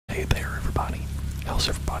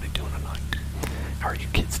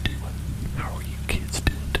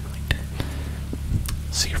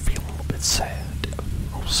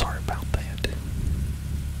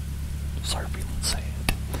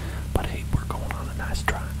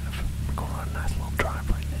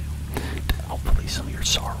your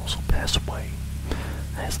sorrows will pass away,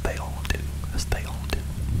 as they all do,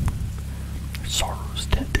 Your sorrows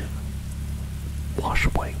tend to wash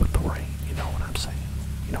away with the rain, you know what I'm saying?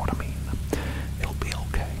 You know what I mean? It'll be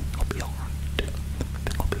okay. It'll be alright.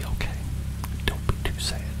 It'll be okay. Don't be too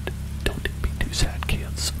sad. Don't be too sad,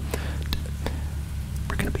 kids.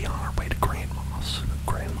 We're gonna be on our way to Grandma's,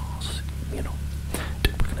 you know.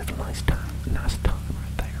 We're gonna have a nice time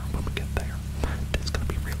right there when we get there. It's gonna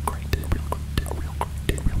be real great, real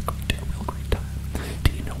great time.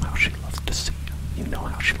 Do you know how she loves to see you? You know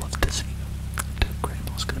how she loves to see you.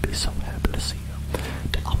 Grandma's gonna be so happy to see you.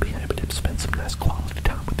 I'll be happy to spend some nice quality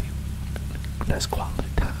time with you. Nice quality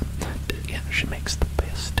time. Yeah, she makes the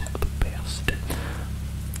best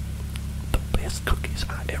cookies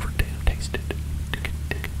I ever tasted.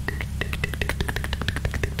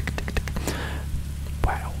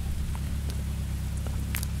 Wow.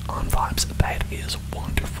 On vibes, that is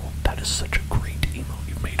wonderful. That is such a great emote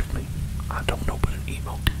you made of me. I don't know what an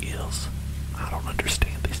emote is. I don't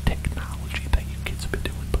understand this technology that you kids have been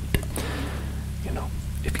doing, but you know,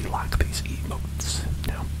 if you like these emotes,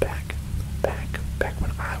 now back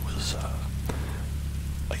when I was a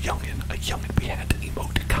youngin', we had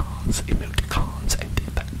emoticons, and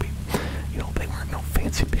you know, they weren't no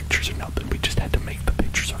fancy pictures or nothing. We just had to make the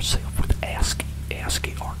pictures ourselves with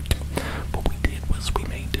ASCII art. What we did was we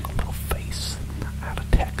made a little face out of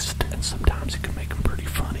text, and sometimes you could make them pretty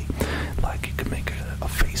funny. Like you could make a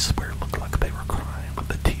face where it looked like they were crying with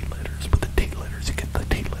the T letters. You get the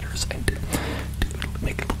T letters and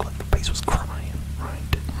make it look like the face was crying, right?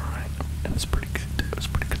 And it's pretty good. It was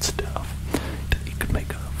pretty good stuff. You could make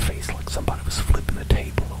a face like somebody was flipping the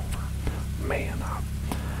table over. Man,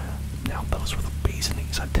 now those were the bee's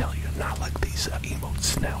knees, I tell you. Not like these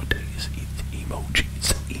emotes nowadays.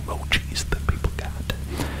 Emojis that people got.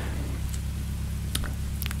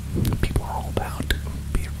 People are all about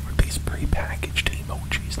these pre-packaged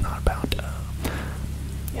emojis, not about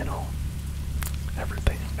you know,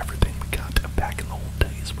 everything we got back in the old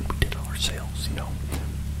days when we did it ourselves, you know.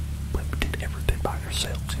 When we did everything by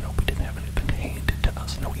ourselves, you know, we didn't have anything handed to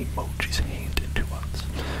us, no emojis handed to us.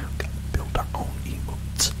 We got to build our own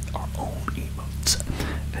emotes.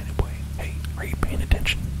 Anyway, hey, are you paying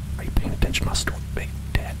attention? Are you paying attention to my story? Hey,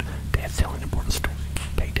 Dad's telling an important story.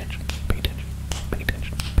 Pay attention. Look at me.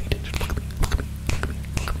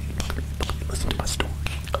 Listen to my story.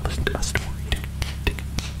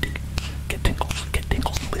 Get tingles,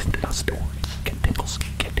 listen to my story. Get tingles.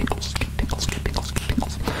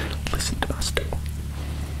 Listen to my story.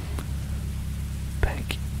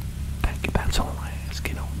 Thank you. That's all I ask,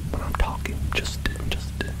 you know, when I'm talking, just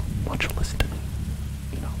want you to listen to me,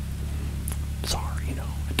 you know. Sorry, you know,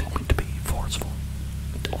 I don't mean to be forceful.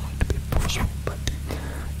 But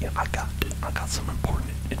you know, I got some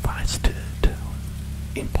important advice to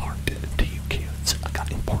impart to you kids. I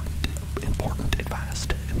got important advice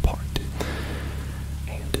to impart.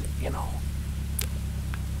 And you know,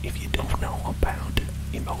 if you don't know about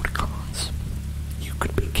emoticons, you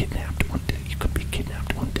could be kidnapped one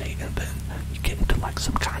day, and then you get into like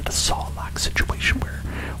some kind of Saw-like situation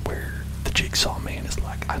where the Jigsaw Man is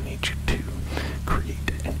like, I need you to create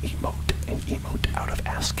an emote out of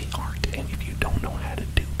ASCII art. And if you don't know how to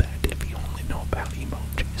do that, if you only know about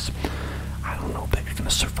emojis, I don't know that you're gonna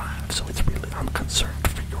survive. So it's really, I'm concerned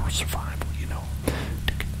for your survival, you know.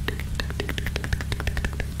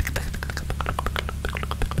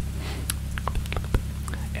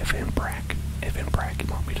 FM Brack, you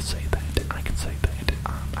want me to say that? I can say that.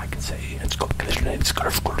 I can say it's got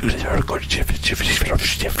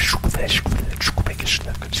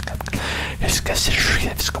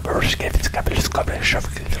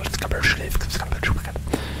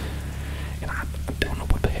and I don't know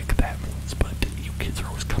what the heck that means, but you kids are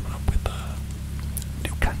always coming up with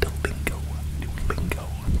new kind of lingo.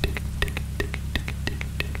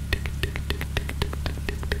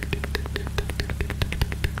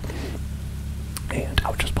 And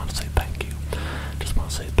I just want to say thank you.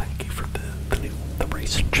 Thank you for the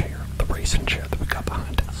racing chair that we got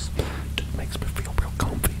behind us. It makes me feel real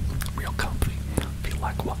comfy.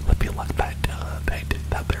 Feel like that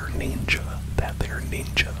there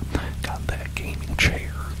ninja got that gaming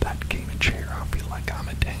chair. I feel like I'm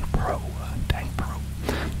a dang pro.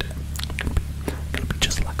 Gonna be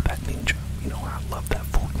just like that ninja. You know, I love that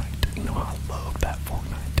Fortnite.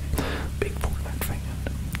 Big Fortnite fan.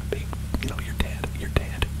 Big, you know, your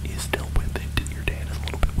dad is still with it. Your dad is a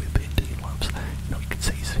little bit with it. He loves, you know, you could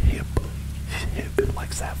say he's hip. He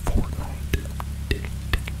likes that Fortnite.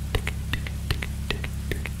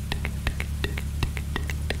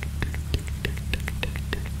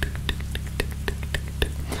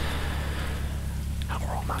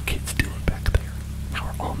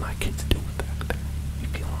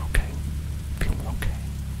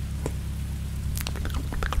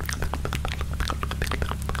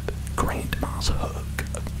 grandma's hug,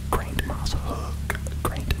 grandma's hug,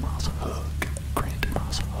 grandma's hug,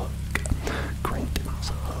 grandma's hug, grandma's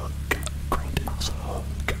hug, grandma's hug,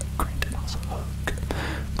 grandma's hug,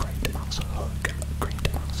 grandma's hug,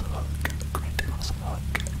 grandma's hug, grandma's hug,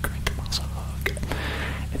 grandma's hug.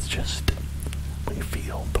 It's just when you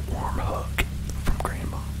feel the warm hug from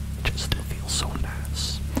grandma, it just feels so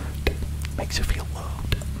nice. It makes you feel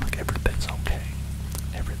loved, like everything's okay.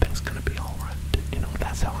 Everything's gonna be alright. You know,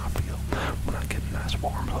 that's how I feel when I get a nice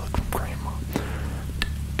warm hug from grandma.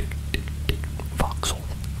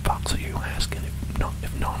 Voxel, you asking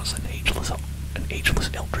if Nana's an ageless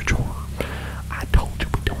eldritch horror. I told you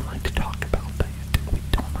we don't like to talk about that. We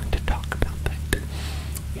don't like to talk about that.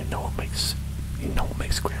 You know it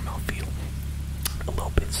makes grandma feel a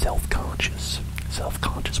little bit self-conscious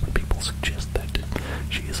when people suggest that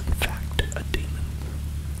she is in fact a demon.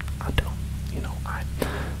 I don't,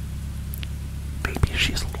 maybe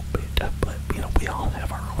she's a little bit, but, we all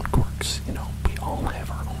have our own quirks, we all have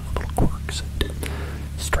our own little quirks and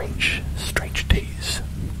strange teas,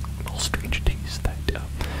 little strange teas that,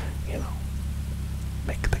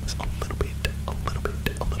 make things a little bit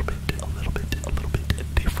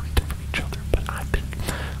different from each other. But I think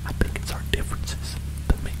it's our differences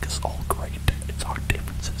that make us all great. It's our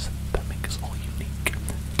differences that make us all unique.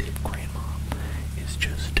 If grandma is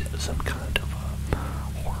just some kind of a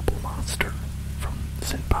horrible monster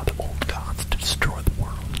sent by the old gods to destroy the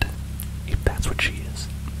world, if that's what she is,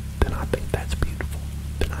 then I think that's beautiful.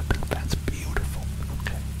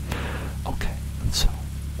 Okay, and so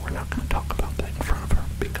we're not going to talk about that in front of her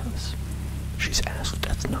because she's asked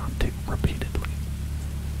us not to repeatedly.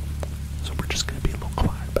 So we're just going to be a little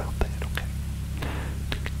quiet about that, okay?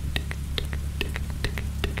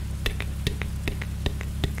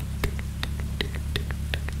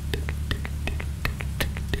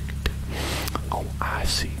 Oh, I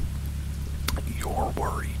see. You're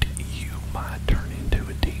worried you might turn into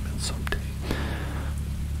a demon someday.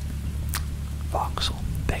 Voxel,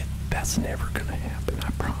 that's never gonna happen, I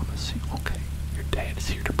promise you, okay? Your dad is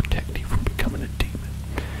here to protect you from becoming a demon.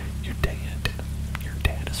 Your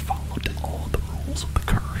dad has followed all the rules of the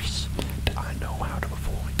curse. I know how to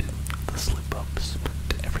avoid the slip-ups.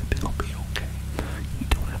 Everything will be okay. You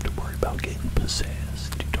don't have to worry about getting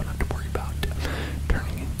possessed. You don't have to worry about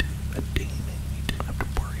turning into a demon. You don't have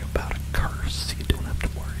to worry about a curse. You don't have to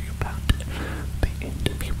worry about the end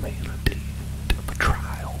of humanity, the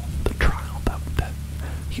trial that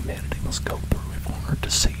humanity must go through in order to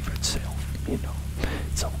save itself.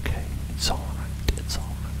 It's okay. It's alright. It's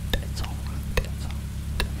alright. It's alright. It's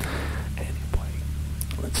alright. Anyway,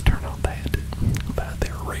 let's turn on that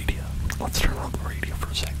radio. Let's turn on the radio for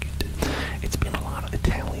a second. It's been a lot of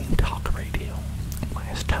Italian talk radio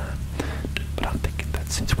last time, but I'm thinking that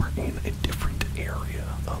since we're in a different area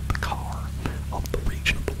of the car, of the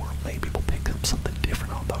region of the world, maybe we'll pick up something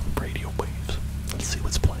different on the radio waves. Let's see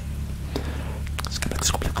what's playing.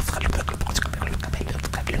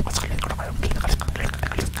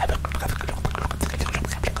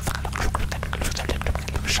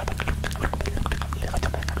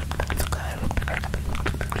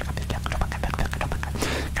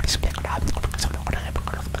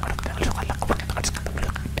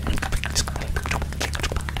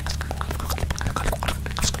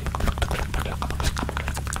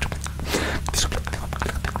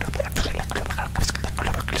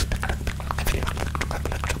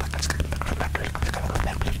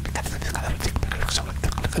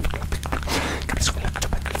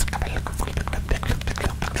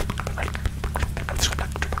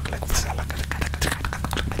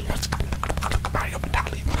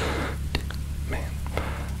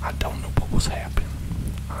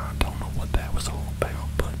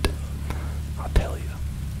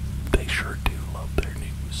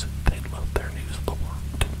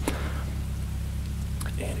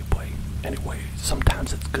 Anyway,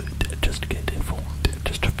 sometimes it's good just to get informed,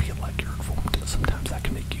 just to feel like you're informed. Sometimes that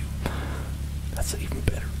can make you, that's even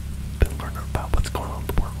better than learning about what's going on in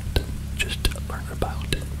the world. Just to learn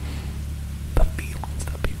about the feelings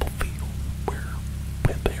that people feel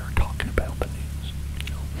when they are talking about the news.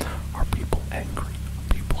 Are people angry?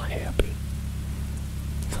 Are people happy?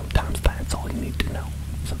 Sometimes that's all you need to know.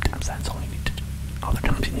 Sometimes that's all you need to do. Other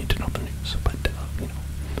times you need to know the news, but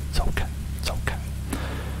it's okay. It's okay.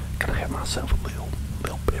 Gonna have myself a little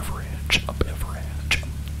beverage,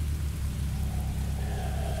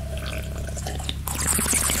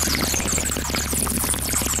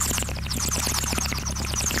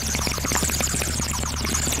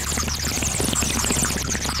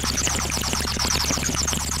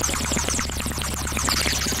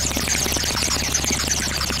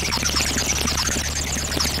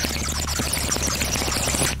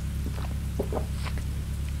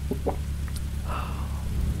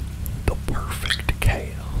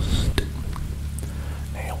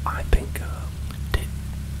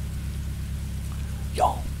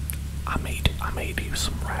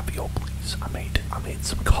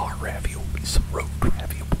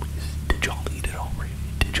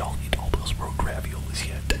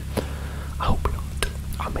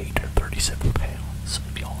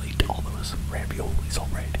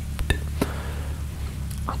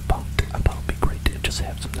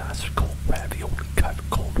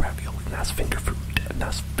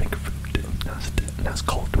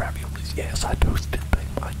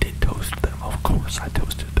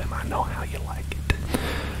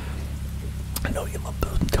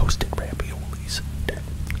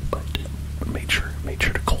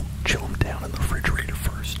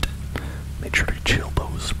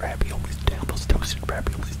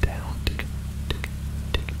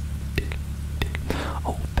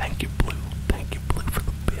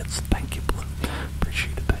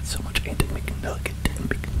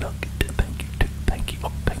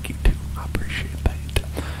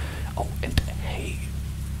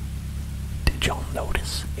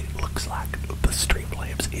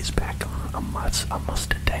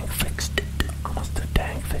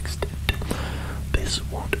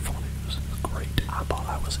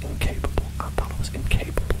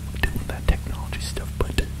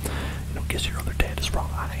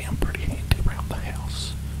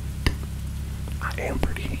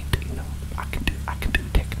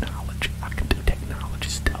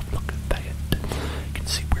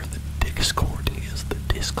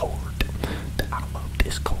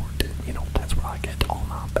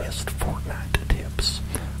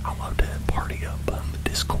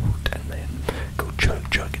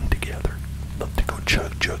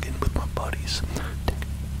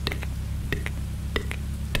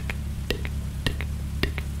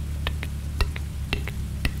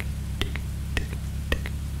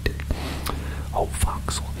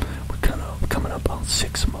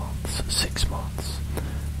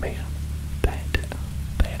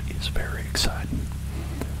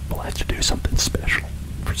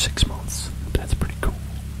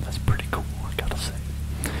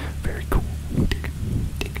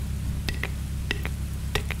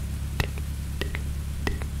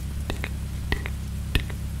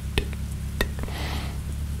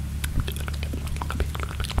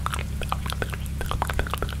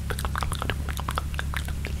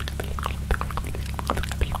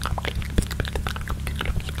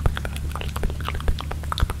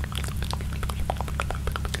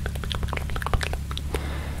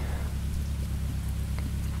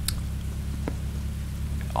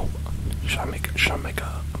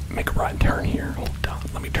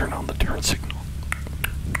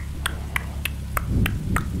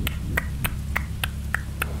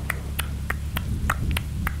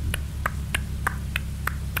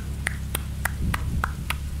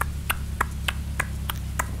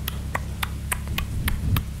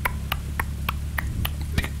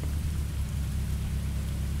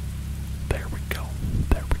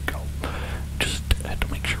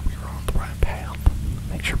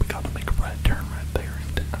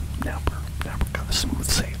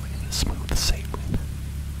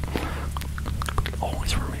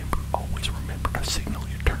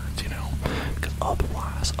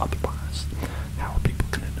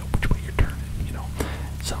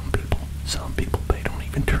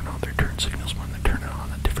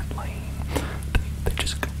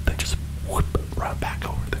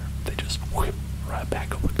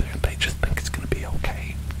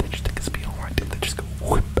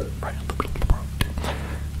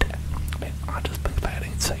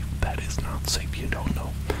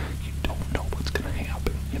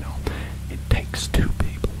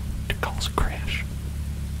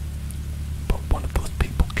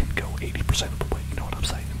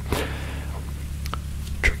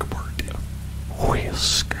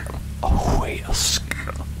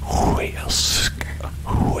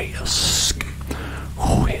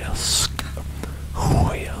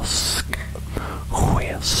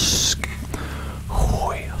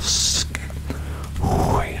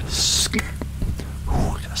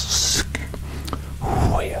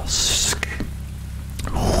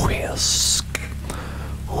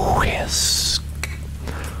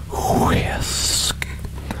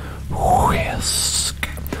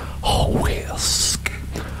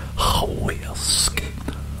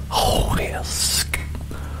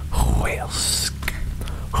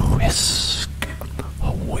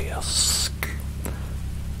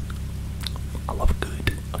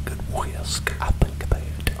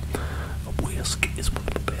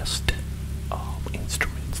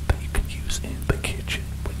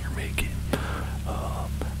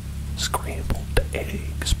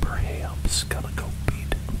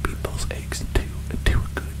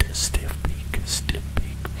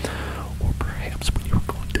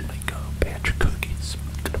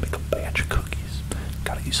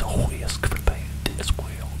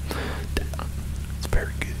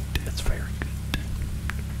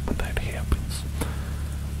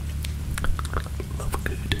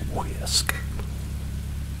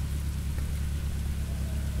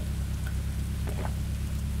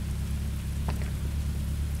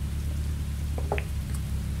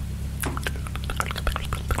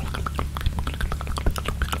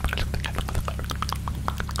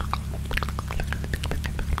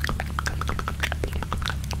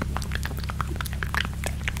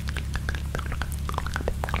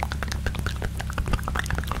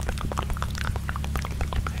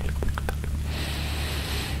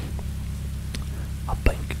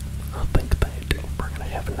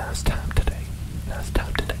 a nice time today.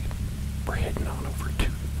 We're heading on over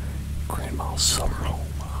to Grandma's summer home.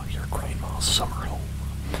 Your grandma's summer home.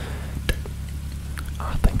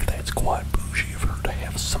 I think that's quite bougie of her to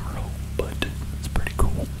have a summer home, but it's pretty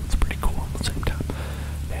cool. It's pretty cool at the same time.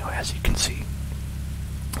 Now, as you can see,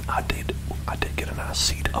 I did get a nice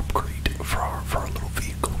seat upgrade for our little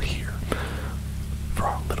vehicle here, for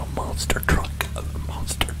our little monster truck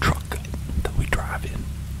that we drive in.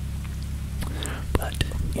 But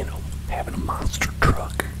you know, having a monster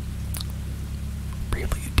truck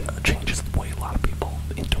really changes the way a lot of people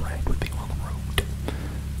interact with you on the road.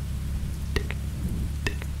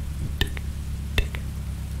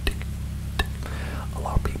 A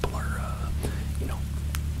lot of people are, you know,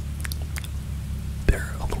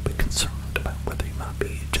 they're a little bit concerned about whether you might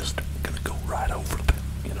be just gonna go right over them,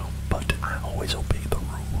 you know. But I always obey the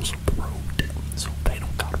rules of the road, so they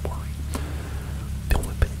don't gotta worry. The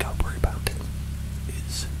only thing you gotta worry about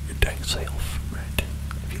is your dang self, right?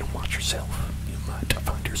 If you don't watch yourself, you might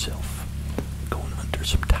find yourself going under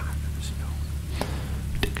some tires, you know.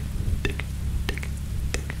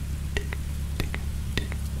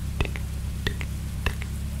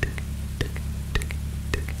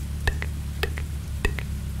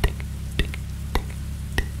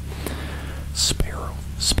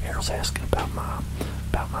 Sparrow's asking about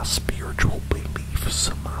my spiritual beliefs,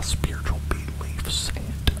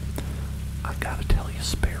 and I gotta tell you,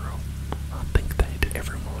 Sparrow, I think that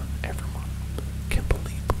everyone can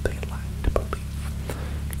believe what they like to believe.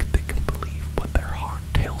 They can believe what their heart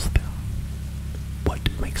tells them, what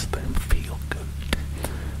makes them feel good,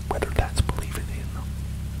 whether that's believing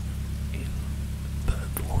in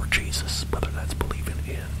the Lord Jesus, whether that's believing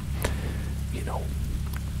in, you know,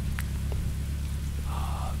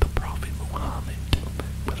 the Prophet Muhammad,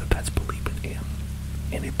 whether that's believing in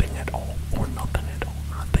anything at all or nothing at all.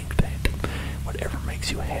 I think that whatever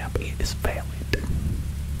makes you happy is valid.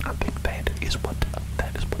 I think that is what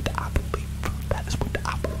I believe. That is what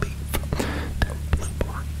I believe.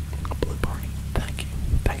 Blue Barney,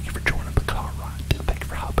 thank you for joining the car ride. Thank you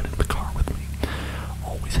for hopping in the car with me.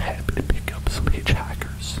 Always happy to pick up some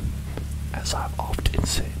hitchhikers, as I've often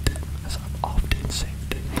said.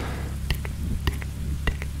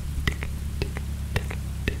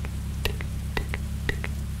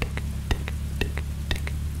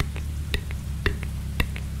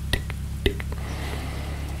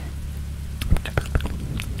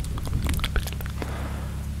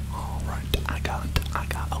 I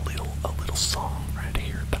got a little song right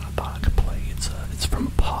here that I thought I could play. It's from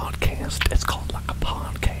a podcast. It's called like a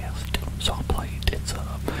podcast, so I'll play it.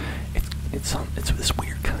 It's this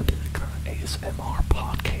weird kind of ASMR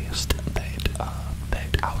podcast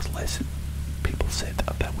that I was listening. People said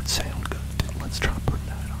that would sound good. Let's try putting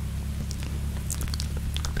that on.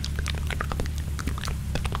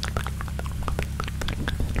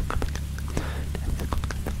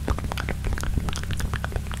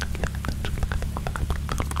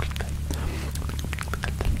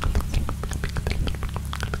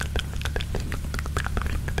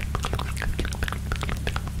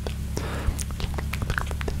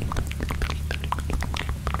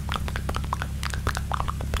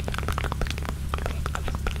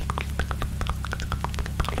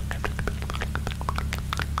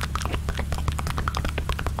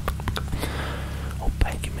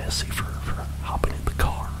 For hopping in the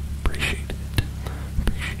car. Appreciate it.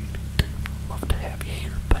 Love to have you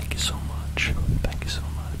here. Thank you so much.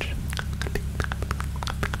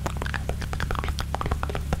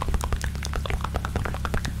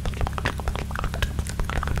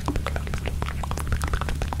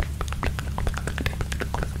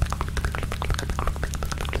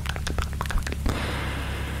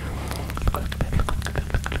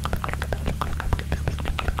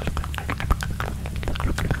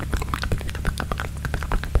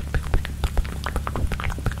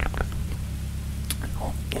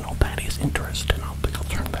 Interesting. I'll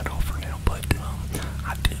turn that off for now, but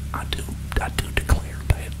I do declare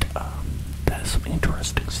that that is some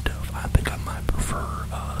interesting stuff. I think I might prefer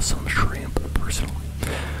some shrimp personally.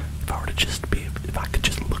 If I could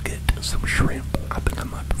just look at some shrimp, I think I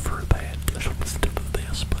might prefer that instead of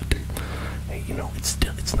this. But hey, you know, it's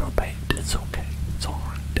not bad. It's okay. It's all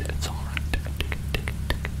right.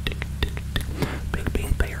 Big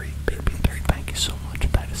Bean Theory, thank you so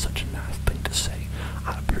much. That is such a nice thing to say.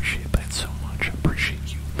 I appreciate that so much. I appreciate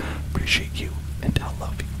you, and I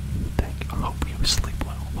love you. Thank you. I hope you sleep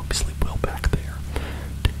well. Back there.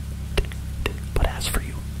 But as for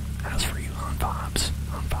you on vibes,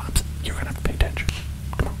 you're gonna have to pay attention.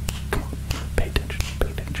 Come on. Pay attention.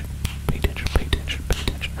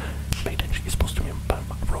 You're supposed to be my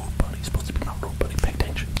road buddy. You're supposed to be my road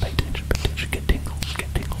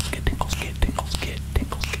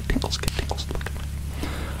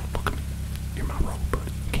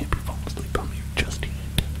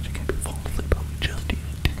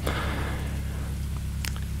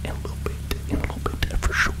in a little bit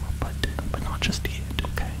for sure, but not just yet,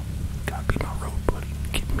 okay? Gotta be my road buddy,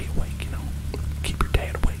 keep me awake, you know, keep your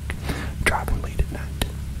dad awake, driving late at night.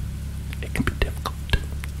 It can be difficult.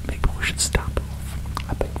 Maybe we should stop off.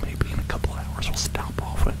 I think maybe in a couple hours we'll stop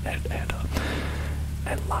off at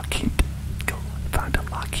La Quinta, go find a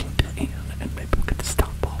La Quinta Inn, and maybe we could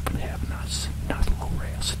stop off and have a nice little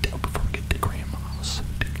rest before we get to Grandma's.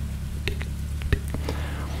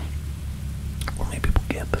 Or maybe we'll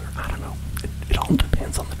get there. I don't know. It all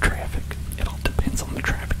depends on the traffic. It all depends on the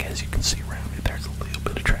traffic. As you can see around me, there's a little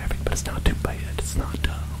bit of traffic, but it's not too bad. It's not,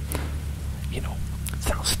 you know, it's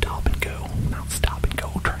not stop and go. Not stop and go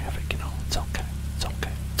traffic, you know. It's okay. It's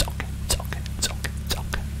okay. It's okay. It's okay. It's okay. It's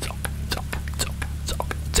okay. It's okay. It's okay. It's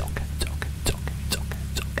okay. It's okay. It's okay. It's okay. It's okay. It's okay.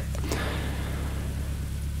 It's okay.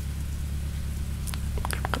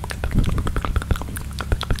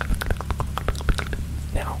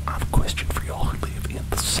 Now, I have a question for y'all who live in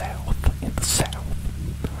the South. In the South,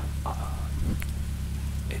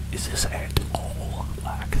 is this at all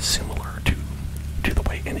like similar to the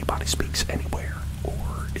way anybody speaks anywhere,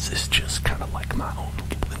 or is this just kind of like my own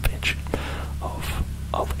little invention of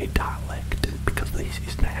a dialect? Because this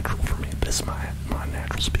is natural for me. This is my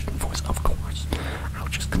natural speaking voice, of course. I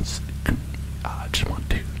was just just want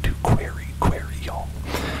to query y'all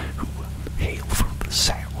who hail from the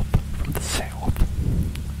South.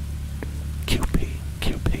 QP.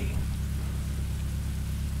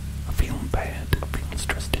 I'm feeling bad. I'm feeling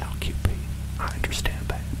stressed out, QP. I understand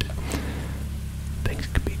that. Things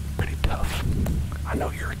can be pretty tough. I know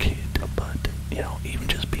you're a kid, but, you know, even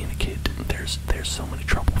just being a kid, there's so many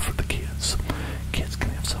trouble for the kids. Kids can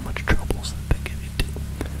have so much troubles that they get into.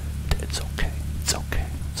 It's okay. It's okay.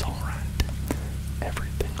 It's alright.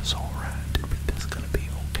 Everything is alright. Everything's gonna be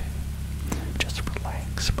okay. Just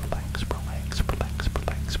relax. It's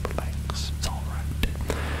alright.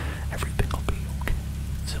 Everything will be okay.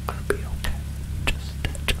 It's gonna be okay. Just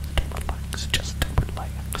relax.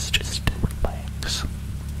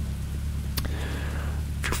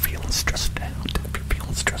 If you're feeling stressed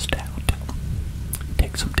out,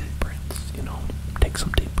 take some deep breaths, you know. Take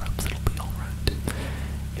some deep breaths. It'll be alright.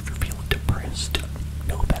 If you're feeling depressed,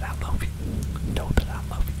 know that I love you.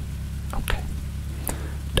 Okay?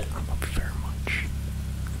 I love you very much.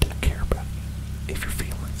 I care about you. If you're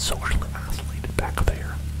feeling socially isolated back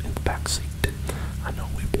there in the back seat, I know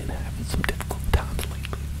we've been having some difficult times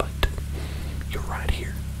lately, but you're right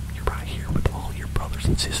here. You're right here with all your brothers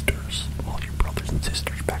and sisters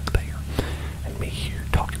back there, and me here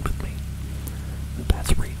talking with me.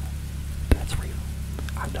 That's real.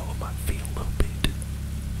 I know it might feel a little bit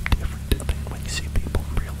different when you see people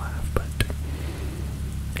in real life, but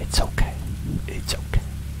it's okay.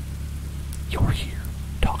 You're here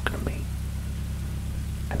talking to me,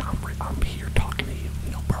 and I'm here talking to you.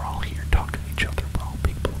 You know, we're all here talking to each other. We're all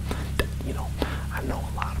people. You know, I know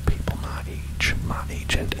a lot of people my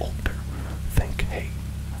age and older think, hey,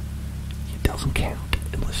 it doesn't count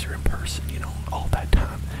unless you're in person. You know, all that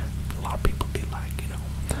time. A lot of people be like, you know,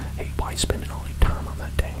 hey, why are you spending all your time on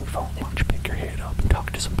that dang phone? Why don't you pick your head up and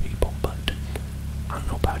talk to some people? But I don't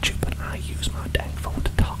know about you, but I use my dang phone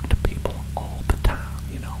to talk to people all the time,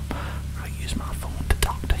 you know. I use my phone to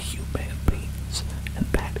talk to human beings, and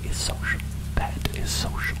that is social.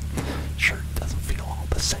 Sure, it doesn't feel all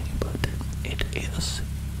the same, but it is.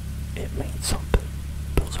 It means something.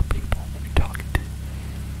 Those are people you're talking to,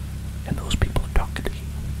 and those people are talking to you,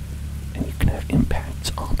 and you can have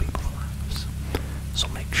impacts on people's lives. So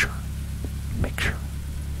make sure that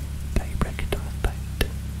you recognize that.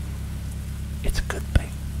 It's a good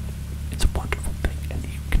thing. It's a wonderful thing, and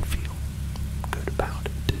you can feel good about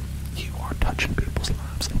it. You are touching people's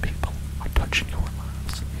lives, and people are touching your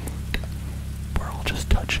lives. We're all just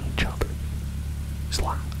touching each other's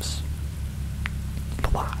lives. The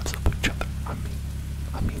lives of each other. I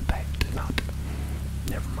mean that.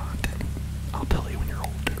 Never mind. I'll tell you when you're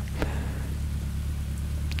older.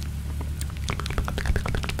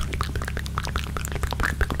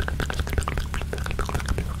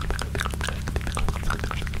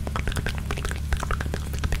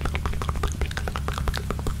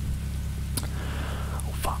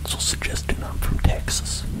 Fox was suggesting I'm from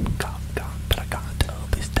Texas. But I got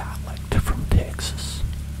this dialect from Texas.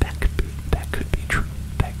 That could be true.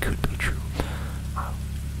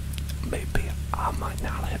 Maybe I might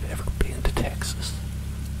not have ever been to Texas,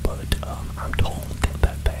 but I'm told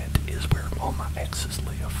that is where all my exes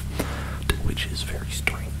live, which is very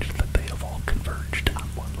strange that they have all converged on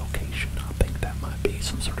one location. I think that might be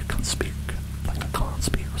some sort of conspiracy,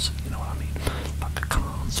 you know what I mean? Like a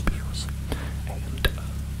conspiracy. And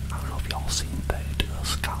I don't know if y'all seen that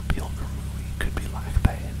Scott Pilgrim movie. Could be like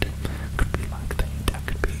that.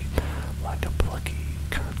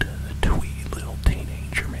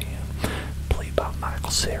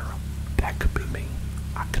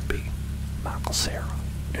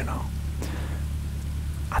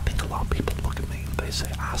 people look at me and they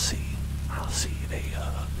say, I see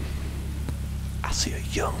a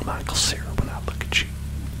young Michael Cera when I look at you.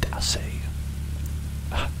 I say,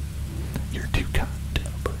 you're too kind,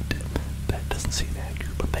 but that doesn't seem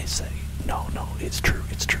accurate. But they say, no, it's true.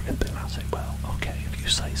 And then I say, well, okay, if you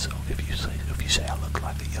say so. If you say I look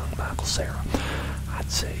like a young Michael Cera,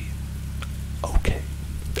 I'd say, okay,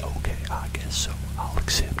 I guess so. I'll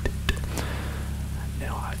accept it.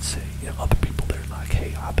 Now I'd say, other people, they're like,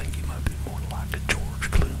 hey, I think you might be more like a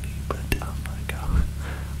George Clooney, but I'm like,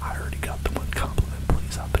 I already got the one compliment,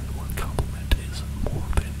 please. I think the one compliment is more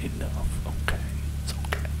than enough. Okay, it's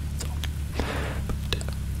okay.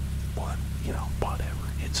 But, whatever,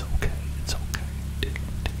 it's okay.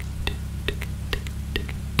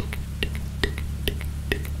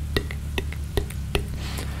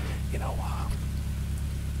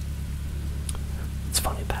 It's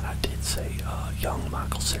funny that I did say young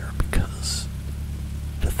Michael Cera, because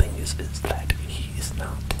the thing is that he is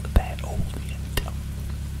not that old yet.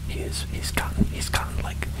 He's gotten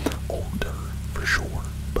like older for sure,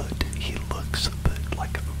 but he looks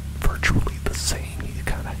like virtually the same. He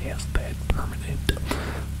kind of has that permanent,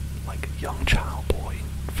 like, young child boy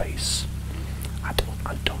face. I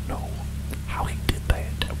don't know how he did that.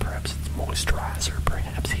 Perhaps it's moisturizer.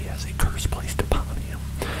 Perhaps he has a curse placed upon him.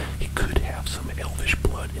 He could have some elvish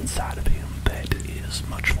blood inside of him that is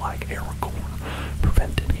much like Aragorn,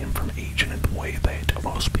 preventing him from aging in the way that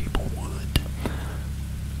most people would.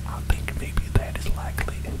 I think maybe that is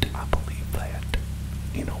likely, and I believe that,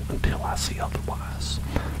 until I see otherwise,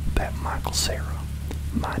 that Michael Cera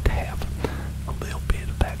might have a little bit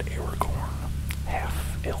of that Aragorn,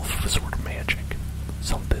 half-elf sort of magic,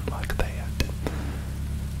 something like that.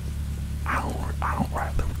 I don't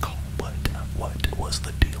rightly recall what was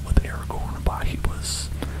the deal with Aragorn, why he was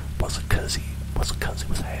it because he was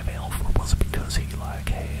half-elf, or was it because he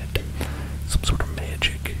had some sort of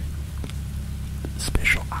magic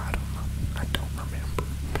special item? I don't remember.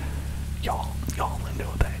 Y'all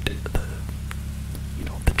know that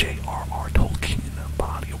the J.R.R. Tolkien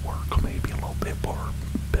body of work may be a little bit more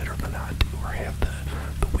better than I do, or have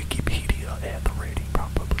the Wikipedia at the ready.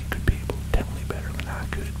 Probably could be able to tell me better than I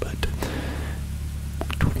could, but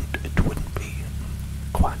it wouldn't be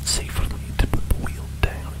quite safe for me to put the wheel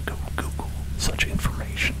down and go Google such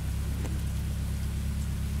information.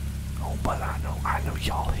 Oh, but I know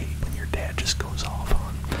y'all hate when your dad just goes off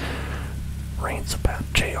on rants about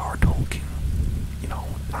J.R. Tolkien.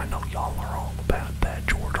 I know y'all are all about that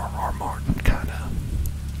George R.R. Martin kind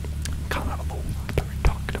of lore that we're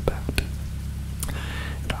talking about.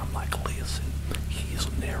 And I'm like, listen, he's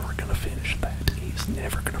never gonna finish that. He's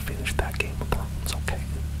never gonna finish that Game of Thrones, okay?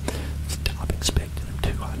 Stop expecting him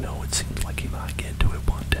to. I know it seems like he might get to it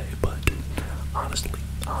one day, but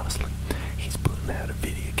honestly, he's putting out a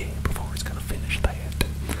video game before he's gonna finish that.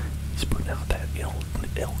 He's putting out that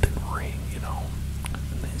Elden Ring,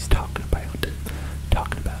 and then he's talking about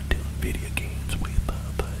doing video games with the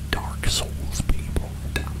Dark Souls people.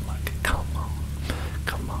 And I'm like, come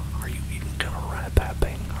on, are you even gonna write that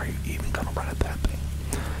thing?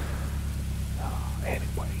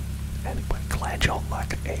 Anyway, glad y'all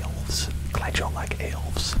like elves.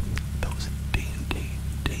 Those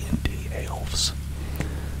D&D elves.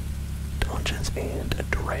 Dungeons and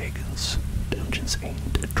Dragons.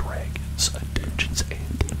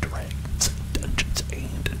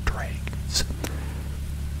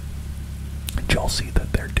 Did y'all see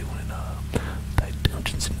that they're doing that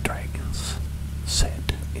Dungeons and Dragons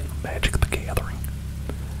set in Magic the Gathering?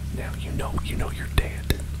 Now you know you're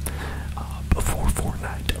dead. Before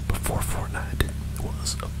Fortnite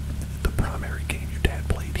was the primary game your dad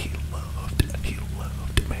played, he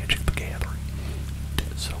loved Magic the Gathering.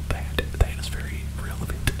 So that is very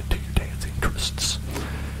relevant to your dad's interests.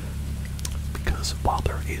 Because while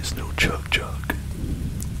there is no Chug,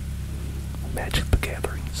 Magic the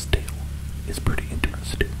Gathering still is pretty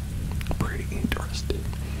interesting.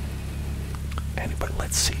 Anyway,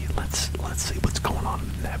 let's see what's going on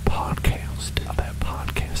in that podcast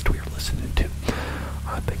we are listening to.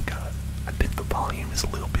 I think the volume is a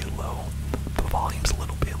little bit low. But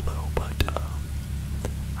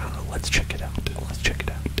I don't know. Let's check it out.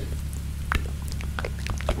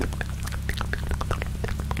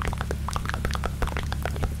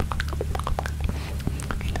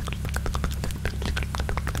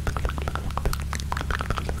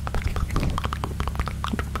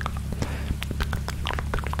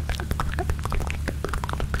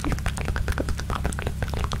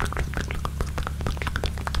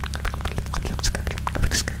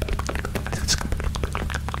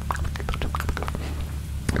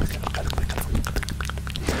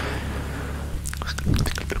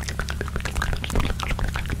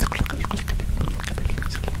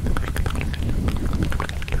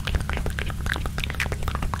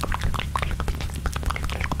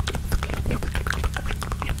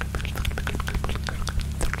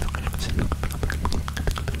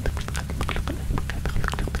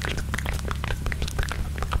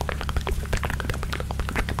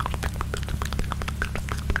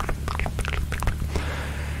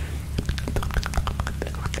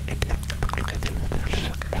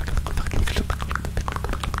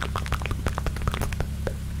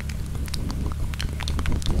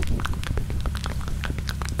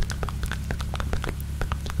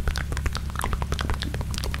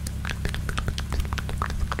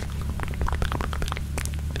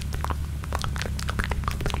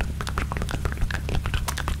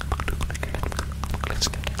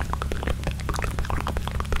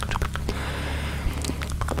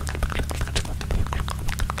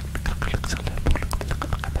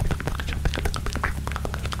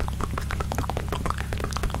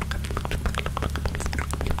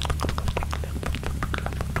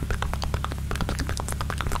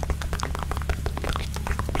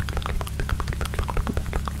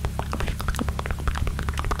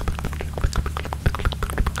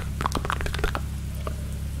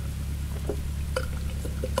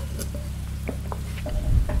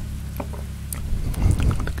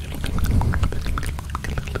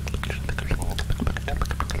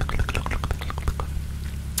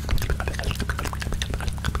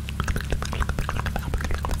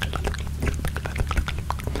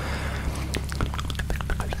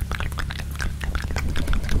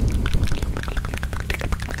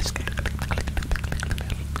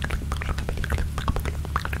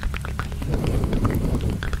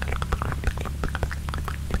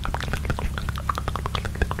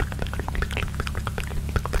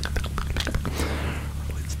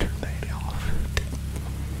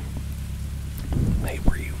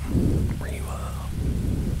 you,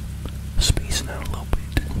 spacing out a little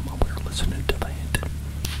bit while we were listening to that?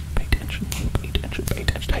 Pay attention, pay attention, pay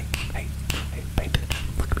attention. Hey, pay attention.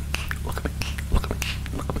 Look at me, look at me, look at me,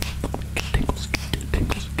 look at me, look at me. Get tingles, get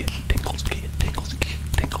tingles, get tingles, get tingles, get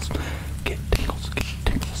tingles, get tingles, get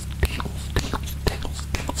tingles, tingles, tingles, tingles,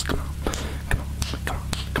 tingles. Come on, come on, come on,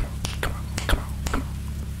 come on, come on, come on, come on.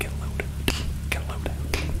 Get loaded, get loaded,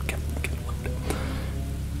 get loaded.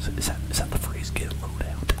 Is that the phrase, get loaded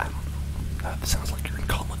out? I don't know. That sounds like you're in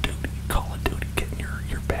Call of Duty. Call of Duty, getting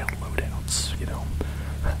your battle loadouts, you know.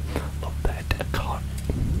 Love that.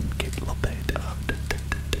 Love that.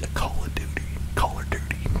 Call of Duty. Call of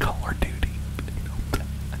Duty. Call of Duty. You know.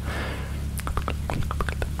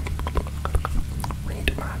 Ring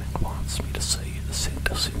to mine and wants me to say send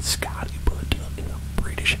us in Scotty, but in a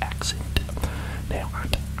British accent. Now I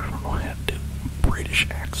don't know how to do British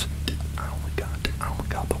accent. I only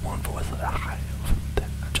got the one voice that I have.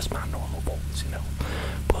 That's just my normal voice, you know.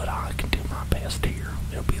 But I can do my best here.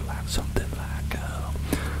 It'll be like something like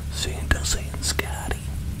send us in Scotty.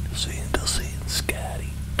 Send us in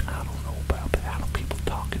Scotty. I don't know about that. How do people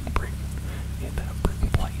talk in Britain? In that Britain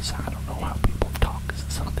place, I don't know how people talk. Is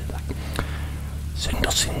it something like send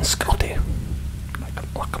us in Scotty? Like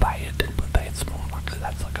that, but that's more like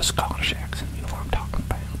that's like a Scottish accent. You know what I'm talking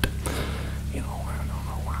about? You know, I don't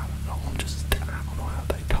know. I don't know how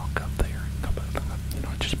they talk up there. You know,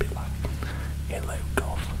 just be like, hello,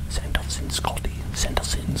 golf. Send us in Scotty. Send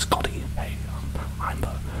us in Scotty. Hey, I'm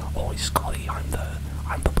the always Scotty. I'm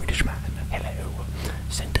the British man. Hello.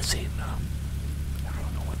 Send us in. I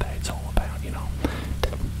don't know what that's all about. You know.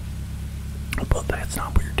 But that's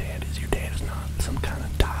not where your dad is. Your dad is not some kind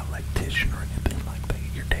of dialectician or anything like that.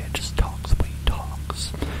 Your dad just talks the way he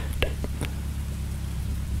talks.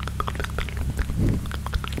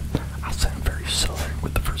 I sound very southern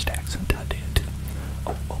with the first accent I did.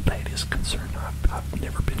 Oh, well, that is concerned. I've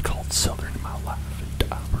never been called southern in my life,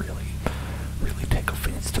 and I really take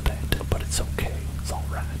offense to that. But it's okay. It's all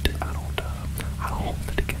right. I don't hold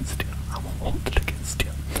it against you. I won't hold it against you.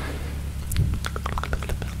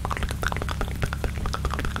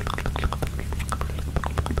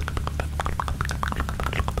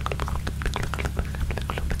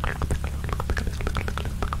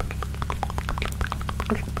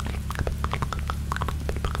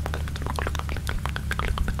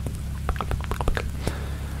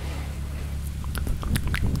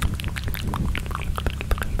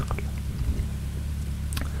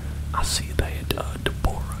 I see that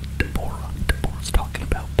Deborah's talking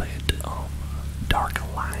about that Dark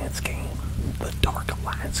Alliance game. The Dark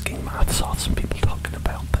Alliance game. I saw some people talking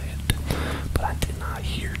about that, but I did not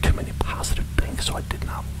hear too many positive things, so I did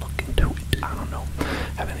not look into it. I don't know.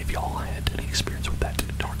 Have any of y'all had any experience with that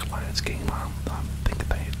Dark Alliance game? I think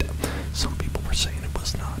that some people were saying it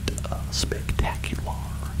was not spectacular,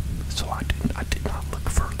 so I did not look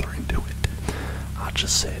further into it. I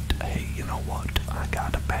just said, hey, you know what? I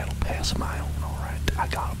got a battle pass of my own, alright? I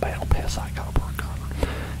got a battle pass I gotta work on.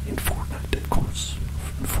 In Fortnite, of course.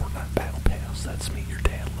 Fortnite battle pass. That's me. Your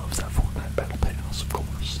dad loves that Fortnite battle pass, of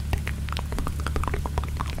course.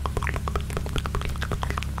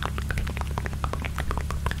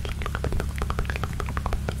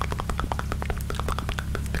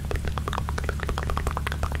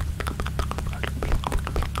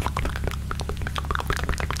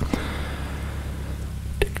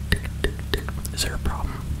 Is there a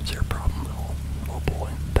problem? Is there a problem, little boy?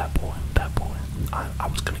 That boy? I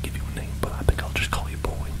was gonna give you a name, but I think I'll just call you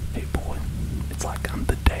boy. Hey, boy. It's like I'm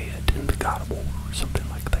the dad in the God of War or something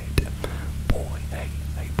like that. Boy, hey,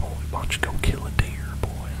 boy, why don't you go kill a deer,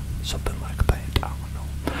 boy? Something like that. I don't know.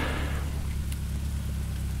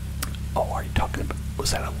 Oh, are you talking about?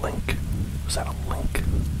 Was that a link? Was that a link?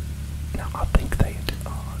 Now, I think that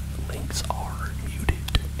links are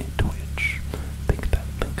muted in Twitch. I think that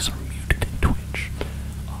links are muted in Twitch.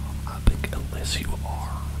 I think unless you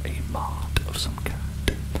are a mod of some kind,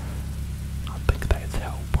 I think that's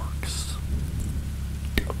how it works.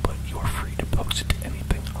 But you're free to post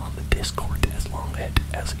anything on the Discord as long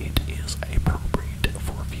as it is appropriate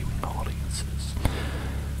for viewing audiences.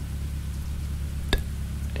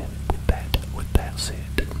 And with that said,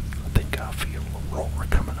 I think I feel a roar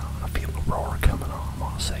coming on. I'm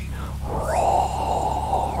gonna say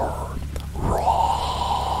roar, roar, roar.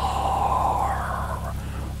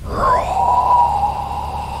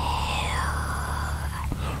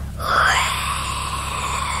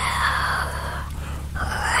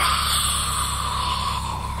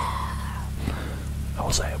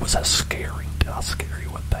 Was that scary? Did I scare you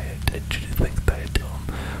with that? Did you think that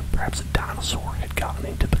perhaps a dinosaur had gotten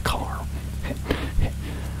into the car?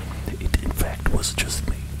 It in fact was just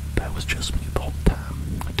me. That was just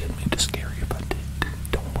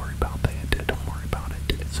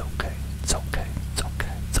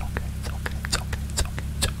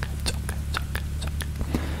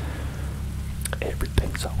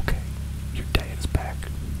Everything's okay. Your dad is back.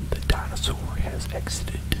 The dinosaur has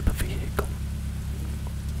exited the vehicle.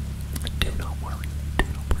 Do not worry. Do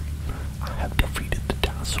not worry. I have defeated the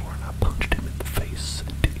dinosaur and I punched him in the face.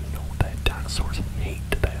 Do you know that dinosaurs hate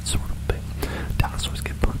that sort of thing? Dinosaurs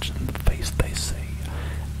get punched in the face. They say,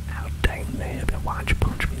 "Oh, dang man, why'd you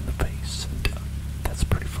punch me in the face?" And, that's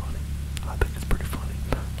pretty funny. I think it's pretty funny.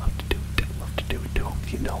 Love to do it. Love to do it to him.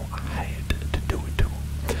 You know, I had to do it to him.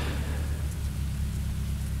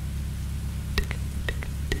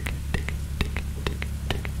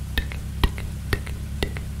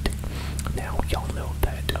 Now y'all know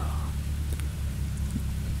that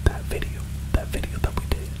that video that we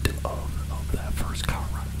did of that first car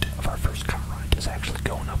ride, of our first car ride, is actually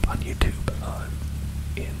going up on YouTube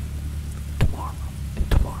in tomorrow.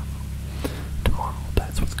 Tomorrow,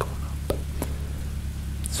 that's what's going up.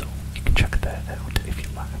 So you can check that out if you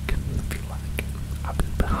like. I've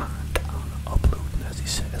been behind on uploading,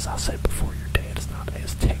 as I said before. Your dad is not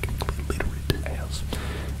as technically literate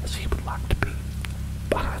as he would like to be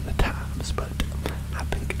behind the times, but I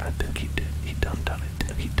think he done it.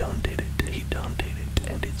 He done did it,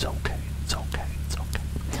 and it's okay.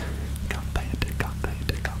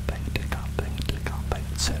 Got that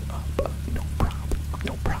set up. No problem.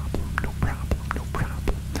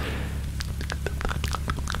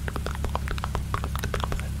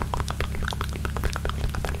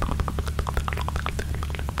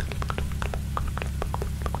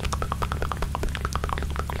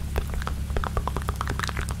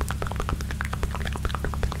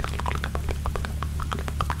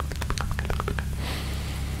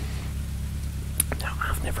 Now,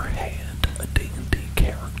 I've never had a D&D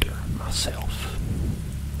character myself.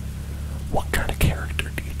 What kind of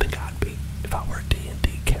character do you think I'd be if I were a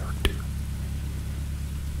D&D character?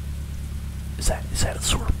 Is that a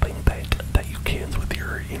sort of thing that you kids with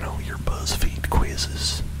your BuzzFeed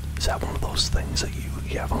quizzes? Is that one of those things that you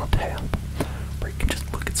have on tap? Where you can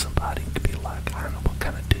just look at somebody and be like, I know what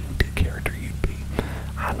kind of D&D character you'd be.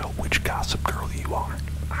 I know which gossip girl you are.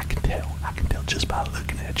 I can tell just by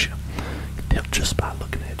looking at you.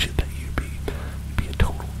 That you'd be a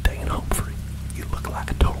total Dane Humphrey. You look like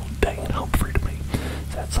a total Dane Humphrey to me.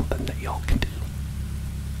 Is that something that y'all can do?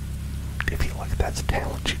 Do you feel like that's a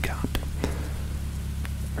talent you got?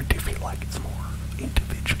 Or do you feel like it's more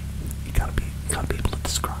individual? You gotta be able to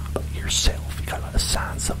describe yourself. You gotta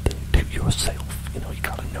assign something to yourself. You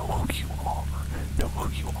gotta know who you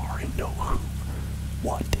are. And know who.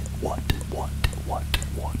 What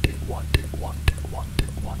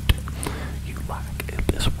you like in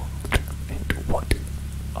this world, and what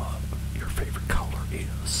your favorite color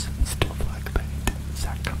is, and stuff like that. Is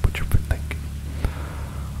that kind of what you're thinking?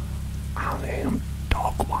 I am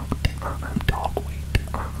dog white.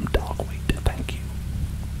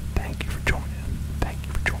 Thank you for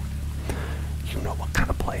joining. You know what kind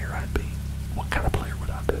of player I'd be. What kind of player would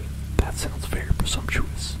I be? That sounds very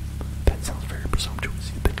presumptuous.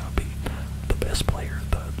 You think I'd be the best player,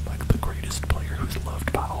 the greatest player who's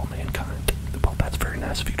loved by all mankind? Well, that's very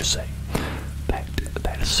nice of you to say.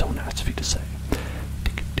 That is so nice of you to say.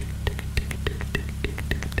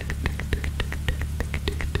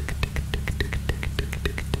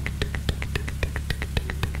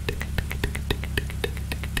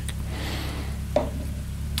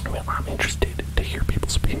 Well, I'm interested to hear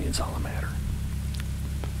people's opinions on the matter.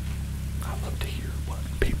 I love to hear what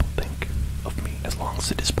people think of me, as long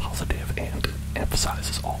as it is positive and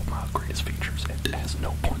emphasizes all my greatest features and has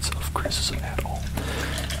no points of criticism at all.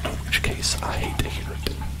 In which case, I hate to hear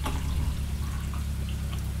it.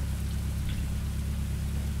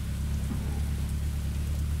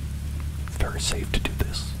 It's very safe to do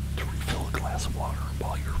this, to refill a glass of water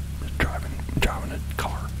while you're driving a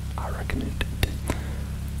car. I recommend it.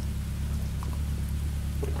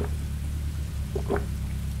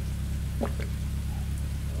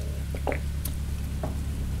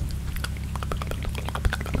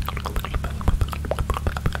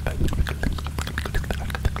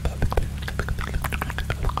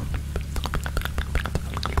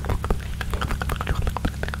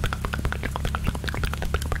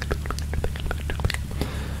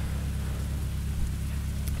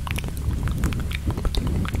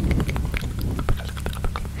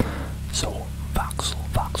 So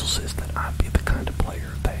Voxel says that I'd be the kind of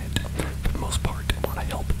player that, for the most part, want to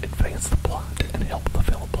help advance the plot and help the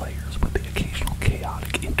fellow players with the occasional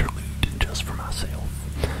chaotic interlude just for myself.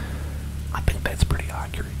 I think that's pretty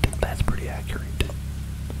accurate.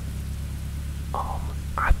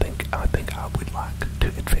 I think I would like to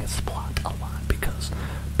advance the plot a lot, because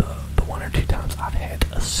the one or two times I've had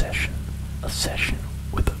a session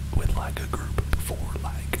with like a group before,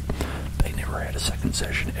 like, they never never had a second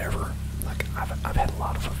session ever. Like I've had a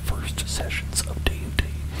lot of first sessions of D&D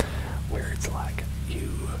where it's like you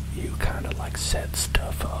kind of like set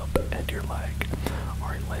stuff up and you're like, all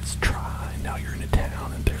right, let's try. Now you're in a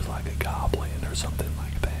town and there's like a goblin or something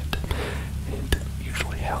like that. And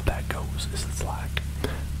usually how that goes is it's like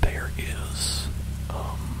there is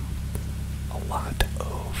a lot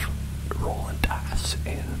of rolling dice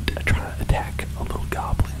and trying to attack a little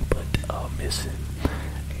goblin but missing,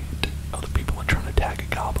 and other people are trying to attack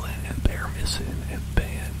a goblin and they're missing, and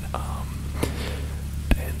then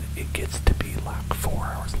it gets to be like 4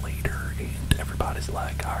 hours later and everybody's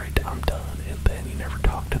like, alright, I'm done, and then you never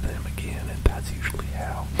talk to them again. And that's usually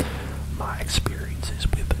how my experiences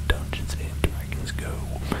with Dungeons and Dragons go.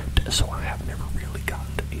 So I have never really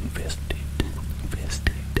gotten invested,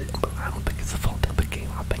 but I don't think it's the fault of the game.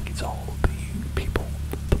 I think it's all the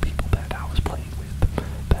people that I was playing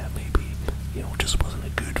with that maybe, just wasn't a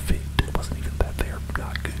good fit. It wasn't even that they're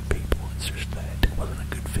not good people, it's just that it wasn't a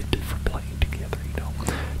good fit for playing together,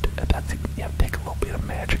 That's, you have to take a little bit of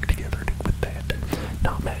magic together with that.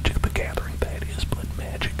 Not Magic the Gathering, that is, but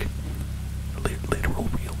magic. Literal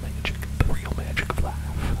real magic. The real magic of life.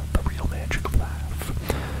 The real magic of life.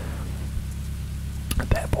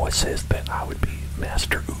 That boy says that I would be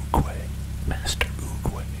Master Oogway. Master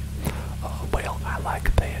Oogway. Well, I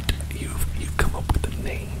like that. You've come up with a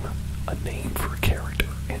name for a character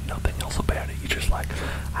and nothing else about it. You just like,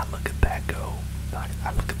 I look at that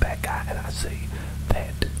I look at that guy and I say,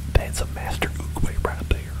 that's a Master Oogway right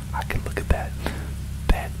there. I can look at that.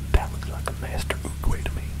 That looks like a Master Oogway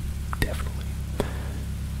to me. Definitely.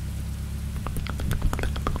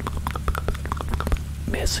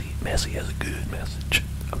 Messi has a good message.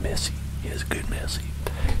 Messi is a good message.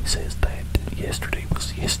 He says that yesterday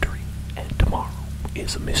was history and tomorrow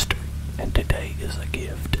is a mystery and today is a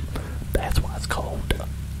gift. That's why it's called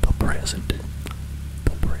the present.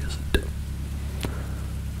 The present.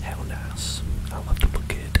 How nice. I love to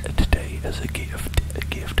look at today as a gift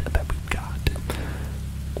that we've got.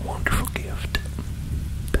 Wonderful gift.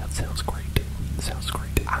 That sounds great. Sounds great.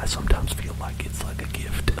 I sometimes feel like it's like a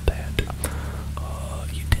gift that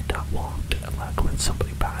you did not want. Like when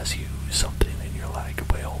somebody buys you something and you're like,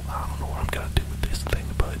 well, I don't know what I'm gonna do with this thing,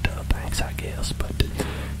 but thanks, I guess. But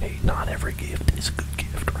hey, not every gift is a good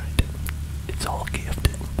gift, right? It's all a gift,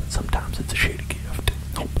 but sometimes it's a shitty gift.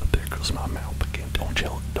 Oh, but there goes my mouth again. Don't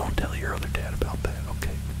tell your other dad about that,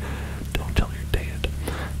 okay? Don't tell your dad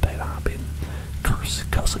that I've been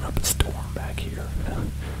cussing up a storm back here.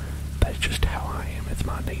 That's just how I am. It's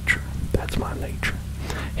my nature. That's my nature.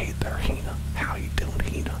 Hey there, Hina. How you doing,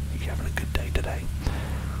 Hina? You having a good day today?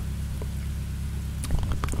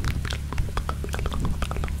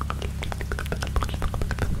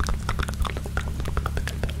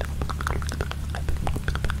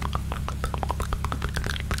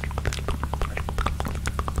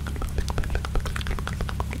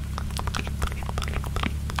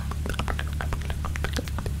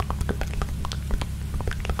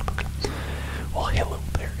 Well, hello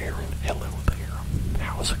there, Aaron. Hello there.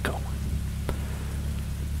 How's it going?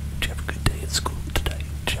 Did you have a good day at school today?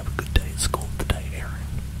 Did you have a good day at school today, Aaron?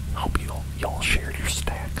 I hope y'all shared your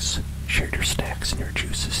snacks. Shared your snacks and your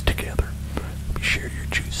juices together. You shared your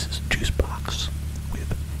juice box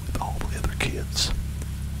with all the other kids.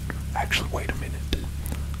 Actually, wait a minute.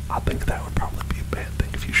 I think that would probably be a bad thing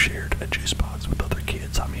if you shared a juice box with other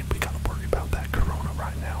kids. I mean, we gotta worry about that corona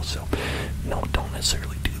right now, so no, don't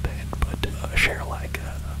necessarily do that, but share like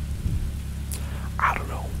I don't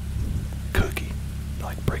know, cookie,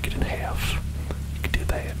 like break it in half. You could do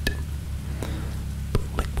that. But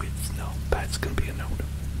liquids, no, that's gonna be a no.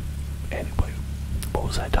 Anyway, what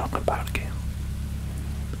was I talking about again?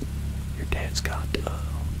 Your dad's got a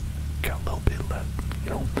little bit of that,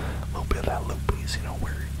 a little bit of that loopies,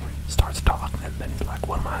 where he starts talking and then he's like,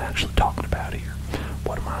 what am I actually talking about here?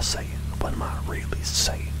 What am I saying? What am I really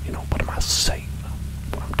saying? What am I saying?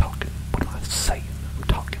 What I'm talking, what am I saying? I'm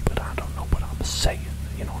talking, but I don't know what I'm saying.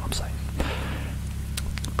 You know what I'm saying?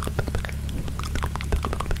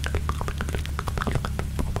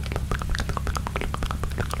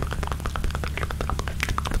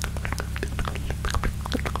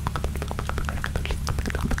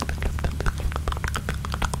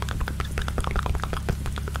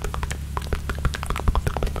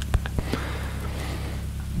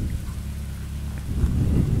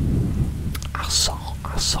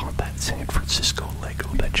 I saw that San Francisco Lego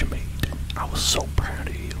that you made. I was so proud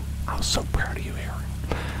of you. I was so proud of you, Aaron.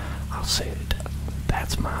 I said,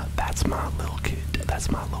 that's my little kid. That's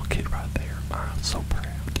my little kid right there. I'm so proud.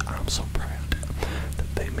 I'm so proud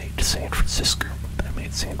that they made San Francisco.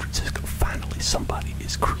 man, San Francisco, finally somebody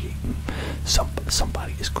is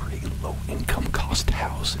creating low-income cost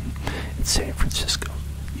housing in San Francisco.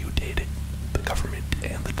 You did it. The government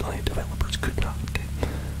and the land developers could not.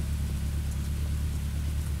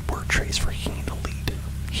 Word trace for Hina Lita.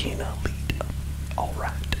 Hina Lita.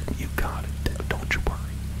 Alright, you got it. Don't you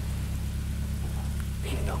worry.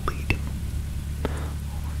 Hina Lita.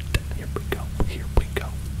 Alright, here we go. Here we go.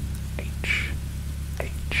 H.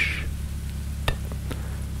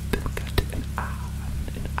 Then we got an I,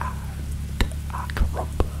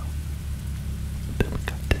 caramba. Then we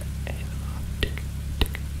got the N, tick.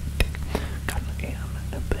 Got an N,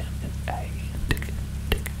 and then an A, tick.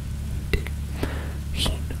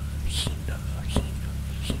 Hina,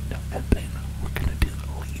 and then we're gonna do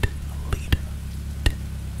Lita,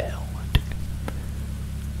 L,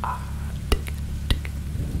 I,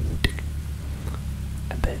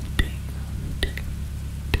 and then D,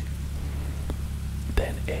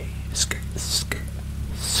 then A, sk.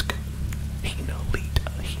 Hina Lita.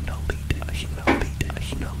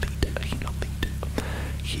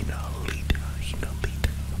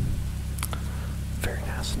 Very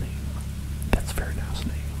nice name. That's a very nice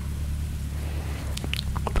name.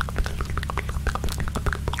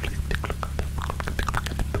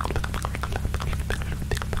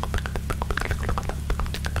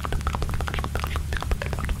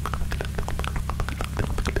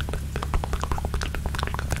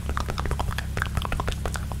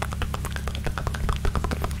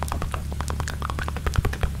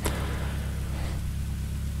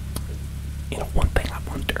 You know, one thing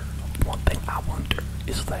I wonder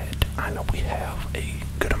is that I know we have a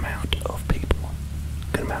good amount of people,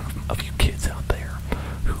 of you kids out there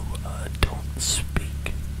who don't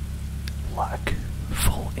speak like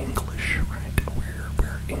full English, right?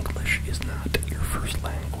 Where English is not your first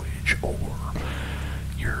language, or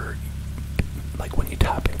you're like when you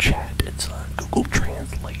type in chat, it's Google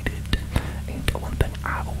translated. And one thing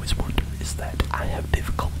I've always wondered is that I have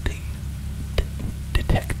difficulty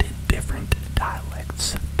detecting different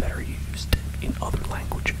dialects that are used in other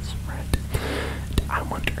languages, right? I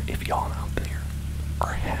wonder if y'all out there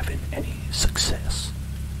are having any success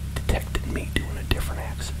detecting me doing a different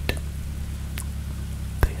accent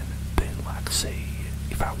than like, say,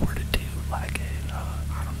 if I were to do like an,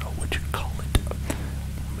 I don't know what you'd call it,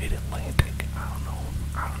 mid-Atlantic, I don't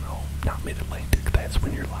know, not mid-Atlantic, that's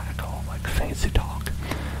when you're like all like fancy talk.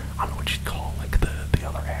 I don't know what you'd call like the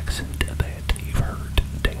other accent that you've heard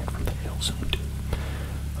Dan from the Hills do.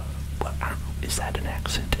 But I don't know, is that an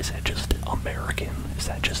accent? Is that just American?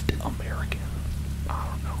 I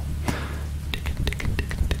don't know.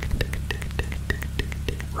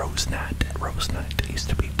 Rose Night used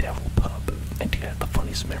to be Devil Pub, and you had the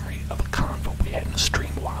funniest memory of a convo we had in the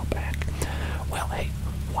stream a while back. Well, hey,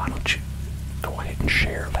 why don't you go ahead and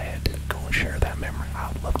share that? Go and share that memory. I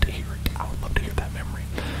would love to hear it. I would love to hear that memory.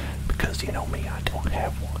 Because you know me, I don't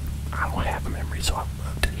have one. I don't have a memory, so I'd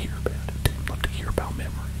love to hear about it. I'd love to hear about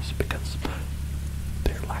memories because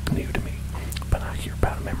they're like new to me. But I hear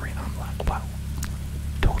about a memory and I'm like, wow,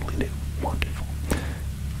 totally new, wonderful.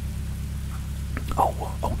 Oh,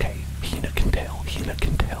 well, okay. Hina can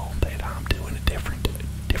tell that I'm doing a different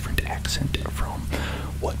accent from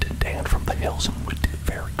what Dan from the Hills would do.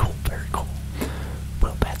 Very cool.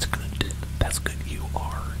 Well, that's good.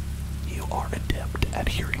 You are adept at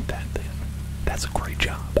hearing that then. That's a great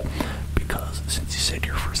job. Because since you said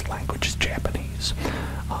your first language is Japanese,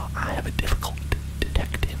 I have a difficulty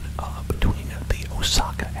detecting between the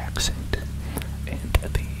Osaka accent and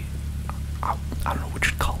the, I don't know what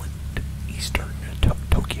you'd call it, Eastern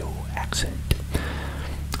Tokyo accent.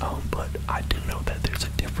 But I do know that there's a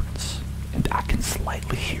difference, and I can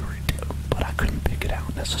slightly hear it, but I couldn't pick it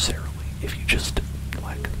out necessarily if you just,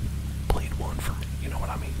 like, played one for me, you know what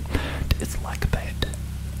I mean? It's like that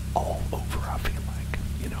all over, I feel like,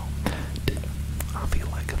 you know? I feel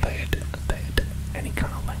like that any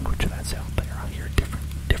kind of language that's out there, I hear a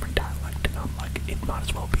different dialect, and I'm like, it might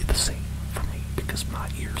as well be the same for me, because my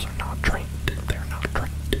ears are not trained, they're not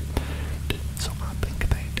trained. So I think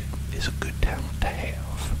that is a good talent to have.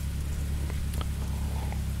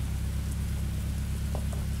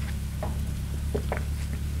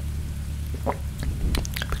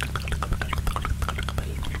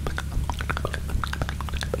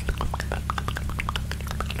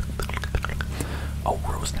 Oh,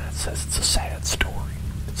 Rosenat says it's a sad story.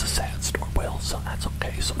 It's a sad story. Well, so that's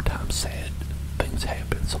okay. Sometimes sad things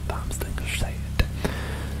happen. Sometimes things are sad.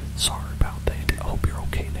 Sorry about that. I hope you're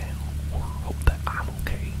okay now. Or hope that I'm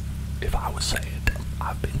okay. If I was sad,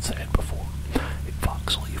 I've been sad before. Hey,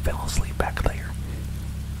 Foxley, you fell asleep back there.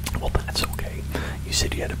 Well, that's okay. You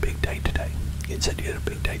said you had a big day today. It said you had a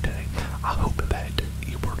big day today. I hope that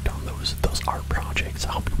you worked on those art projects.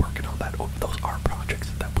 I hope you're working on those art projects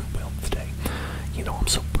that went well today. You know, I'm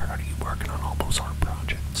so proud of you working on all those art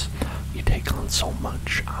projects. You take on so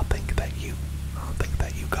much. I think that you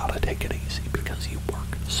gotta take it easy because you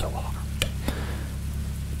work so hard.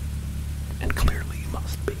 And clearly you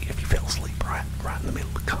must be if you fell asleep right in the middle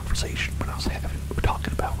of the conversation when we're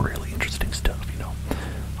talking about really interesting stuff, you know.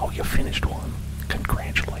 Oh, you finished one.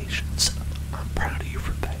 Congratulations. I'm proud of you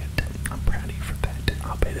for that. I'm proud of you for that.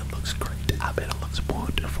 I bet it looks great. I bet it looks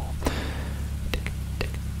wonderful.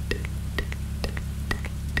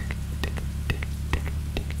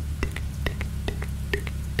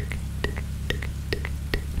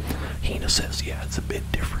 Hina says, yeah, it's a bit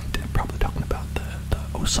different. I'm probably talking about the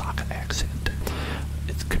Osaka accent.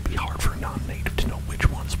 It could be hard for a non-native to know which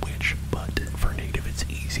one is which, but for a native it's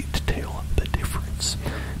easy to tell the difference.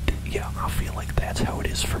 Yeah, I feel like that's how it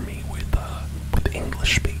is for me with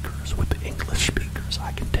English speakers. With the English speakers,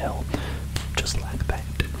 I can tell just like that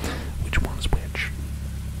which one is which.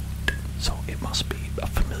 So it must be a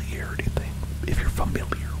familiarity thing. If you're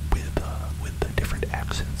familiar with the different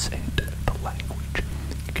accents and the language,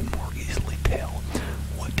 you can more easily tell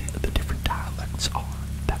what the different dialects are.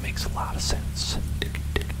 That makes a lot of sense.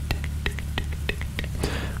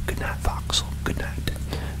 Good night, Voxel. Good night.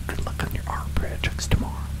 Good luck on your art projects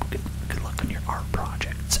tomorrow. Good luck on your art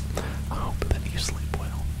projects. I hope that you sleep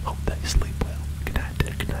well. Hope that you sleep well. Good night.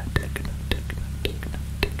 Good night. Good night. Good night. Good night.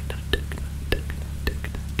 Good night. Good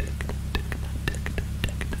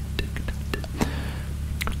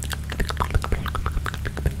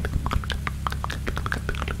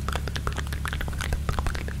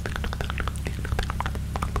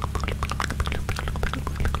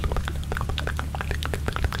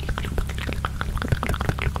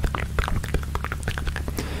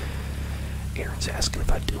Aaron's asking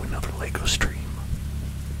if I'd do another Lego stream.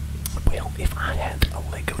 Well, if I had a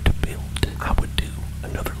Lego to build, I would do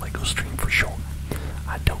another Lego stream for sure.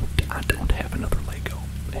 I don't have another Lego,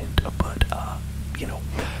 but you know,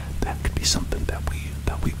 that could be something that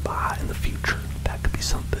we buy in the future. That could be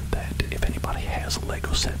something that if anybody has a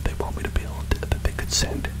Lego set they want me to build, that they could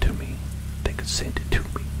send it to me. They could send it to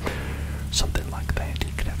me. Something like that.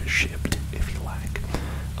 You could have it shipped if you like.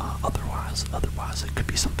 Otherwise, it could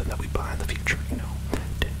be something that we buy in the future, you know.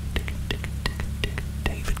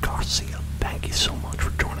 David Garcia, thank you so much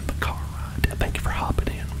for joining the car ride. Thank you for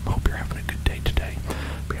hopping in. Hope you're having a good day today.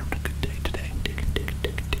 Hope you're having a good day today.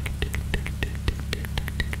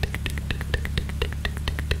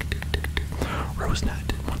 Rose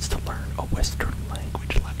Knight wants to learn a Western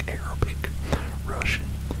language like Arabic, Russian,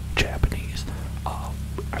 Japanese.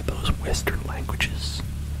 Are those Western languages?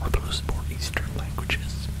 Or those more Eastern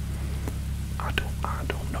languages? I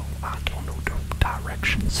don't know. I don't know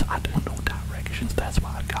directions. I don't know directions. That's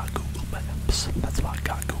why I got Google Maps. That's why I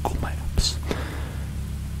got Google Maps.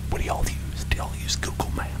 What do y'all use? Do y'all use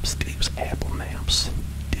Google Maps? Do you use Apple Maps?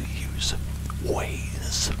 Do you use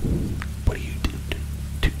Waze? What do you do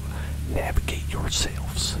to navigate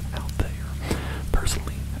yourselves out there?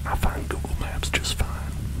 Personally, I find Google Maps just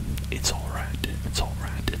fine. It's alright. It's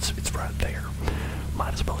alright. It's right there.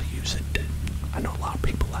 Might as well use it. I know a lot of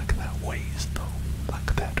people like that Waze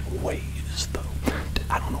though.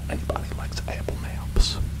 I don't know anybody who likes Apple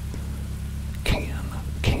Maps.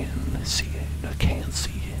 Can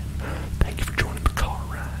see it. Thank you for joining the car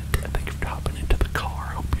ride. Thank you for hopping into the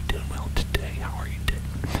car. Hope you're doing well today. How are you doing?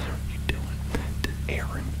 How are you doing?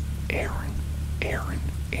 Aaron.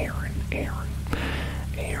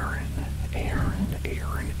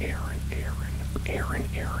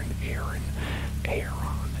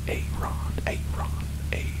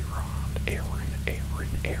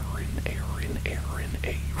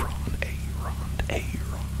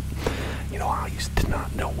 You know, I used to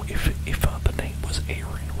not know if the name was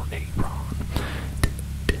Aaron or Aaron.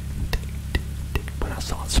 When I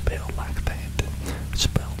saw it spelled like that,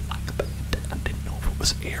 I didn't know if it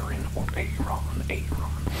was Aaron or Aaron.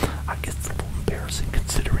 I guess it's a little embarrassing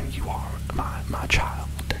considering you are my child.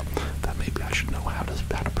 That maybe I should know how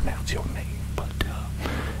to pronounce your name, but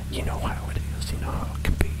you know how it is. You know how it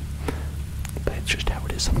can be. But it's just how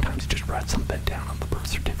it is. Sometimes you just write something down on the birth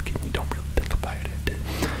certificate and you don't really think about it.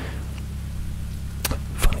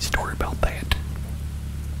 Funny story about that.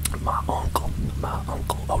 My uncle,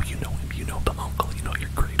 oh, you know him, you know the uncle, you know your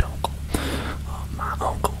great uncle. My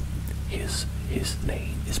uncle, his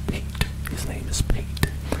name is Pete. His name is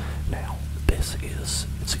Pete. Now, this is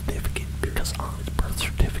significant because on his birth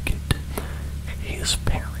certificate, his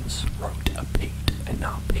parents wrote a Pete and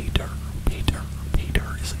not Peter. Peter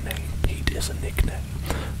is a name, Pete is a nickname,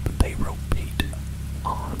 but they wrote Pete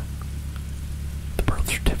on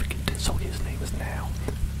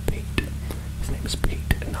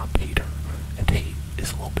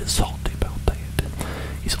a little bit salty about that.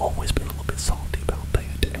 He's always been a little bit salty about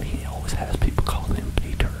that, and he always has people calling him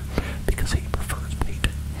Peter because he prefers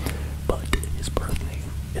Peter. But his birth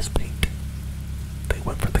name is Pete. They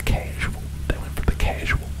went for the casual. They went for the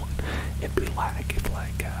casual one. It'd be like if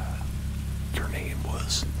your name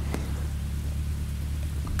was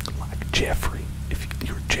like Jeffrey. If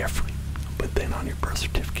you're Jeffrey, but then on your birth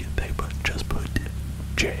certificate they just put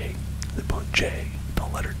J. They put J, the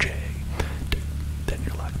letter J. Then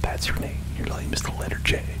you're like, that's your name. Your name is the letter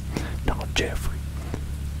J, not Jeffrey.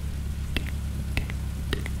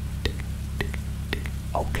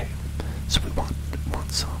 Okay, so we want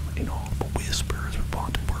some inaudible whispers. We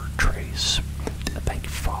want a word trace. Thank you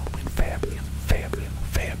for following Fabian.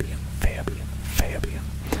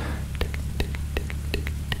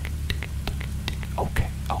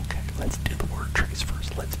 Okay, let's do the word trace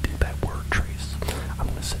first. Let's do that word trace. I'm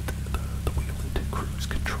going to set the wheel into cruise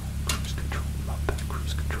control. Love that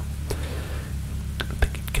cruise control. I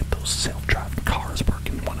think you'd get those self-driving cars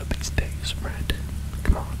working one of these days, right?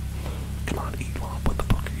 Come on, Elon, what the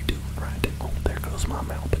fuck are you doing, right? Oh, there goes my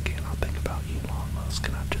mouth again. I think about Elon Musk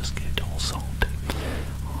and I just get all salty.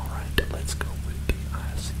 Alright, let's go with the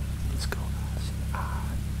IC. Let's go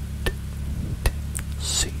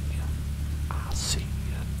IC.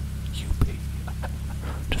 UP.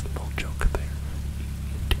 Just a little joke there.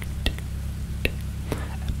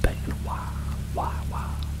 And then why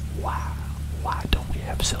don't we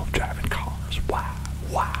have self-driving cars? Why?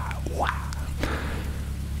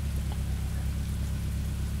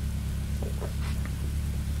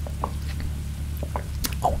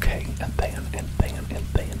 Okay, and then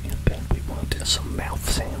we want some mouth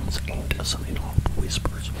sounds and some inaudible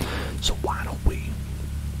whispers. So why don't we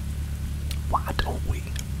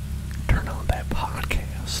turn on that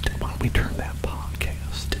podcast? Why don't we turn that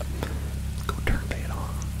podcast? Let's go turn that on.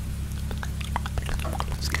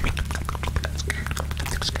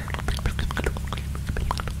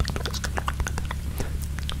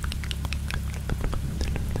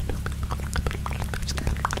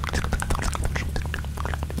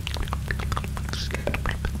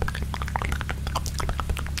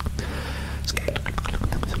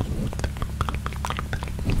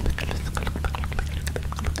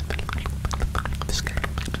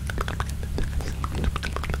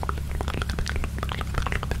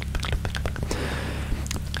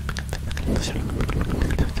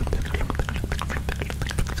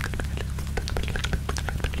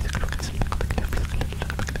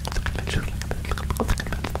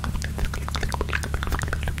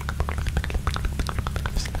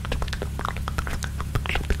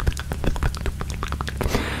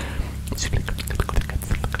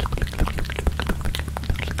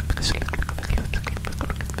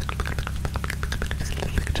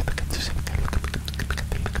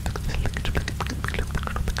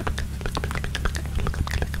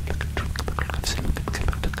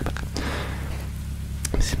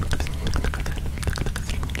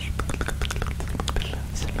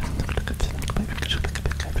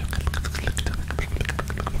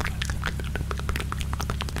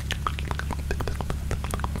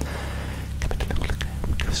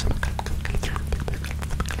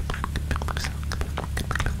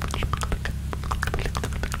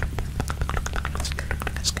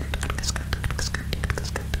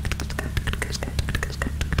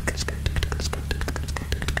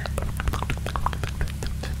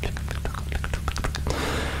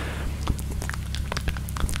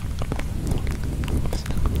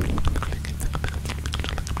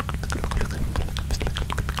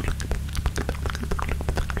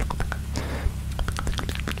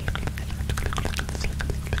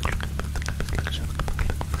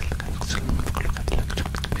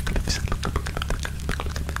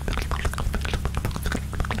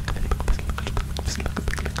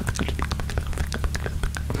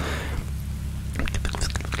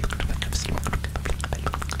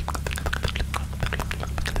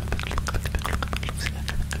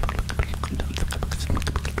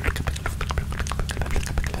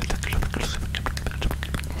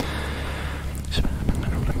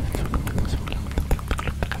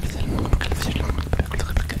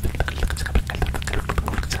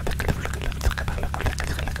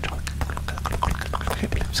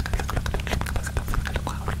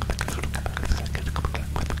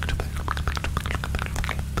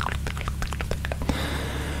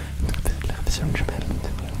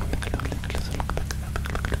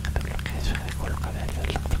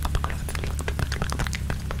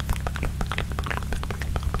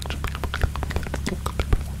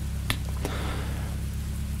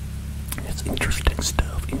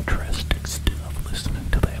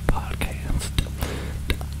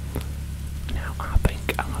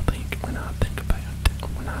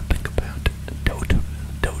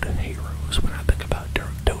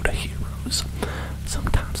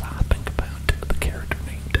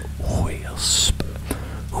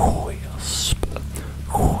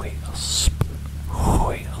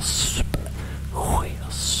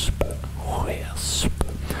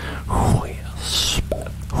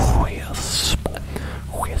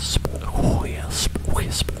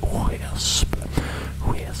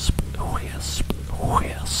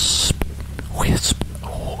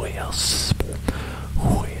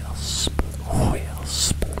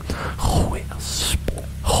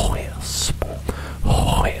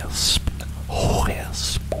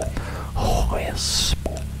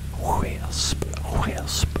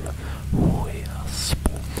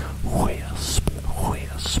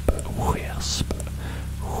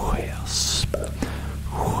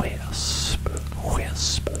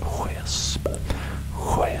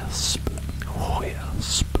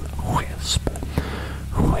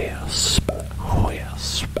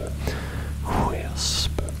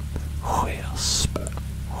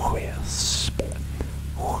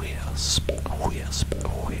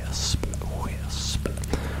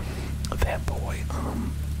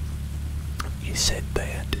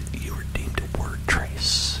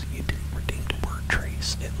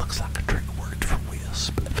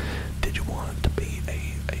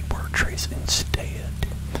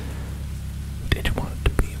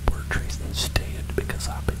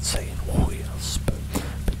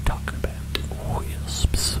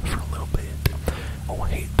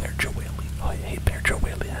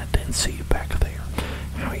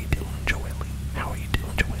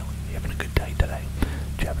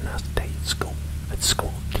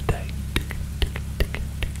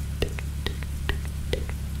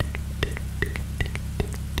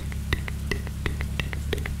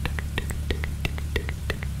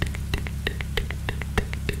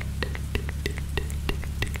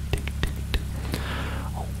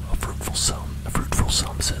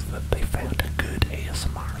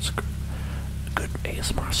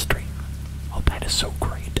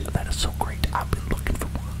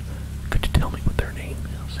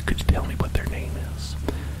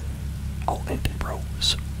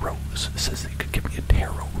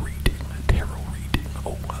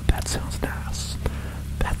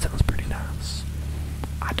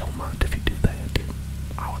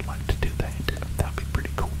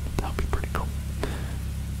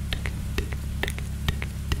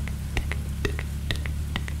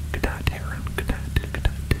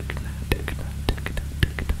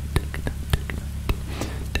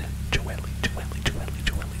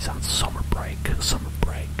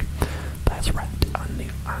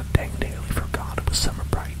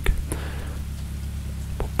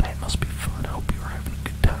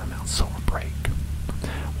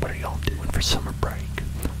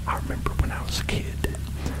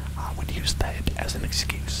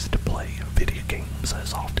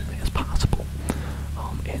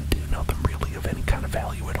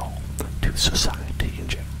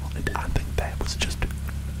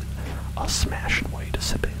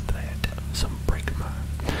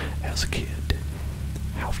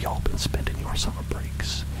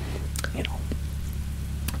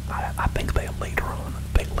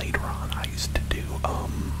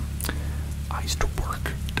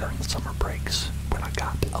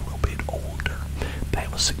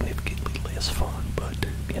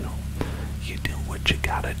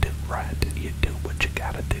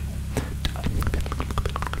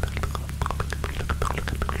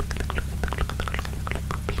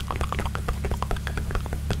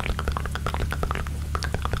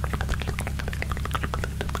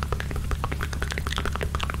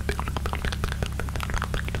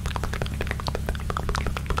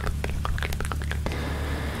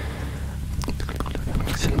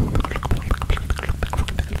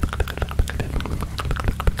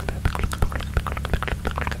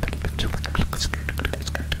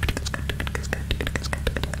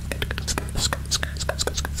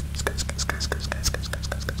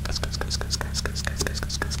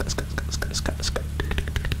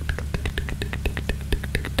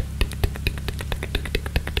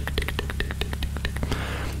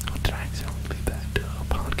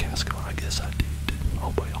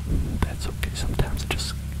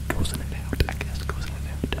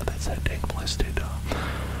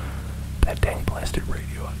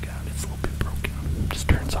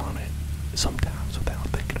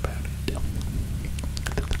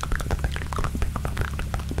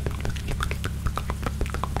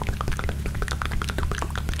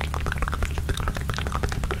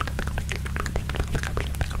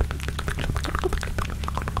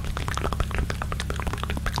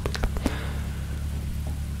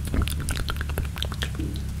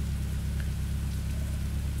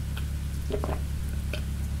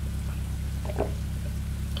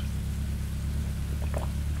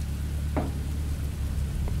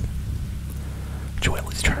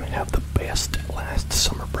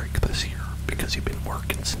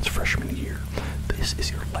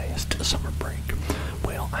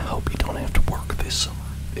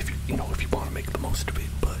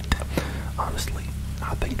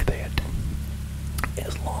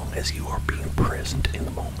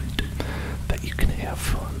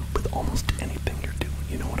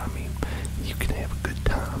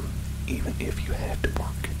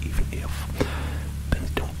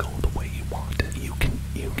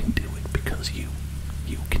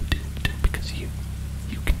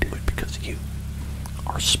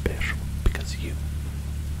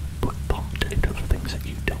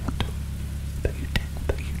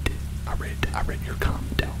 I read your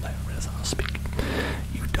comment out loud as I was speaking.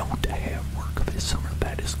 You don't have work this summer.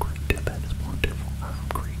 That is great. That is wonderful. I'm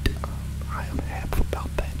great. I am happy about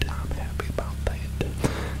that. I'm happy about that.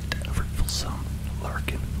 Fruitful Sun,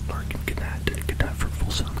 Larkin, good night. Good night,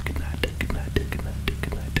 Fruitful Sun. Good night, good night, good night,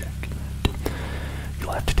 good night, good night.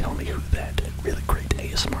 You'll have to tell me who that really great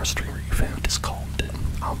ASMR streamer you found is called.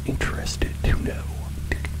 I'm interested to know.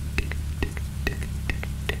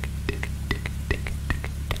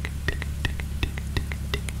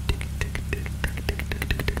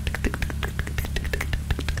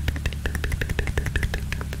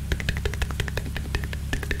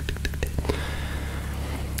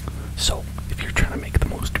 So, if you're trying to make the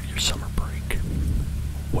most of your summer break,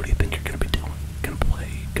 what do you think you're going to be doing? Gonna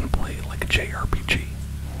play like a JRPG?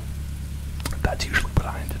 That's usually what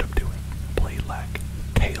I ended up doing. Play like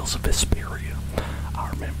Tales of Vesperia. I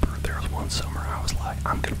remember there was one summer I was like,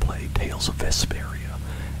 I'm gonna play Tales of Vesperia,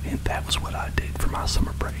 and that was what I did for my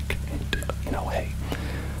summer break. And you know, hey,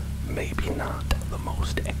 maybe not the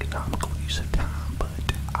most economical use of time, but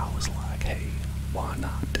I was like, hey, why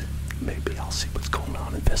not? Maybe I'll see what's going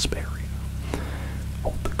on in Vesperia.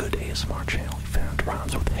 Oh, the good ASMR channel he found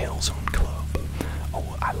rhymes with Hellzone Club.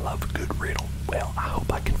 Oh, I love a good riddle. Well, I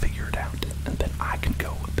hope I can figure it out, and then I can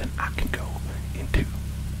go into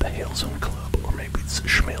the Hellzone Club, or maybe it's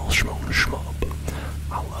Schmel Schmon Schmub.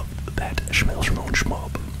 I love that Schmel Schmon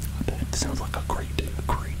Schmub. That sounds like a great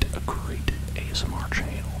ASMR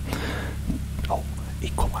channel. Oh,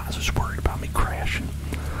 Equalizer's worried about me crashing.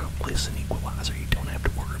 Listen, Equalizer, you don't have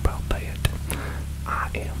to worry about that. I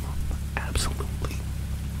am absolutely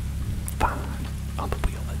fine on the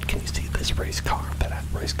wheel. And can you see this race car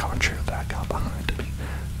chair that I got behind me?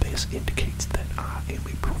 This indicates that I am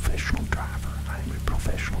a professional driver. I am a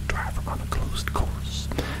professional driver on a closed course.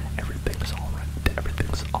 Everything's alright.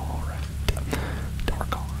 Everything's alright.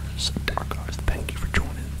 Dark R's, thank you for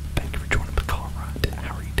joining. Thank you for joining the car ride.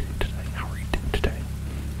 How are you doing today? How are you doing today?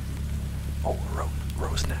 Oh,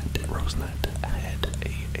 Rosenet had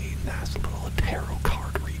a nice little tarot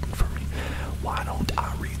card reading for me. Why don't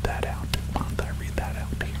I read that out? Why don't I read that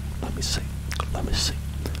out here? Let me see.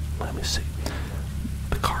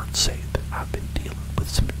 The cards say that I've been dealing with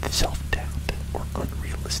some self-doubt or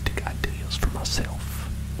unrealistic ideas for myself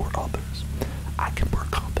or others. I can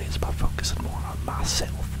work on this by focusing more on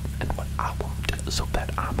myself and what I want so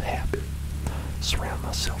that I'm happy. Surround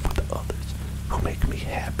myself with others who make me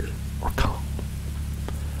happy or calm.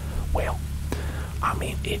 Well, I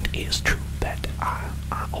mean, it is true that I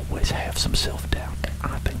always have some self-doubt.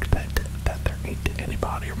 I think that there ain't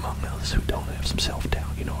anybody among us who don't have some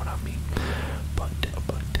self-doubt, you know what I mean?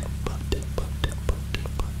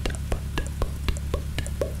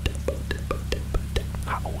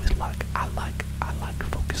 I like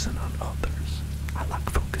focusing on others. I like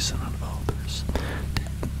focusing on others.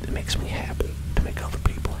 It makes me happy to make other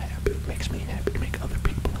people happy. It makes me happy to make other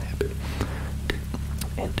people happy.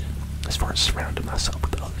 And as far as surrounding myself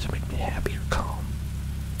with others make me happy or calm,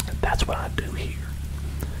 that's what I do here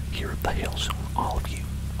at the Hell Zone. All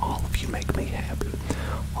of you make me happy.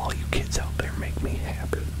 All you kids out there make me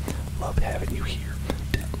happy. Love having you here.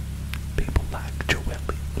 People like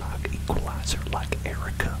Joelle, like Equalizer, like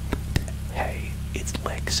Erica. Hey, it's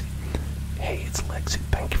Lexi.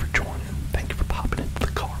 Thank you for joining. Thank you for popping into the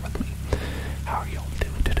car with me. How are y'all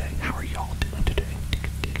doing today?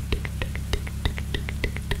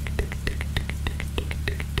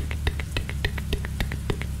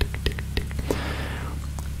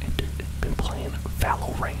 Been playing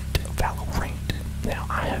Valorant. Now,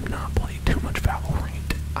 I have not played too much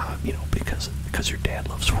Valorant, because your dad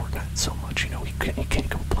loves Fortnite so much, he can't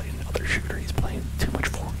go play another shooter. He's playing too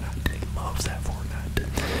much Fortnite. He loves that Fortnite.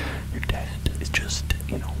 Your dad is just,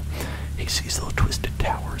 he sees those twisted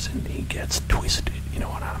towers and he gets twisted, you know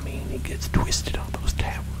what I mean? He gets twisted on those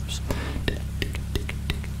towers.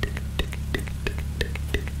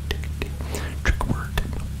 Trick word.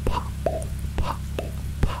 Pop.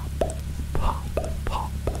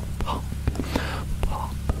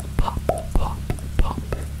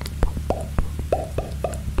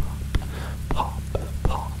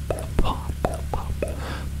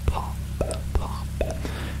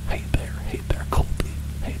 Hey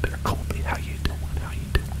there, Colby. How you doing?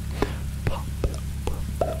 Pop.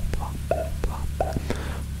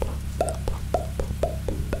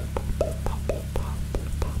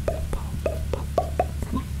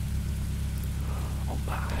 Oh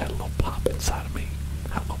my, I had a little pop inside of me.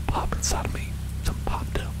 Some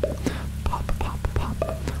popped up. Pop.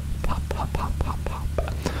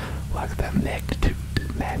 Like that magnitude.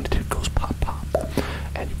 Magnitude goes pop.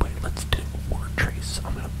 Anyway, let's do word trace.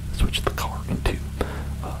 I'm gonna switch the car into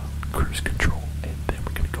cruise control, and then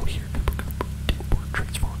we're gonna go here and we're gonna put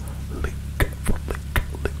portraits for Luke,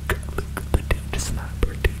 the dude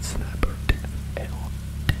sniper, L,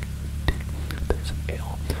 there's an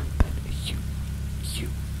L, then a U,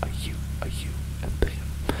 a U, and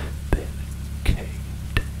then K,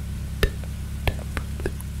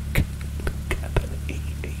 Luke, and then E,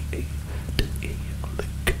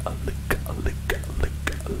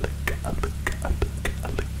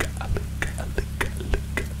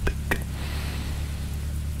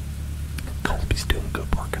 Colby's doing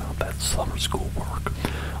good working on that summer school work.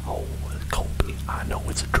 Oh, Colby, I know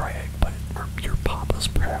it's a drag, but your papa's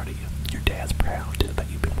proud of you. Your dad's proud that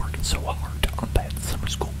you've been working so hard on that summer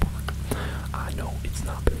school work. I know it's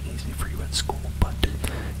not been easy for you at school, but,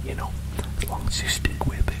 you know, as long as you stick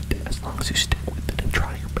with it, and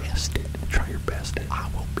try your best, I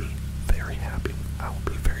will be very happy. I will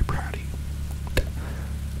be very proud of you.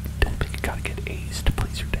 Don't think you gotta get A's to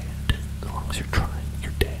please your dad. As long as you're trying,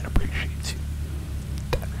 your dad appreciates you.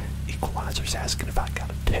 Equalizer's asking if I got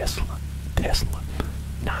a Tesla.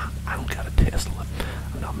 Nah, I don't got a Tesla.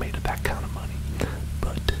 I'm not made of that kind of money.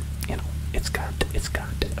 But, you know, it's got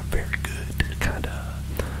a very good kind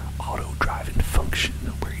of auto-driving function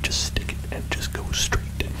where you just stick it and just go straight.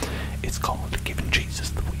 It's called giving Jesus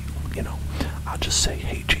the wheel, you know. I'll just say,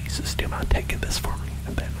 hey Jesus, do you mind taking this for me?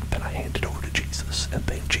 And then I hand it over to Jesus, and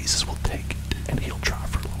then Jesus will take it, and he'll drive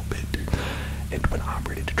for a little bit. And when I'm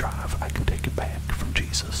ready to drive, I can take it back from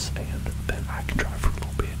Jesus, and then I can drive for a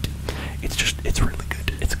little bit. It's really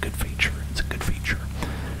good. It's a good feature.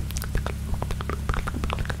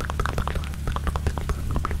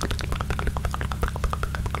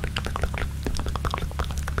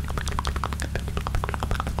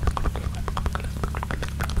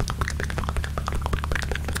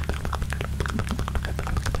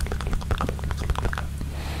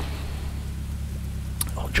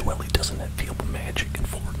 Oh, Joelle doesn't feel the magic in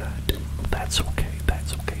Fortnite. That's okay.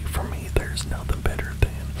 For me, there's nothing better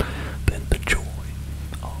than the joy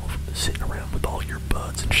of sitting around with all your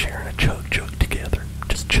buds and sharing a chug together.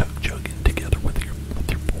 Just chugging together with your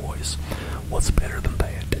boys. What's better than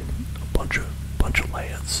that? A bunch of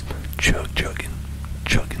lads chugging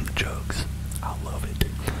the jugs. I love it.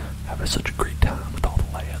 Having such a great time with all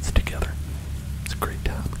the lads together. It's a great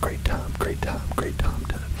time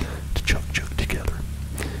to chug together.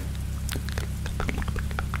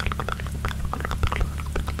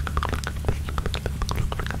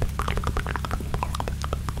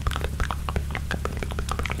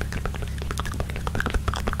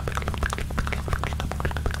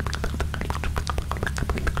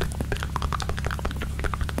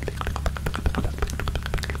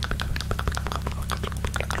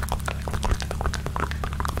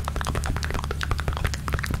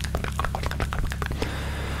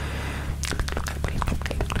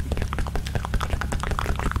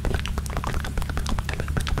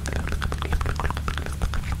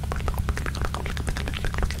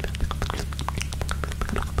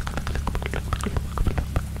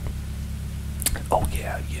 Oh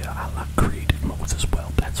yeah, I like creative modes as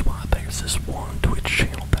well. That's why there's this one Twitch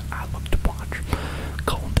channel that I love to watch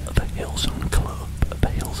called the Wholesome Club.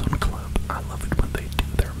 I love it when they do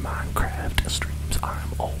their Minecraft streams.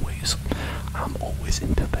 I'm always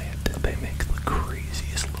into that. They make the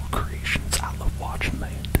craziest little creations. I love watching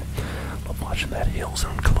that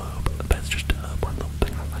Wholesome Club. That's just one little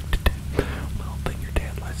thing I like to do. Little thing your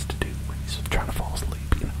dad likes to do when he's trying to fall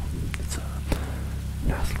asleep, you know. It's a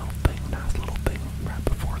nice little thing right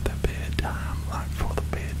before the bedtime, like for the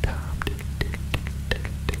bedtime.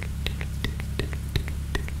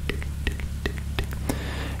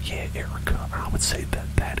 Yeah, Erica, I would say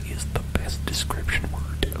that is the best description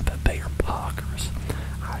word, that they are poggers.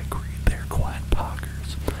 I agree, they're quite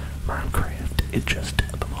poggers. Minecraft is just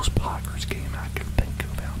the most poggers game I can think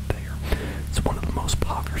of out there. It's one of the most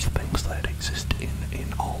poggers things that exist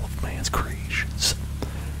in all of man's creations.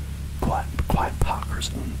 Quite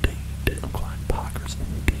poggers indeed.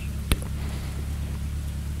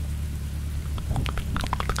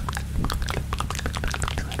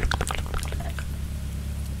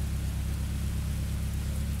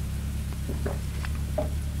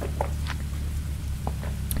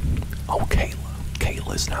 Oh,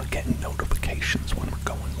 Kayla's not getting notifications when we're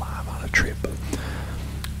going live on a trip.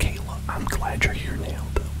 Kayla, I'm glad you're here now,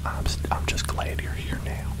 though. I'm just glad you're here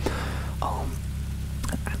now.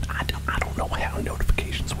 I don't know how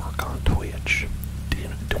notifications work on Twitch.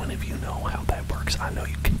 Do any of you know how that works? I know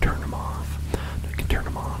you can turn them off. You can turn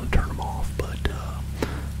them on and turn them off, but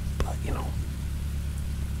you know,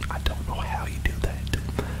 I don't know how you do that.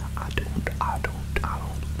 I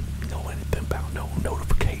don't know anything about no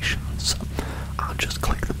notifications. I'll just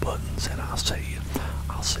click the button buttons, and I'll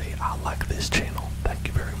say I like this channel, thank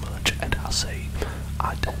you very much, and I'll say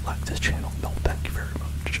I don't like this channel, no thank you very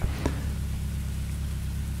much.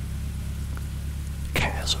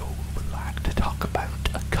 Caso would like to talk about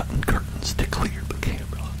cutting curtains to clear the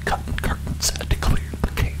camera, cutting curtains to clear the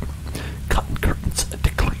camera, cutting curtains to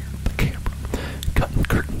clear the camera, cutting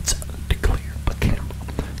curtains to clear the camera,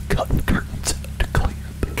 cutting curtains to clear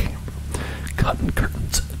the camera, cutting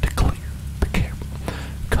curtains to clear the camera,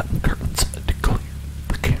 cutting curtains to clear the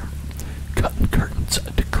camera, cutting curtains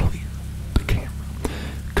to clear the camera,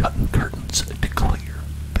 cutting curtains to clear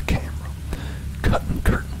the camera, cutting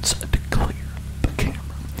curtains to clear the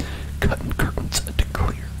camera, cutting curtains to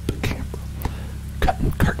clear the camera,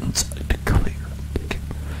 cutting curtains to clear the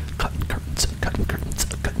camera, cutting curtains, cutting curtains,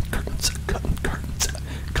 cutting curtains, cutting curtains,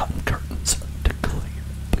 cutting curtains to clear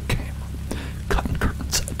the camera, cutting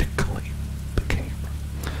curtains to clear the camera.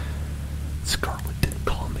 Scarlett didn't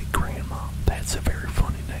call me grandma. That's a very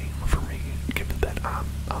funny name for me, given that I'm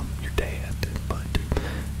your dad. But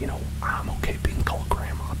you know, I'm okay being called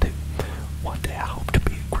grandma too. One day I hope to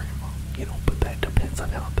be a grandma, you know, but that depends on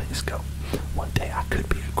how things go. One day I could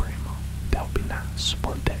be a grandma. That would be nice.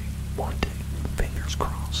 One day, fingers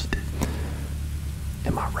crossed.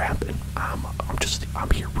 Am I rapping? I'm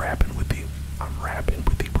here rapping with you. I'm rapping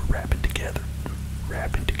with you. We're rapping together.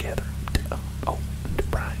 Rapping together. Oh,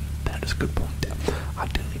 Brian, that is a good point. I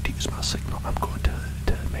do need to use my signal. I'm going to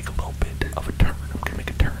make a little bit of a turn. I'm going to make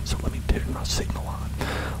a turn, so let me turn my signal on.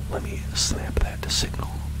 Let me snap that to signal.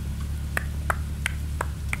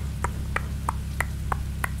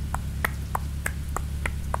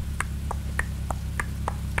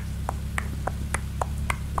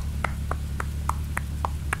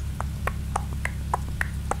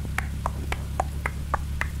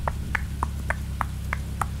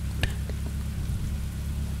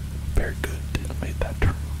 Very good. Made that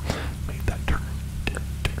turn. Made that turn.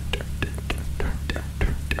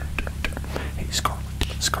 Hey,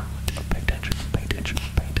 Scarlett. Pay attention. Pay attention.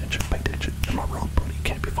 Pay attention. Pay attention. Am I wrong, buddy? You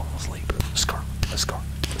can't be falling asleep. Scarlett.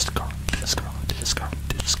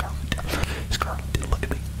 Look at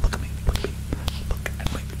me. Look at me. Look at me. Look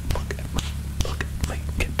at me. Look at me. Look at me.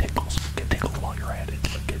 Get tingles. Get tingles while you're at it.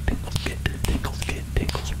 Get tingles. Get tingles. Get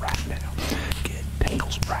tingles right now. Get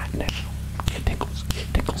tingles right now. Get tingles.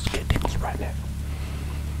 Get tingles. Get tingles right now.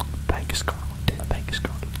 Thank you, Scarlett. Thank you,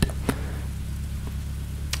 Scarlett.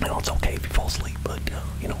 You know, it's okay if you fall asleep, but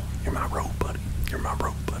you know, you're my road buddy. You're my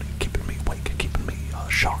road buddy, keeping me awake, keeping me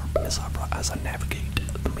sharp as I navigate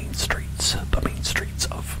the main streets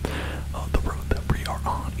of the road that we are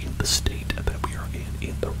on, in the state that we are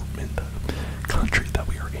in the country that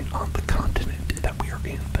we are in, on the continent that we are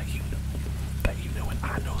in, that you know, and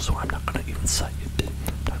I know. So I'm not gonna even say it.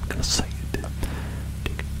 I'm not gonna say it.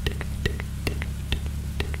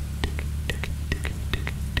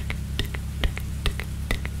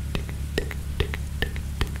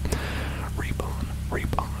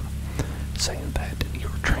 Reap on, saying that you're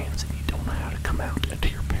trans and you don't know how to come out to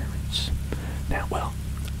your parents. Now, well,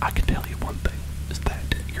 I can tell you one thing, is that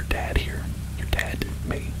your dad here,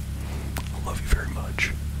 me, I love you very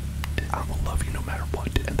much. I will love you no matter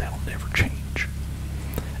what, and that'll never change.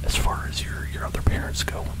 As far as your other parents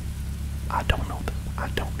go, I don't know them. I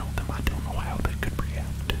don't know how they could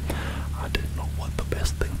react. I don't know what the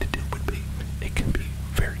best thing to do would be. It can be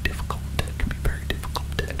very difficult.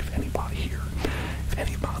 And if anybody here, if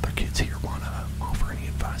any of my other kids here want to offer any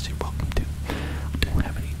advice, you're welcome to. I don't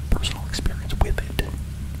have any personal experience with it,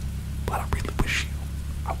 but I really wish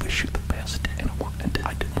you the best, and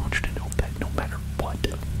I do want you to know that no matter what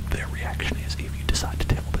their reaction is, if you decide to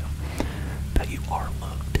tell them that you are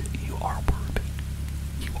loved, you are worthy,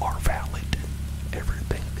 you are valid,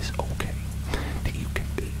 everything is okay, that you can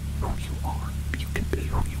be who you are. You can be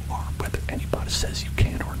who you are, whether anybody says you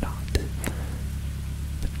can or not.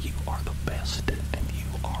 You are the best, and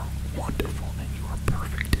you are wonderful, and you are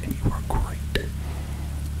perfect, and you are great.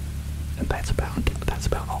 And that's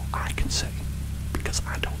about all I can say, because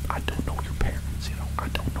I don't know your parents, you know, I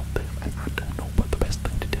don't know them, and I don't know what the best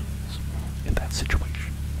thing to do is in that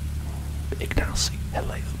situation. Ignacy,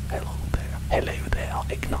 hello there,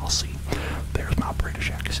 Ignacy. There's my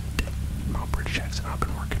British accent. I've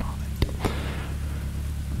been working on it.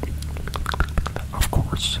 Of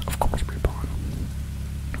course, Reborn.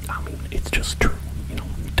 I mean, it's just true. You know,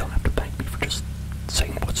 you don't have to thank me for just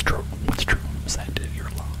saying what's true. What's true is that you're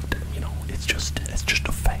loved. You know, it's just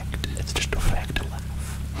a fact. It's just a fact of life.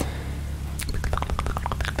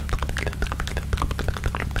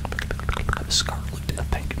 Scarlett,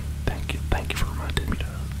 thank you for reminding me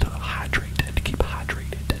to hydrate, to keep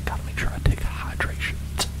hydrated. Gotta make sure I take hydration.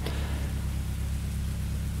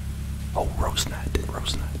 Oh, rose nut.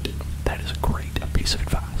 That is a great piece of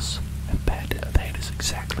advice. And that is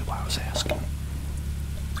exactly why I was asking.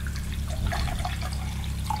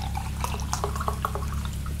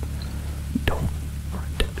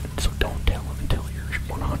 Don't tell them until you're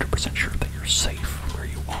 100% sure that you're safe where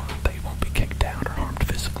you are. They won't be kicked out or harmed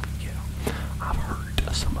physically. Yeah, I've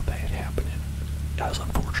heard some of that happening. As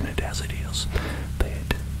unfortunate as it is,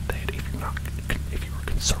 that if you're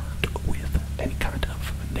concerned with any kind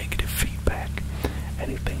of negative feedback,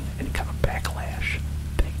 any kind of backlash,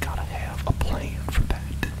 they gotta have a plan for that.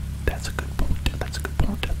 That's a good point.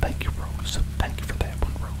 Thank you, Rose. Thank you for that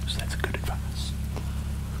one, Rose. That's good advice.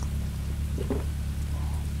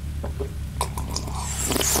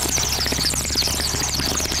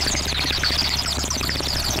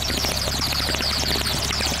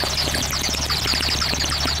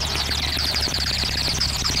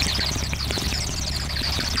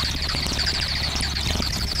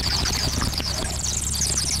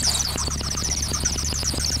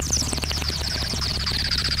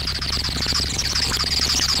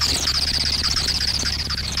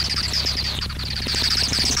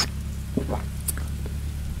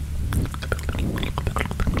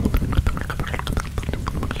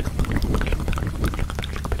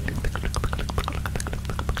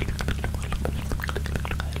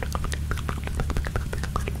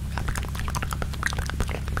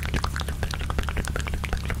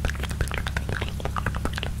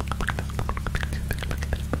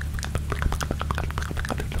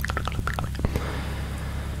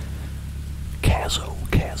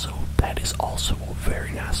 Caso, that is also a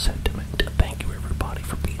very nice sentiment. Thank you everybody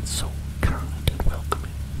for being so kind and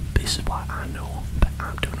welcoming. This is why I know that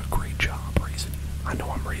I'm doing a great job raising you. I know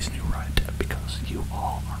I'm raising you right because you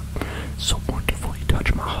all are so wonderful. You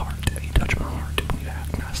touch my heart. You touch my heart when you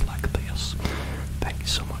act nice like this. Thank you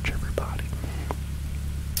so much, everybody.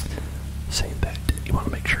 Saying that, you want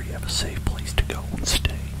to make sure you have a safe place to go and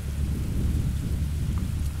stay.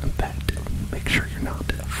 And that, make sure you're not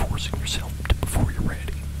forcing yourself before you're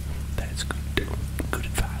ready. That's good. Good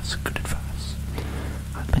advice.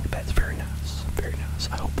 I think that's very nice. Very nice.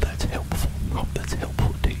 I hope that's helpful.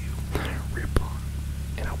 To you, Ripper.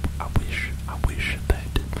 And I wish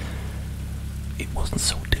that it wasn't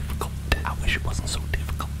so difficult. I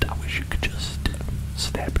wish you could just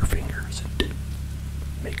snap your fingers and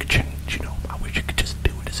make a change, you know. I wish you could just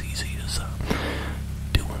do it as easy as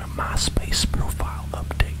doing a MySpace profile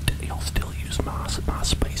update. You'll still use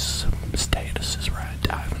MySpace statuses, right?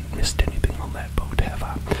 I haven't missed anything on that boat, have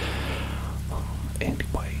I?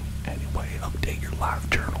 Anyway, update your live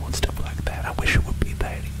journal and stuff like that. I wish it would be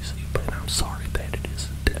that easy, but I'm sorry that it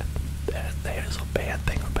isn't. That is a bad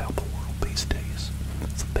thing about the world these days.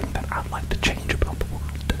 It's a thing that I'd like to change about the world.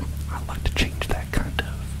 I'd like to change that kind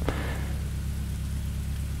of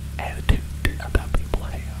attitude that people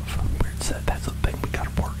have, where it's that's a thing we gotta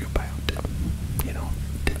worry about. You know,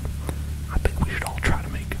 I think we should all try to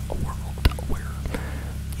make a world where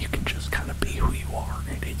you can just kind of be who you are,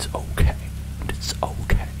 and it's okay.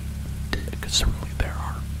 Because certainly there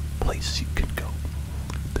are places you can go.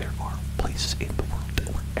 There are places in the world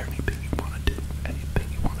where anything you want to do, anything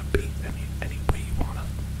you want to be, any way you want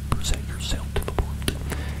to present yourself to the world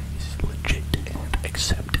is legit and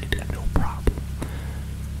accepted and no problem.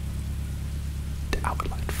 I would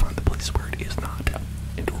like to find the places where it is not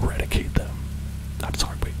and eradicate them. I'm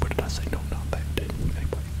sorry, wait, what did I say? No, not that. Anyway.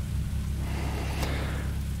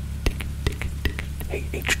 Hey,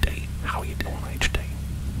 H-Day, how you doing, H-Day?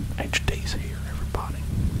 H-Day's here, everybody.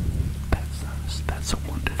 That's nice. That's so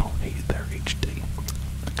wonderful. Hey there, H-Day.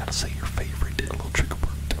 I gotta say your favorite little trigger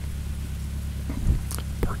word.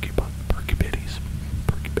 Perky Bitties.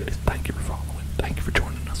 Thank you for following. Thank you for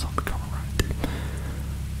joining us on the cover ride.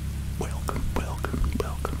 Welcome.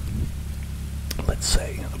 Let's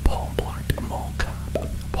say Paul Blart Mall Cop.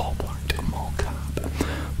 Paul Blart Mall Cop.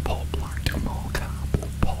 Paul Blart Mall Cop.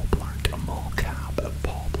 Paul Blart Mall Cop.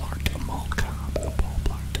 Paul Blart Mall Cop. Paul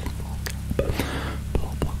Blart Mall Cop.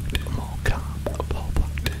 Paul Blart Mall Cop. Paul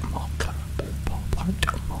Blart Mall Cop. Paul Blart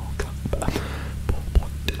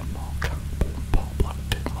Mall Cop. Paul Blart Mall Cop. Paul Blart Mall Cop. Paul Blart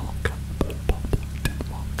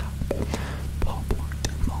Mall Cop. Paul Blart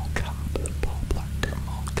Mall Cop. Paul Blart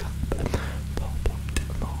Mall Cop. Paul Blart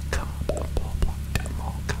Mall Cop. Paul Blart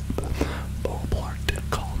Mall Cop. Paul Blart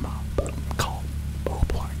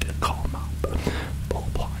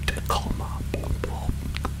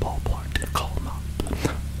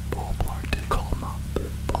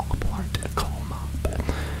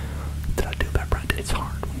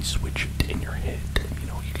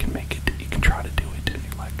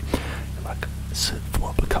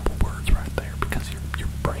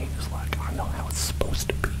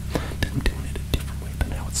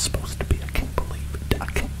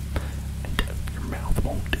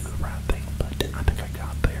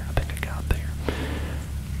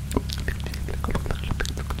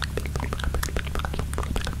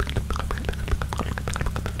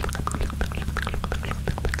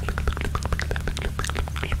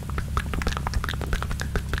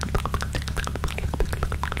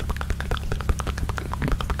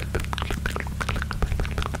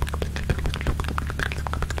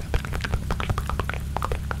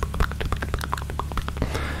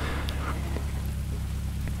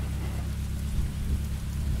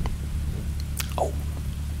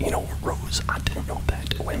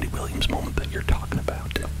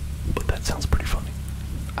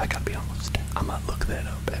I gotta be honest. I might look that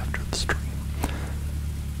up after the stream.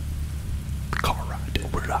 The car ride.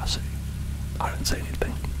 What did I say? I didn't say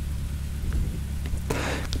anything.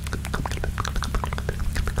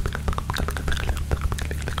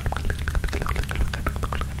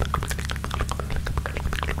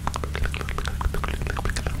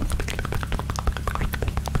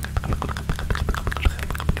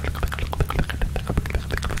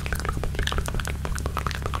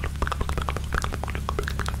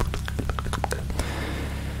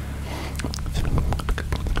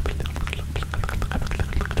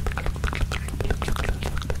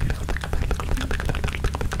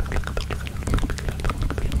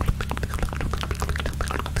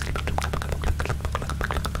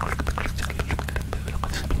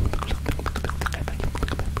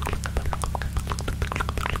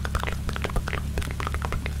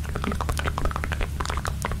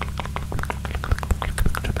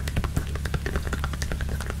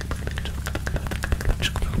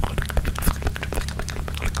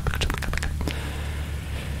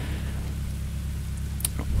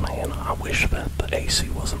 I wish that the AC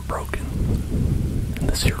wasn't broken in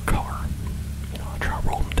this here car. You know, I try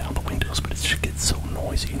rolling down the windows, but it just gets so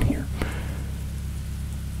noisy in here.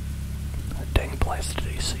 That dang blasted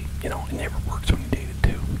AC. You know, it never works when you need it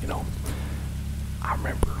to. You know, I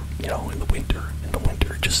remember, you know, in the winter,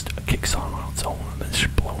 it just kicks on its own, and it's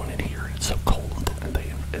just blowing in here, and it's so cold, and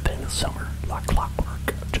then in the summer, like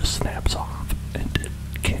clockwork, it just snaps off, and it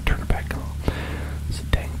can't turn it back on. It's a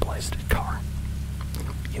dang blasted car.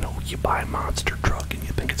 You know, you buy a monster truck and you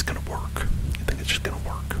think it's gonna work. You think it's just gonna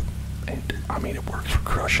work. And, I mean, it works for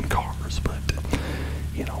crushing cars, but,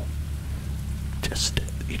 you know,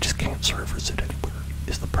 you just can't service it anywhere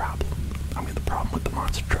is the problem. I mean, the problem with the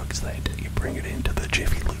monster truck is that you bring it into the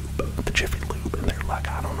Jiffy Lube, and they're like,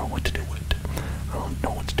 I don't know what to do with it. I don't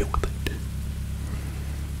know what to do with it.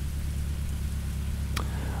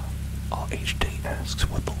 HD asks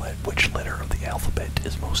which letter of the alphabet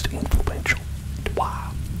is most influential.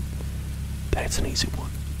 Wow. That's an easy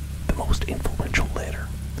one. The most influential letter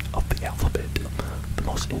of the alphabet. The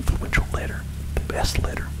most influential letter. The best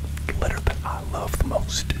letter. The letter that I love the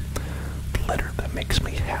most. The letter that makes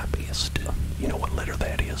me happiest. You know what letter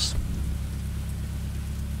that is?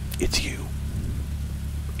 It's U.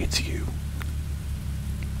 It's U.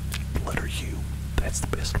 The letter U. That's the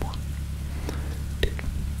best one.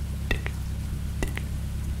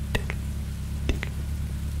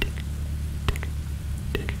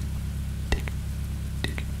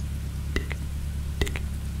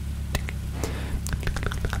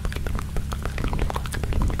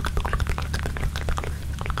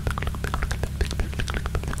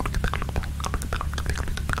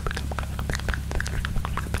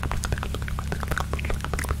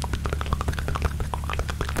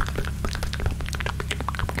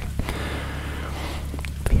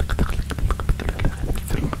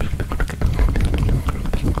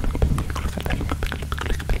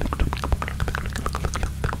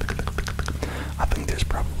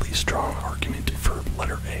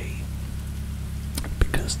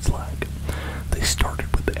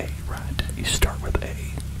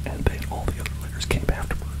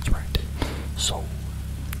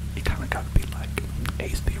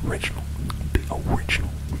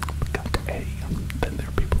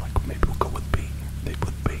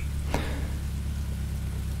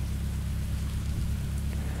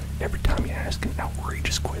 Every time you ask an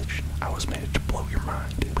outrageous question, I always manage to blow your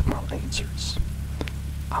mind with my answers.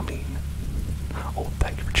 I mean, oh,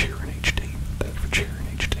 thank you for cheering, HD. Thank you for cheering,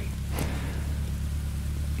 HD.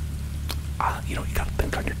 You know, you gotta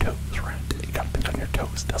think on your toes, right? You gotta think on your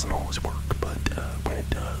toes. It doesn't always work, but when it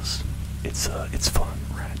does, it's fun,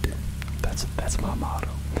 right? That's my motto.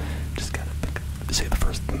 Just gotta think, say the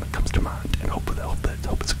first thing that comes to mind, and hope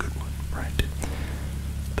it's a good one, right?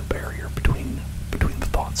 The barrier between the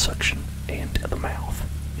thought suction and the mouth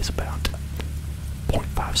is about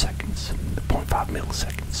 0.5 seconds, 0.5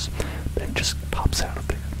 milliseconds. Then it just pops out of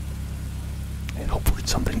there. And hopefully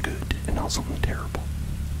it's something good and not something terrible.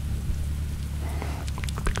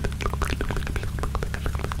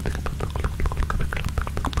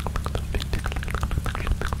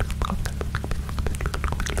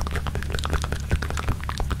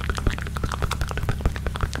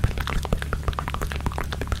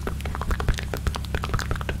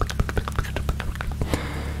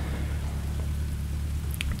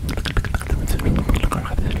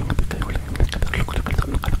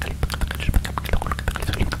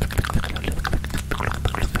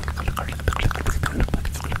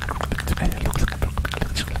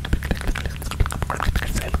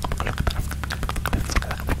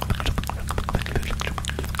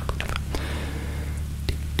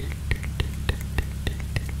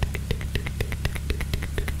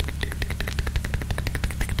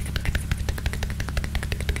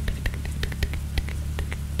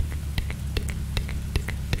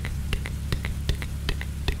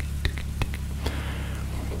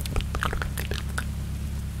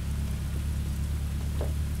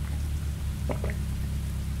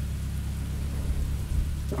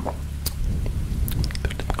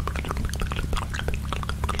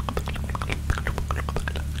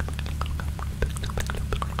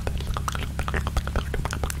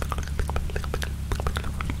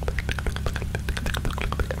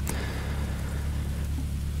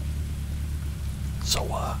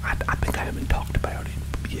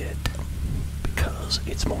 because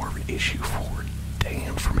it's more of an issue for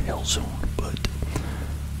Dan from Hellzone, but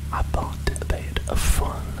I thought they had a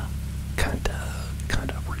fun kind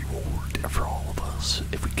of reward for all of us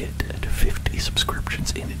if we get to 50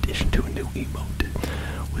 subscriptions in addition to a new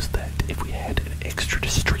emote, was that if we had an extra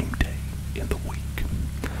stream day in the week,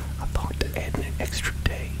 I thought adding an extra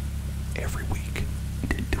day every week,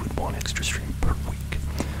 doing one extra stream per week,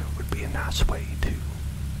 would be a nice way to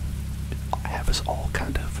have us all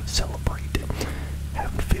kind of celebrate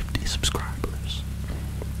having 50 subscribers.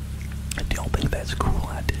 Do y'all think that's a cool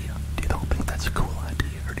idea? Do y'all think that's a cool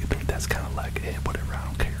idea? Or do you think that's kind of like, whatever, I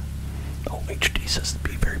don't care? Oh, HD says to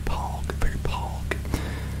be very pog, very pog.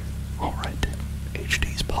 Alright,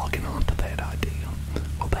 HD's pogging onto that idea.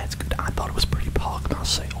 Well, that's good. I thought it was pretty pog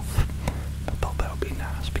myself. I thought that would be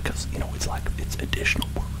nice because, it's like, it's additional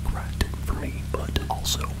work, right, for me, but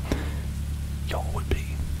also, y'all would be,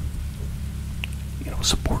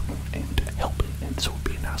 supporting and helping, and so it would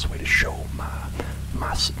be a nice way to show my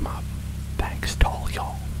thanks to all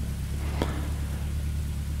y'all.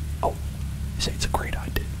 Oh, say it's a great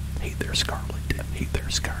idea. Hey there, Scarlett. Hey there,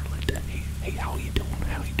 Scarlett. Hey, how you doing?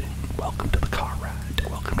 How you doing? Welcome to the car ride.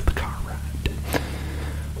 Welcome to the car ride.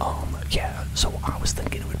 Yeah, so I was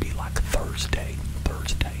thinking it would be like Thursday.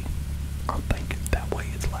 I'm thinking that way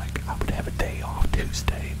it's like I would have a day off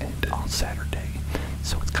Tuesday and on Saturday.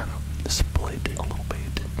 So it's kind of split a little bit.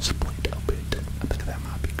 I think that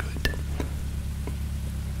might be good.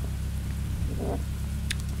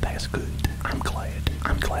 That's good. I'm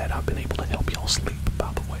glad I've been able to help y'all sleep,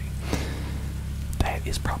 by the way. That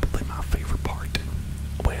is probably my favorite part.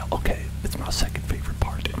 Well, okay, it's my second favorite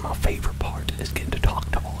part. My favorite part is getting to talk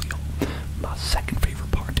to all y'all. My second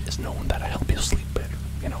favorite part is knowing that I help you sleep better,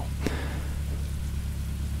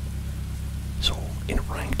 So, in a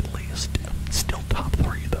ranked list, still top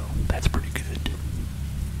 3 though. That's pretty good.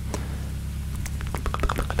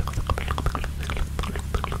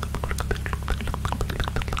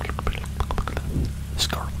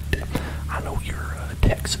 Scarlett, I know you're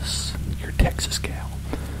Texas gal.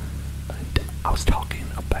 And I was talking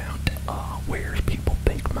about where people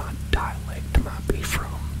think my dialect might be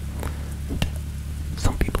from. And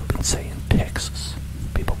some people have been saying Texas.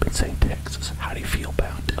 How do you feel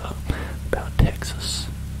about Texas?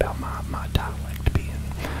 About my dialect being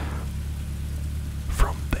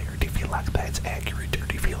from there? Do you feel like that's accurate, or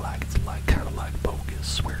do you feel like it's like kind of like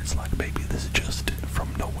bogus, where it's like maybe this is just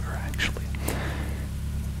from nowhere actually?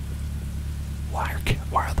 Why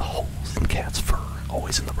are the holes in cats' fur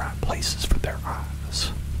always in the right places for their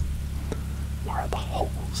eyes? Why are the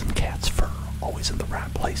holes in cats' fur always in the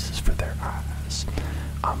right places for their eyes?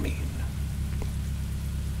 I mean,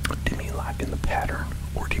 do you mean like in the pattern,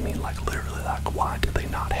 or do you mean like literally like why do they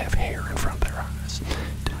not have hair in front of their eyes?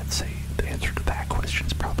 I'd say the answer to that question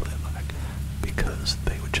is probably like because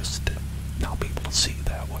they would just not be able to see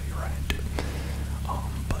that way, right?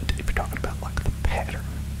 But if you're talking about like the pattern,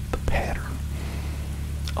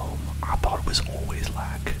 I thought it was always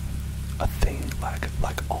like a thing,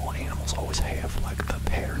 like all animals always have like the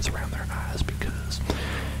patterns around their eyes because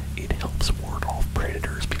it helps ward off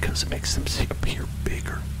predators, because it makes them appear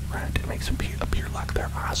bigger, right? It makes them appear like their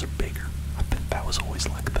eyes are bigger. I think that was always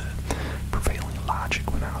like the prevailing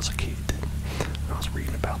logic when I was a kid. When I was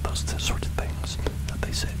reading about those sorts of things, that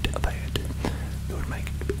they said that it would make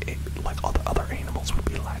it, like all the other animals would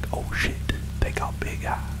be like, oh shit, they got big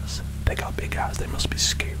eyes. They must be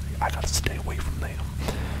scary. I gotta stay away from them.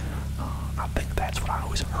 I think that's what I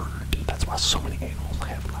always heard. That's why so many animals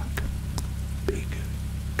have like big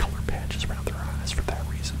color patches around their eyes for that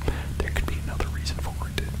reason. There could be another reason for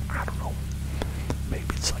it. I don't know.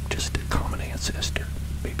 Maybe it's like just a common ancestor.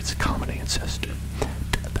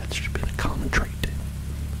 That's just been a common trait.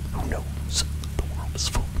 Who knows? The world is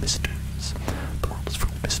full of mysteries.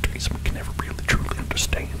 We can never really truly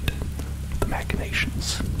understand the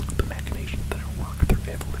machinations that are work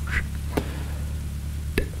through evolution.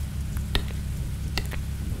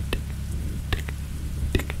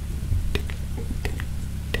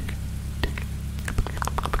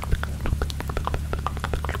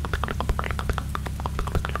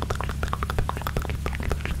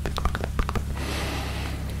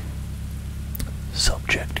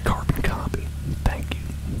 Subject carbon copy. Thank you.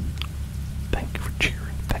 Thank you for cheering.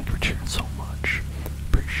 So much.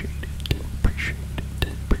 Appreciate it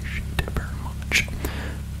very much.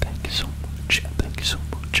 Thank you so much.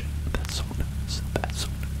 That's so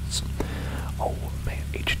nice. Oh man,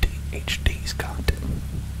 HD's got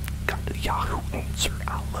the Yahoo answer.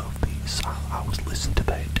 I love these. I was listening to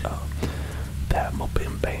that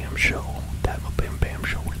Bim Bam show.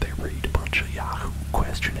 Where they read a bunch of Yahoo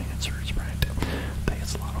question answers, right?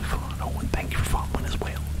 That's a lot of fun. Oh, and thank you for following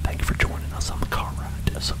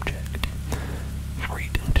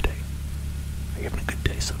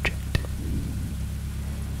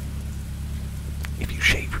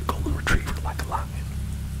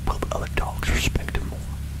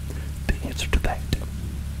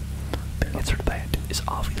is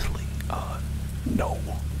obviously no,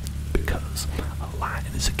 because a lion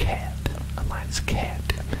is a cat. A lion is a cat,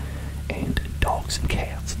 and dogs and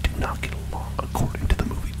cats do not get along, according to the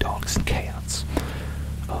movie Dogs and Cats.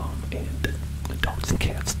 And Dogs and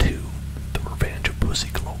Cats 2, The Revenge of Pussy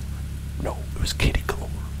Galore. No, it was Kitty Galore.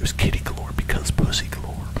 It was Kitty Galore because Pussy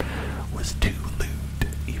Galore was too lewd,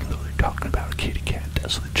 even though they're talking about a kitty cat,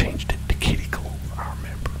 so they changed it to Kitty Galore. I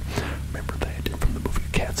remember that from the movie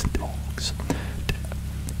Cats and Dogs.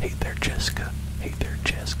 Hey there, Jessica. Hey there,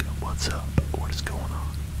 Jessica. What's up? What is going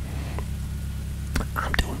on?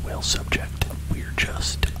 I'm doing well, subject. We're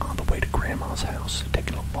just on the way to Grandma's house,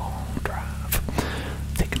 taking a long drive.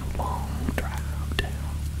 Taking a long drive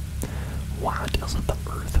down. Why doesn't the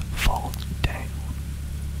earth fall down?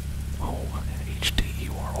 Oh, HD,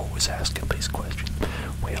 you are always asking these questions.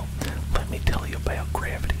 Well, let me tell you about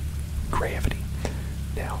gravity. Gravity.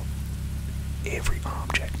 Now, every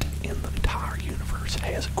object in the entire universe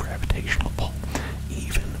has a gravitational pull.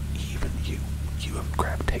 Even you. You have a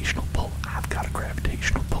gravitational pull. I've got a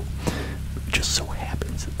gravitational pull. It just so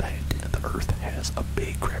happens that the Earth has a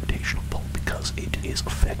big gravitational pull because it is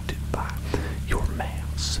affected by your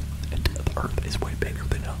mass. And the Earth is way bigger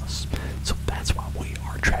than us. So that's why we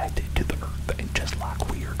are attracted to the Earth. And just like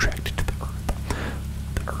we are attracted to the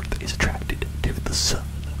Earth is attracted to the sun.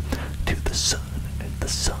 To the sun. And the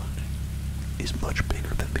sun is much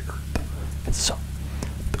bigger than the Earth. And so,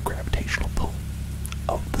 the gravitational pull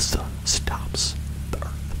of the sun stops the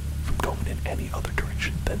Earth from going in any other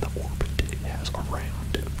direction than the orbit it has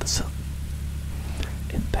around the sun.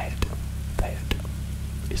 And that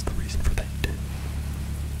is the reason for that.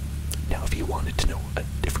 Now, if you wanted to know a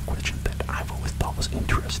different question that I've always thought was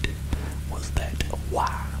interesting, was that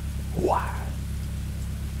why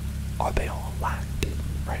are they all alike,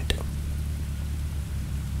 right?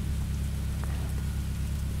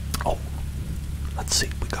 Oh, let's see,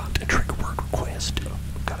 we got a trigger word request, we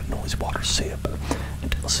got a noise water sip,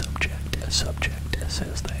 and a subject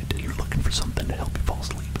says that you're looking for something to help you fall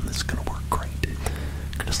asleep, and this is gonna work great.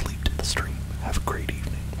 Gonna sleep to the stream. Have a great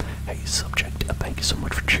evening. Hey, subject, thank you so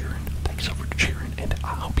much for cheering. Thank you so much for cheering, and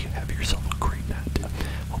I hope you have yourself a great night.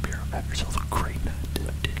 Hope you have yourself a great night.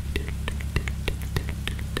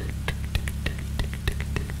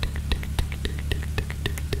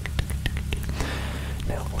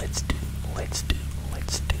 Now let's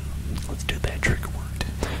do that trigger word.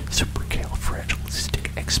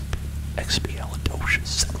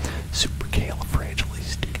 Supercalifragilisticexpialidocious.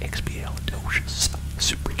 Supercalifragilisticexpialidocious.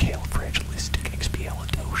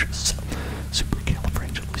 Supercalifragilisticexpialidocious.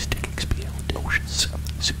 Supercalifragilisticexpialidocious.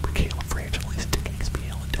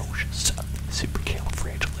 Supercalifragilisticexpialidocious.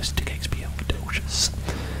 Supercalifragilisticexpialidocious.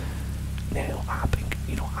 Now I think,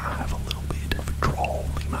 I have a little bit of a drawl,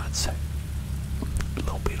 you might say. A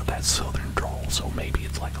little bit of that southern drawl, so maybe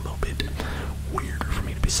it's like a little bit weirder for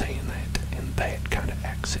me to be saying that in that kind of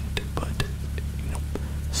accent, but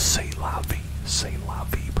say la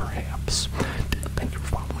vie perhaps. Thank you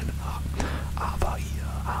for following up.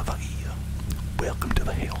 Avaia. Welcome to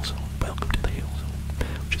the Hell Zone. Welcome to the Hell Zone,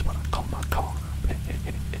 which is what I call my car.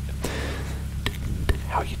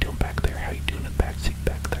 How you doing back there? How you doing in the backseat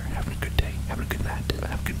back there? Having a good day? Having a good night?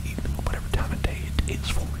 Having a good evening? Whatever time of day it is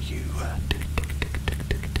for you.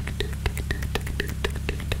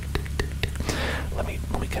 Let me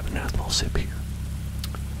have a nice little sip here.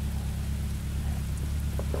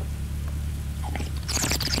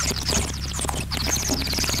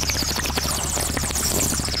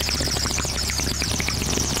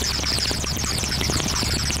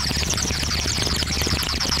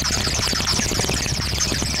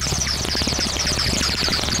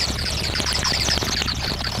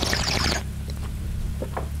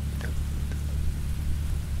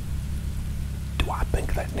 Do I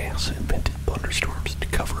think that NASA invented thunderstorms to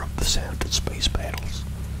cover up the sound of space battles?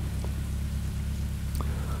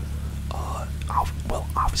 Well,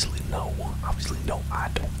 obviously no. Obviously no, I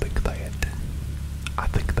don't think that. I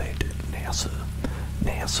think that NASA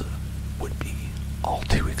would be all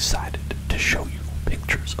too excited to show you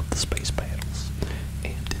pictures of the space battles.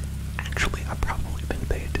 And actually, I probably think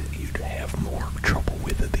that you'd have more trouble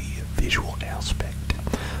with the visual aspect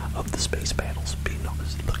of the space battles. Being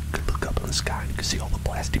honest, look up in the sky and you can see all the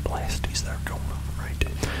blasties that are going on, right?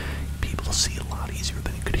 People will see a lot easier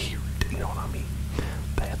than you could hear it. You know what I mean?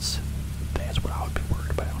 That's what I would be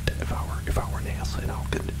worried about if I were NASA and I was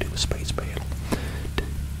going to do a space battle.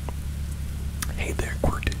 Hey there,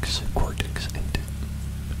 Quirtix, and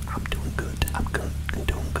I'm doing good. I'm doing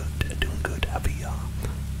good. Avia.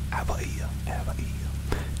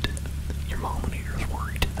 Your mom and here is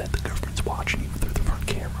worried that the government's watching you through the front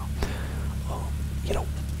camera.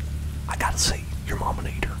 I gotta say, your mom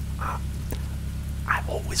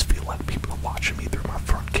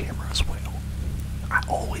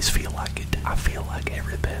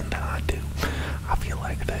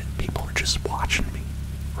is watching me,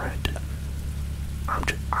 right?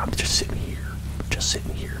 I'm just sitting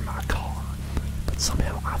here in my car, but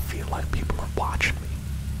somehow I feel like people are watching me.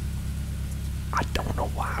 I don't know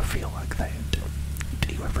why I feel like that.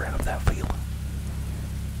 Do you ever have that feeling?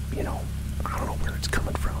 You know, I don't know where it's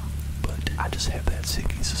coming from, but I just have that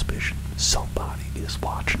sinking suspicion somebody is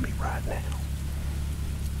watching me right now.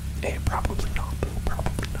 And probably not, though.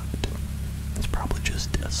 Probably not. It's probably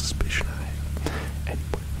just a suspicion I have.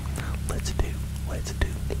 Anyway, let's do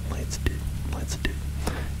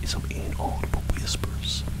some inaudible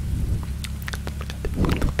whispers.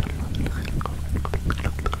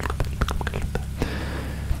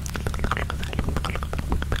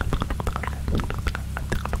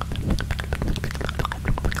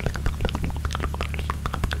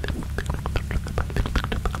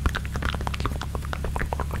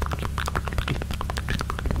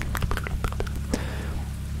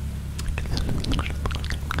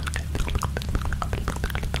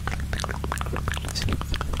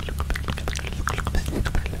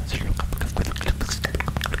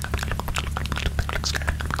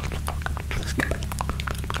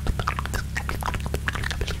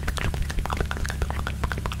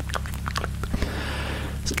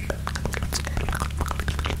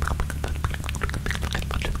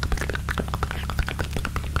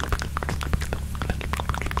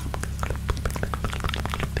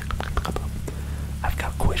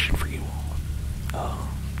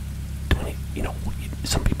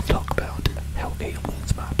 Some people talk about how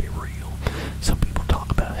aliens might be real. Some people talk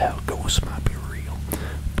about how ghosts might be real.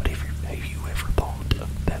 But have you ever thought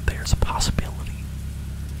that there's a possibility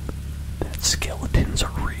that skeletons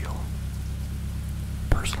are real?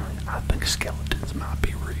 Personally, I think skeletons might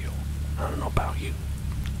be real. I don't know about you,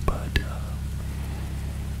 but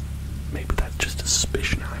maybe that's just a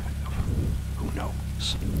suspicion I have. Who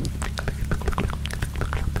knows?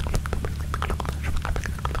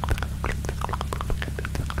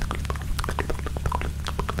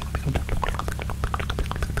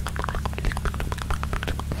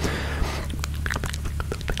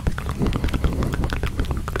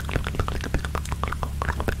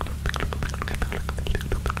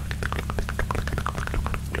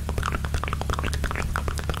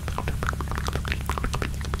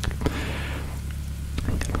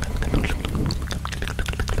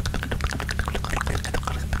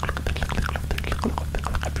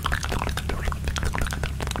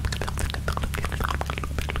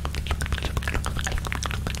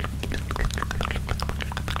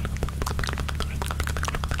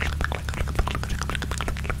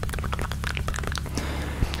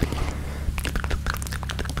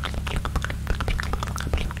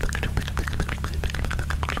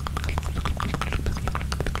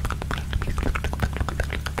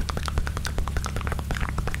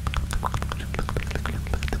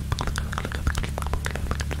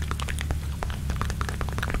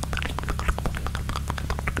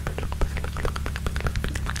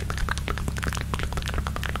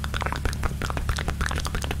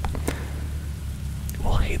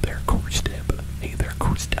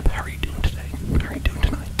 How are you doing today? How are you doing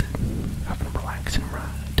tonight? Having a relaxing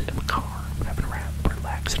ride in the car. Having a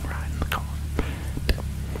relaxing ride in the car.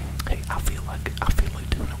 Hey, I feel like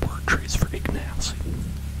doing a word trace for Ignacy.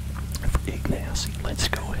 Let's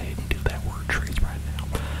go ahead and do that word trace right now.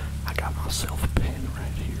 I got myself a pen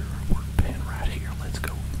right here. A word pen right here. Let's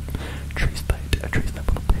go. Trace that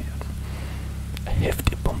little pen. A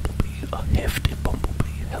hefty bumblebee.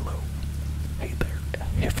 Hello. Hey there. A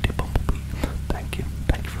hefty bumblebee. Thank you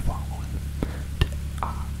for following.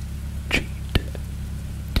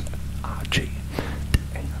 I-G,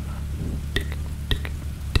 and dick,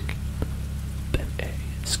 then A,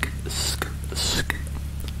 sk,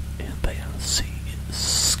 and then C,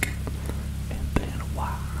 sk, and then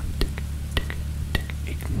Y, dick,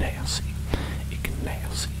 Ignacy.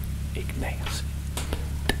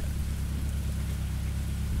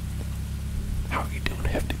 How are you doing,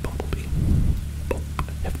 hefty bumblebee?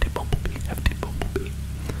 Hefty bumblebee.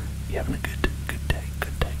 You having a good day?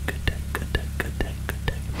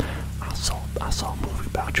 I saw a movie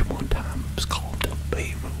about you one time. It was called the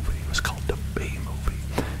B movie.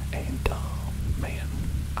 And man,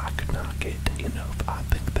 I could not get enough. I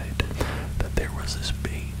think that there was this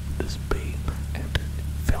bee, and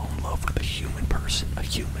fell in love with a human person,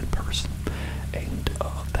 and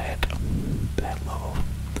that love,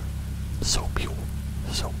 so pure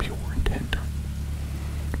and tender.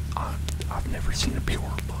 I've never seen a pure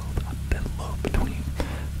love. That love between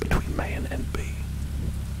man and bee.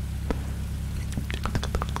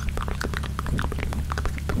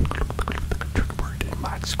 Trigger word didn't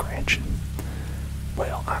like scratching.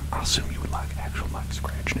 Well, I assume you would like actual mic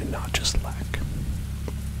scratching, and not just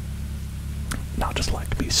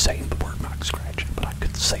like me saying the word mic scratching, but I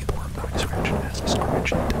could say the word mic scratching as I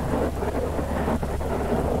scratch it.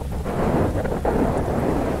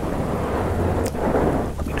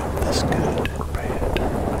 Let me know if this is good or bad.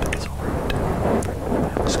 I think it's alright.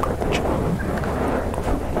 Mic scratching.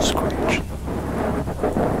 Microphone scratching.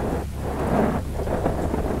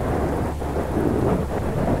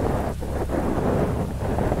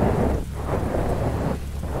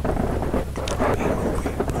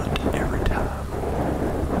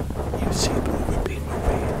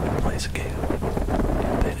 Again,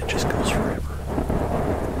 then it just goes forever.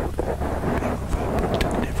 But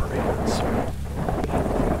it never ends.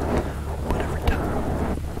 But every time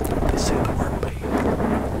they say the word babe,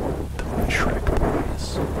 the movie Shrek plays.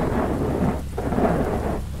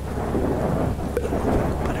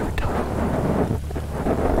 But every time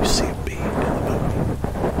you see a bee in the movie,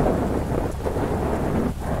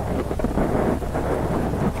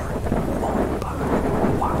 you're mauled by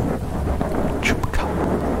wild chupacabra.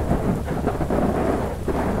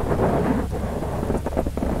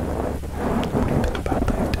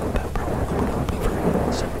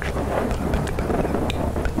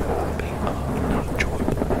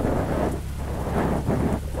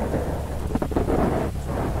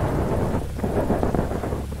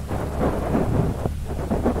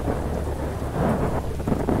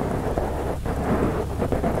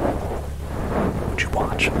 Would you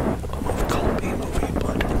watch a movie called B-Movie,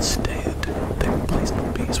 but instead they replaced the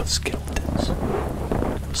bees with skeletons?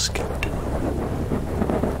 Skeleton movie.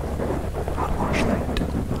 I'd watch that.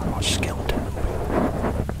 I'd watch Skeleton movie.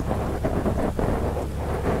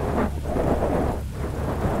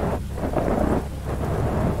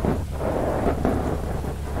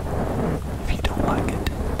 If you don't like it,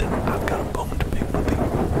 then I've got a bone to pick with you.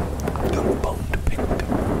 I've got a bone to pick with you.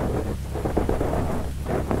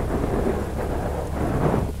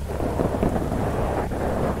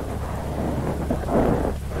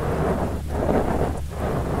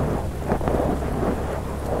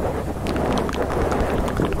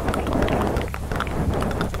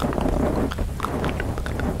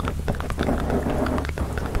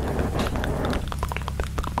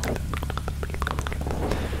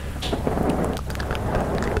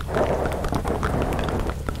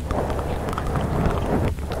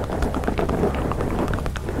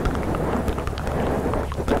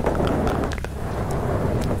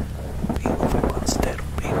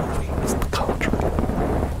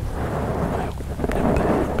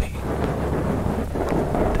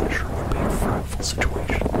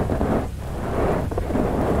 Situation.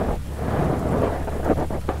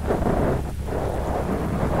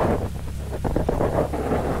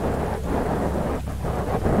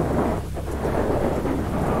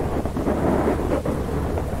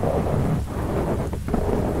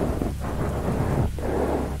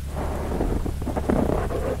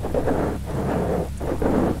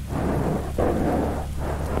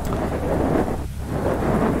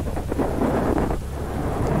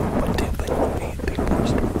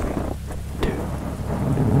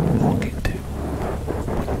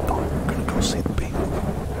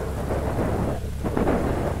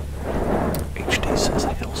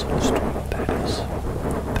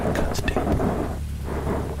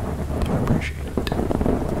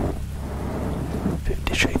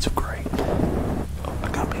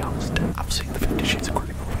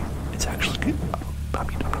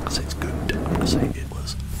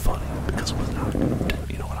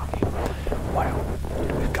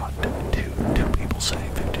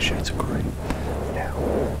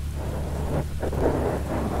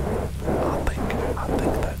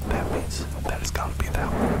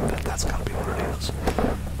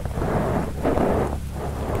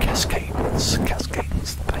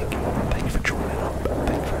 Cascades, thank you for joining up.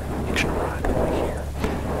 Thank you for hitching a ride with me here.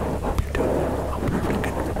 Hope you're having a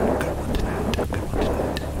good one tonight.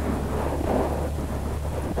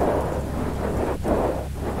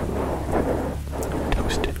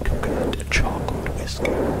 Toasted coconut and chocolate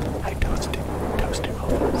whiskey. Hey, toasted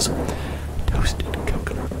muffins. Toasted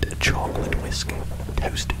coconut and chocolate whiskey.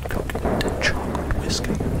 Toasted coconut and chocolate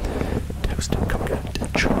whiskey. Toasted coconut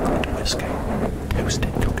and chocolate whiskey.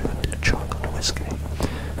 Toasted coconut and chocolate whiskey.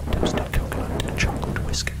 Toasted coconut and chocolate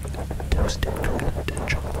whiskey. Toasted coconut and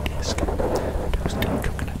chocolate whiskey. Toasted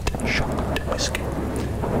coconut and chocolate whiskey.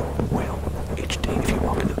 Well, HD, if you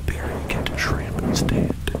walk into the beer, you get shrimp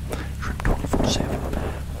instead. Shrimp 24/7.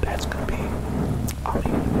 That's gonna be,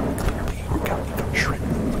 clearly you got shrimp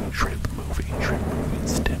movie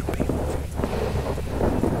instead of B-movie.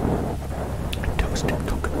 Toasted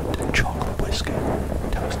coconut and chocolate whiskey.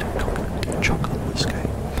 Toasted coconut and chocolate whiskey.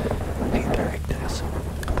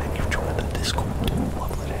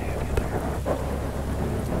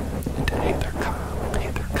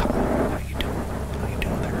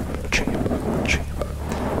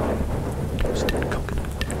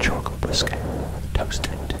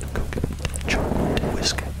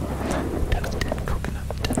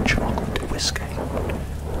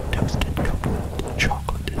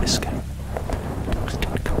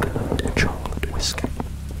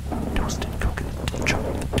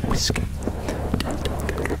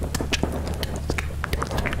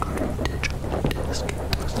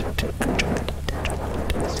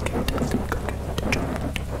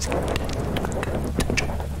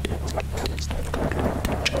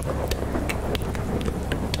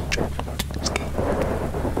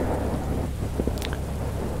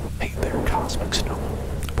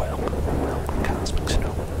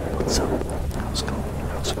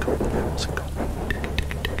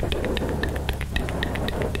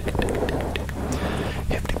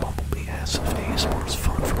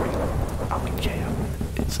 I mean, yeah,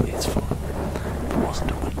 it's fun. If it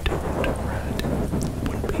wasn't, I wouldn't do it, right?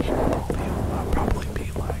 Wouldn't be here with all of you. I'd probably be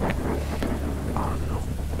like, I don't know,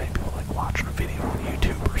 maybe like watching a video on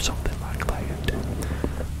YouTube or something like that.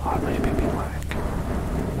 I'd maybe be like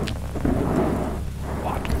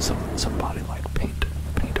watching somebody like paint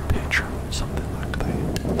a picture, something like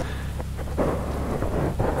that.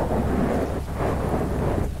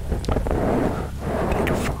 Thank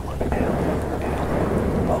you for following Al.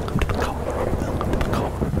 Welcome to the car. Welcome to the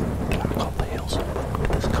car that I call the hills. Welcome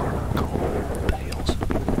to this car I call the hills.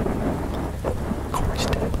 Corey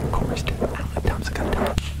step. How many times I gotta tell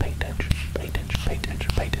you? Pay attention.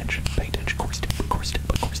 Pay attention. Corey step.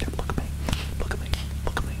 Look at me.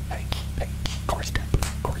 Hey. Corey step.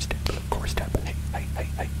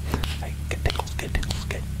 Hey. Get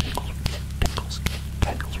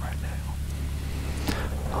tingles right now.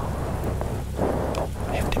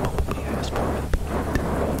 Hefty bumblebee ass point.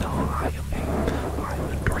 No, I am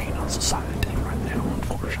a drain on society right now,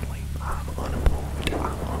 unfortunately. I'm unemployed.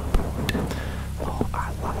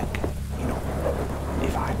 I like,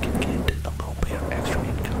 if I can get a little bit of extra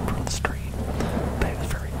income from the stream, that is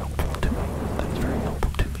very helpful to me.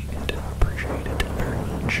 And I appreciate it very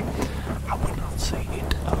much. I would not say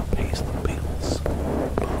it pays the bills,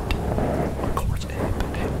 but of course it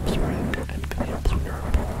helps, right? And it helps when you're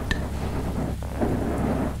employed.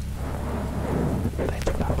 That's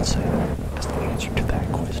what I would say as the answer to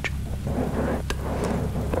that question, right?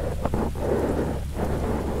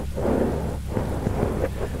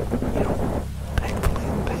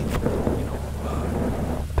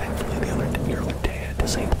 Thankfully, your other dad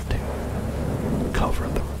is able to cover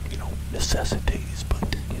the, necessities, but,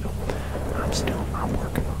 I'm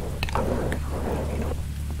working on it,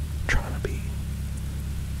 trying to be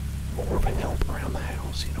more of a help around the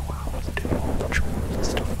house, I was doing all the chores and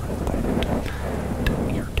stuff like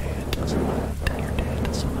that. Your dad doesn't mind.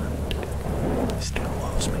 He still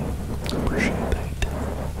loves me. Appreciate that.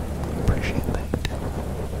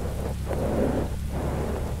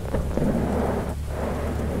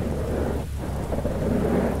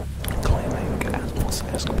 Clay wants to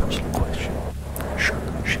ask a personal question. Sure,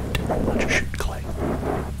 shoot. Why don't you shoot, Clay?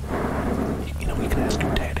 You can ask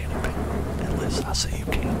your dad anything. Unless I say you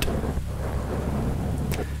can't.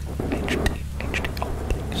 HD. Oh,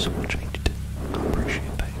 thank you so much, HD. I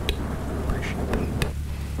appreciate that.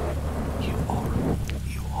 You are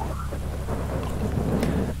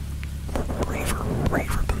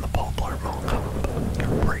braver than the Paul Blart Mall Cop.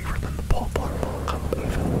 You're braver than the Paul Blart Mall Cop,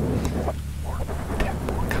 even.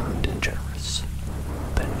 More kind and generous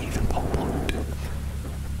than even Paul Blart.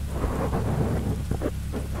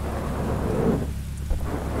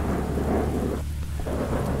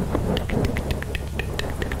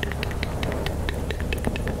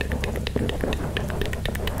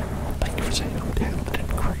 Thank you for saying I'm talented and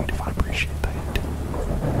creative. I appreciate that.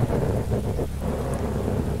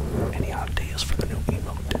 Any ideas for the new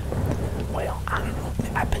emote? Well, I don't know.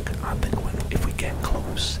 I think if we get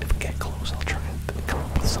close, I'll try and come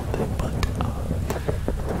up with something. But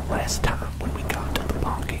last time when we got to the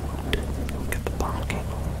bonk emote,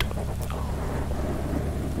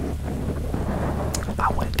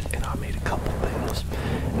 I went and I made a couple things,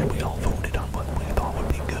 and we all voted on what we thought would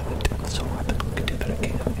be good. So I think we could do that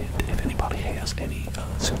again. And if anybody has any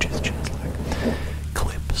suggestions, like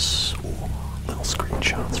clips or little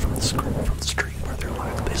screenshots from the stream where they're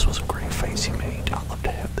like, "This was a great face you made. I'd love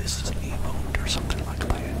to have this as an emote," or something like that.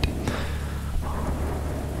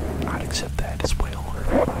 I'd accept that as well. Or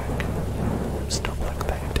like, stuff like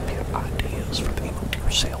that. If you have ideas for the emote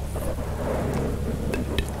yourself,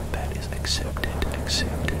 that is accepted.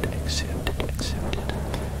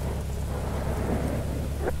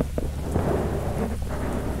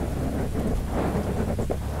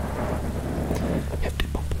 Hefty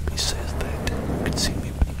Bumblebee says that you can see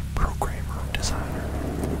me being a programmer or designer.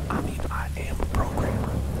 I mean, I am a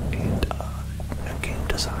programmer and a game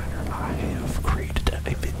designer. I have created a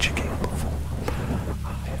video game before.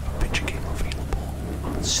 I have a video game available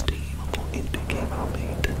on Steam, a little indie game I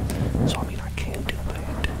made. So I mean, I can do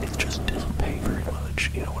that. It just doesn't pay very much,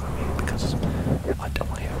 you know what I mean? Because I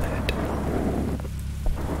don't have that,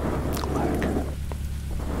 like,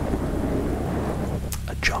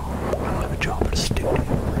 a job. I don't have a job at a studio,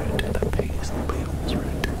 right? That pays the bills,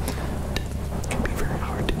 right? It can be very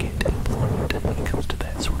hard to get employment when it comes to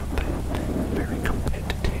that sort of thing. Very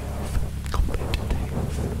competitive.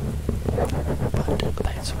 But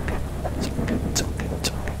that's okay. It's okay.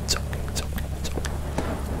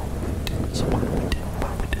 So why don't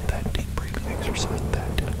we do that deep breathing exercise, that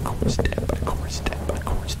core step,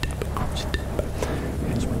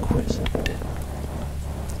 as requested.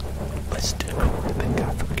 Let's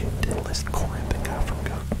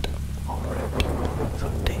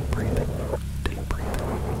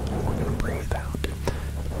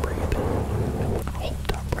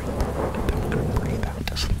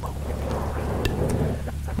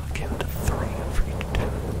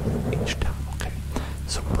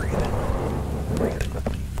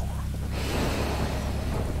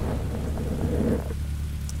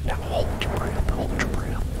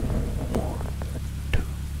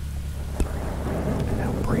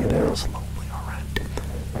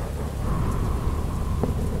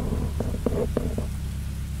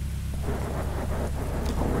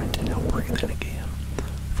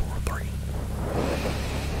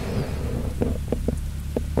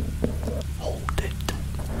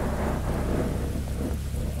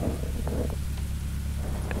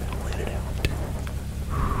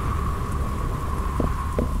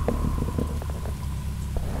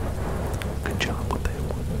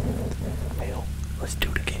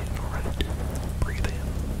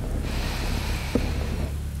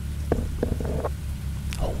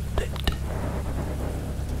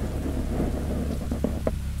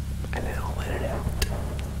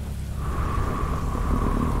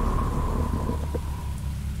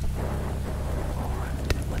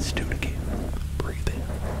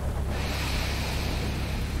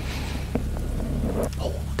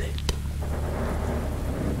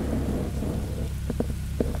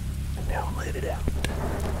let it out.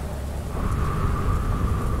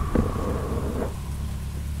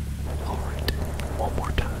 Alright, one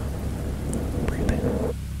more time. Breathe in.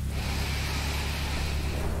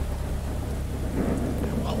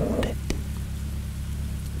 Now hold it.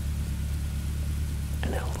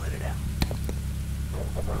 And now let it out.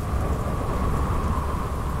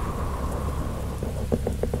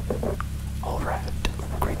 Alright,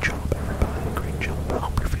 great job everybody, great job. I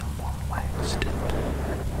hope you're feeling more relaxed.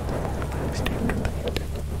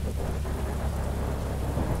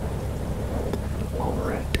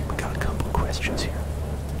 Alright, we got a couple questions here.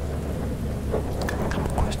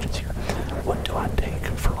 What do I take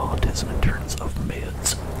for autism in terms of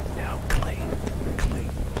meds? Now, Clay,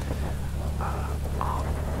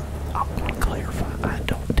 I want to clarify, I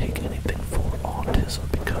don't take anything for autism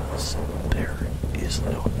because there is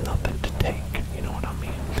nothing to take, you know what I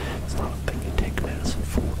mean? It's not a thing you take medicine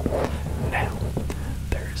for. Now,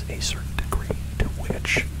 there is a certain degree to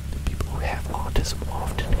which people who have autism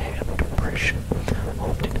often have depression,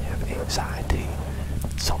 often have anxiety,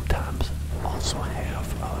 sometimes also have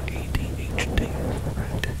ADHD,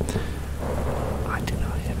 right? I do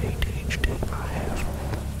not have ADHD, I have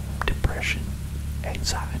depression,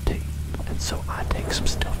 anxiety, and so I take some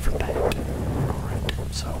stuff for that, alright?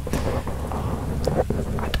 So,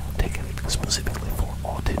 I don't take anything specifically for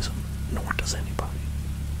autism, nor does anybody,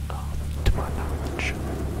 to my knowledge.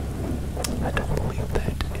 I don't believe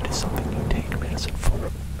that it is something you take medicine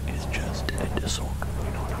for. It is just a disorder,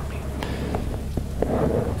 you know what I mean?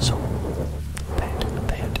 So, that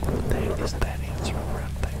is that answer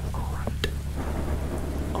right there, alright.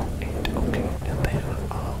 Oh, and okay, and then,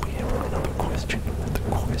 we have another question.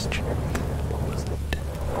 What was it?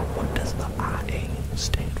 What does the IA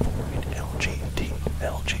stand for in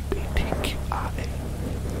LGBTQIA?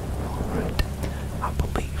 Alright, I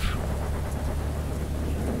believe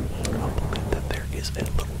that there is a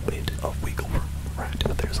little bit of wiggle room, right?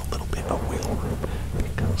 There's a little bit of wiggle room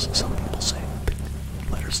because some people say the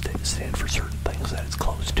letters stand for certain things that it's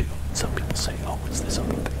close to. Some people say, oh, it's this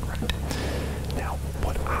other thing, right? Now,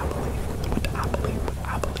 what I believe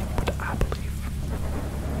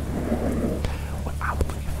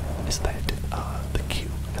is that the Q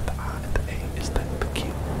and the I and the A is that the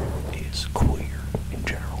Q is queer in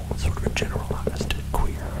general, sort of generalized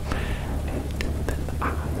queer, and then the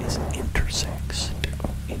I is intersex,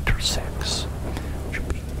 which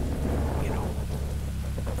would be, you know,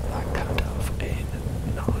 like kind of a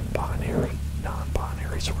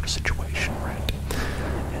non-binary sort of situation, right?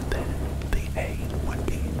 And then the A would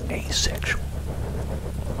be asexual,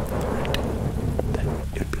 right? Then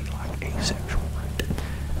it would be like asexual, right?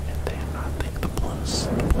 And then I think the plus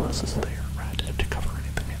is there, right, to cover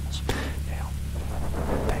anything else. Now,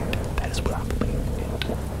 that is what I believe, and,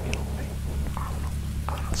 you know, I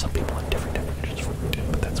don't know, some people have different definitions for it,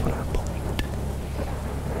 but that's what I believed.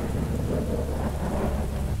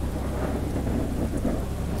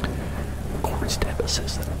 Corey Steppa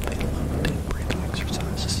says that they love deep breathing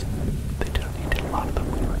exercises. They do a lot of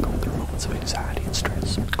them when we're going through moments of anxiety and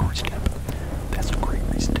stress. Corey Steppa, that's a great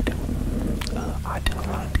reason to do it. I do a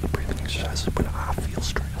lot of deep breathing exercises when I feel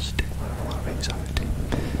stressed, when I have a lot of anxiety.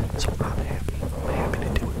 So I'm happy to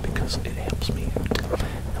do it because it helps me out. It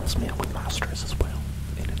helps me out with my stress as well,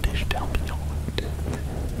 in addition to helping y'all out.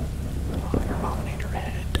 Your mom need your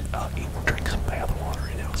head, drink some bath water,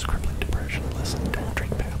 you know, it's crippling depression. Listen, don't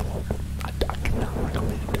drink bath water. I cannot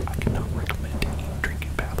recommend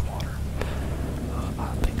drinking bath water. I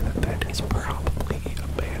think that is probably a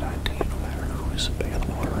bad idea, no matter whose bath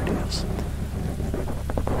water it is.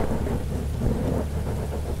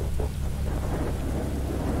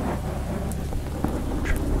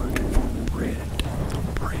 We're looking for bread.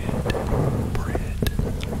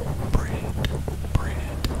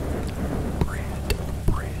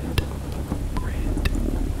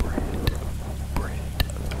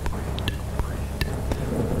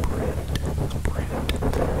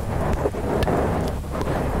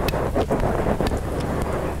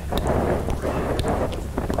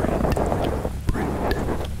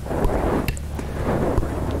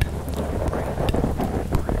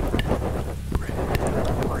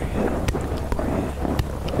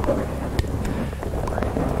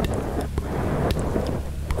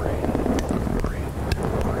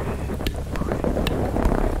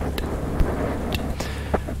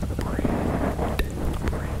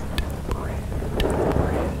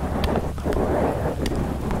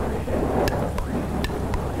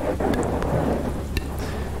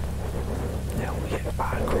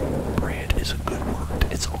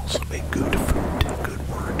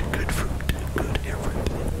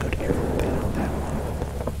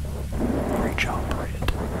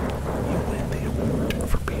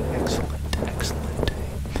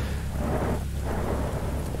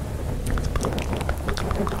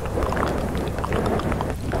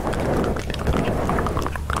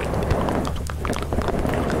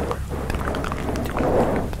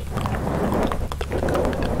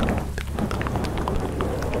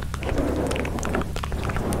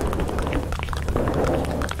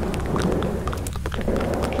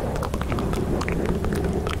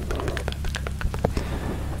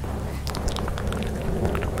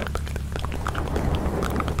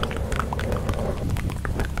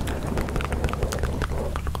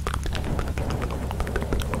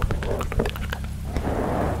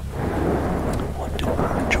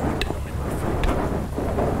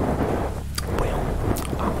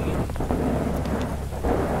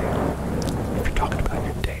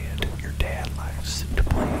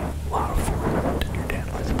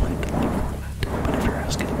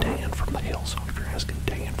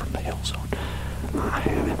 I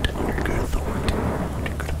have it under good authority.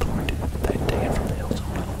 Under good authority. That Dan from the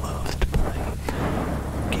Hellzone loves to play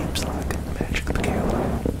games like Magic the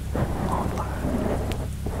Gathering online,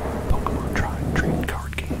 Pokemon trading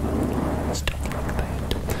card game online, stuff like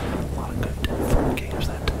that. A lot of good fun games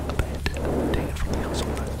that Dan from the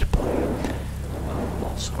Hellzone likes to play.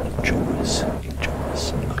 Also enjoys a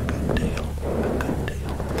good deal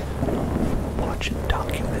of watching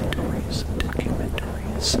documentaries.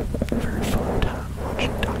 Very fun time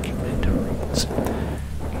watching documentaries.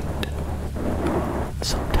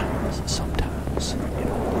 And sometimes, you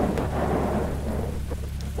know,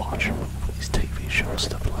 watching movies, TV shows,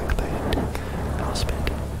 stuff like that. I'll spend,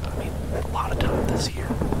 a lot of time this year,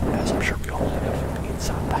 as I'm sure we all have,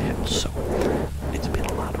 inside the house, so it's been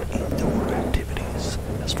a lot of indoor activities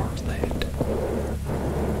as far as that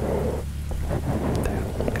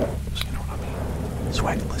goes, you know what I mean?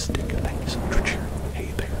 Swagalistic, thank you so much for cheering.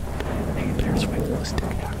 Hey there, Swagalistic,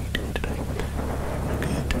 how are you doing today? Good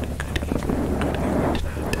evening tonight.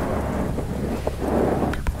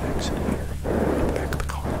 Hope you're relaxing here in the back of the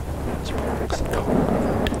car. It's a relaxing car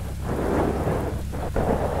ride.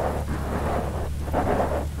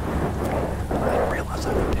 I didn't realize I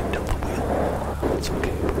picked up the wheel. It's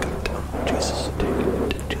okay, we got Jesus taking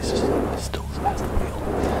it. Jesus still has the wheel.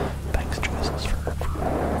 Thanks, Jesus, for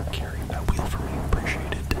carrying that wheel for me.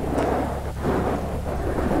 Appreciate it.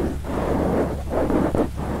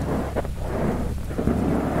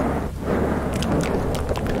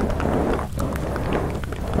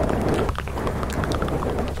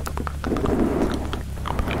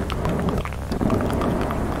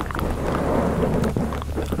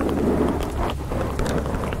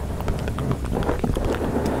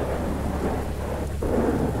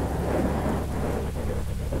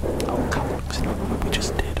 We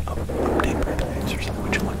just did a deep breathing exercise.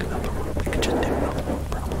 Would you like another one? We could just do another one,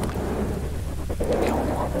 probably. If y'all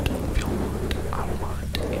want, I don't mind.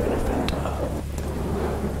 Even if it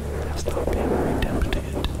has not been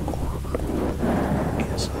redempted or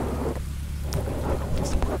is,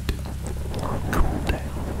 what's the word? Cooled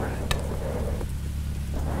down, right?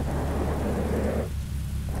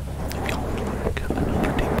 If y'all would like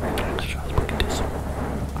another deep breathing exercise, we could do some.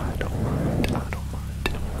 I don't mind.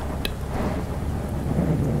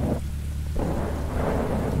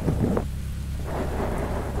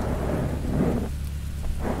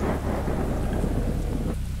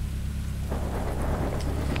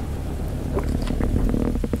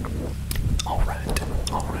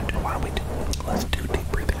 Alright, why don't we let's do a deep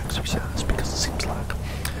breathing exercise, because it seems like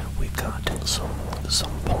we've got some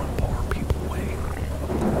poor people away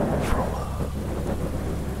from,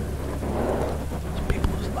 some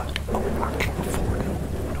people who's like, oh, I can't afford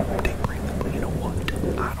no deep breathing, but you know what,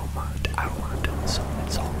 I don't mind doing so,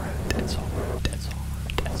 it's alright.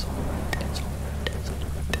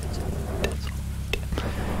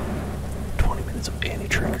 20 minutes of any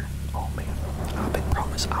trigger. Oh man, I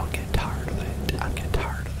promise I'll get tired of that.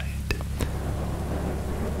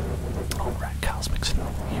 Alright, Cosmic Snow,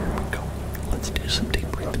 here we go. Let's do some deep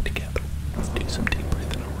breathing together.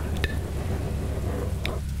 Alright.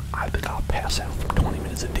 I think I'll pass out from 20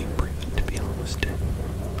 minutes of deep breathing, to be honest.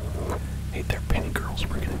 Hey there, Penny Girls,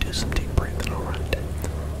 we're gonna do some deep breathing, alright?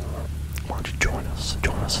 Why don't you join us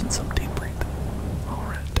in some deep breathing.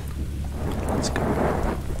 Alright, let's go.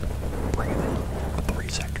 Breathe in for 3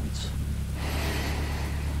 seconds.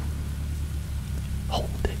 Hold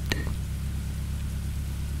it.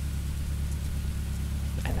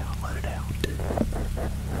 And now let it out.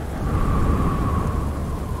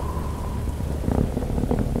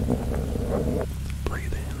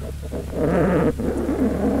 Breathe in.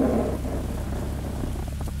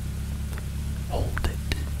 Hold it.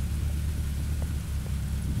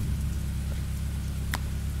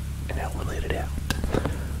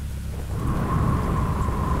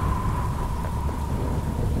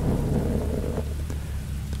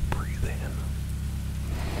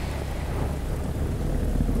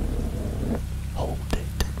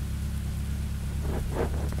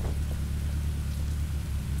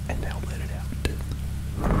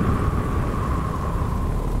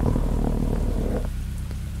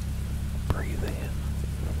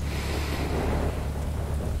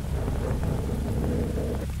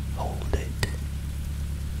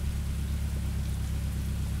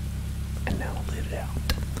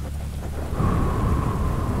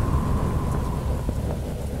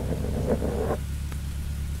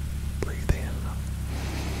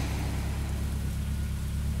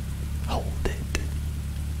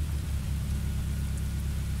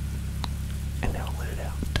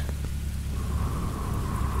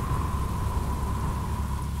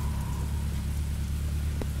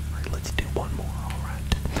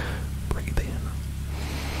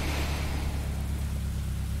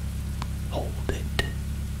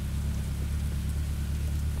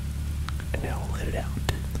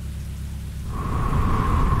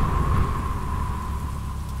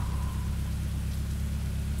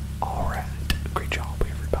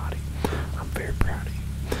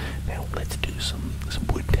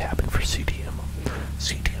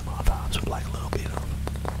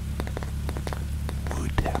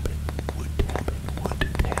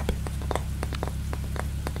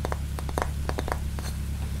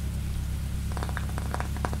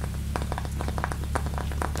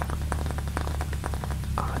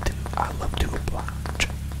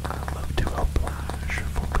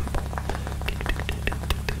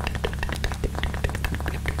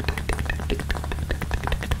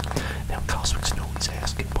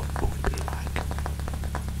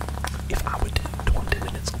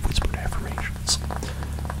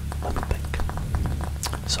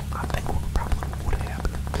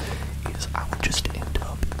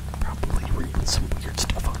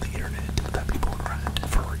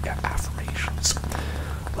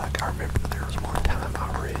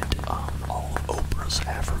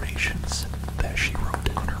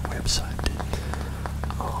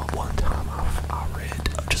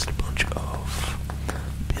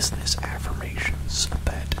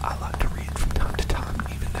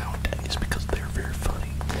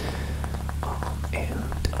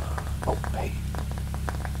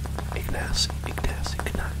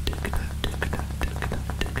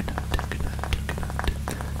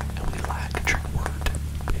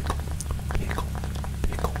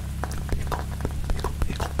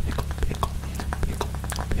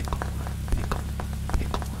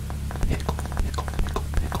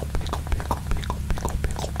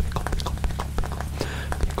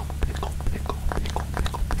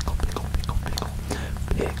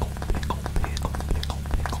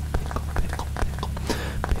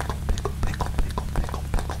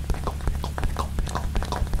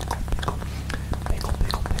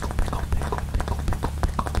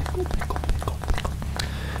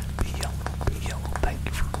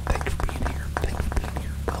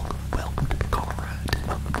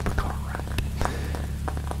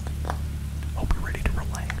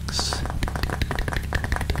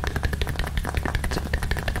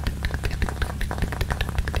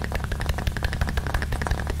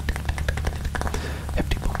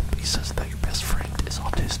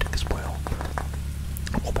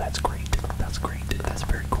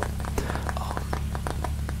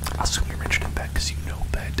 know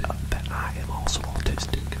that I am also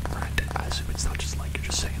autistic, right? I assume it's not just like you're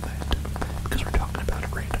just saying that because we're talking about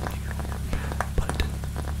it randomly earlier. But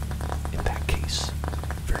in that case,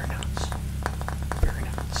 very nice. Very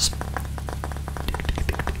nice.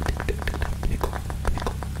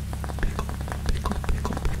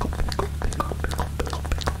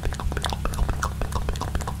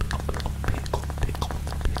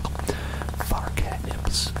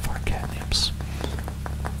 Far catnips.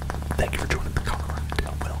 Thank you for joining the car ride.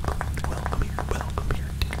 Welcome here.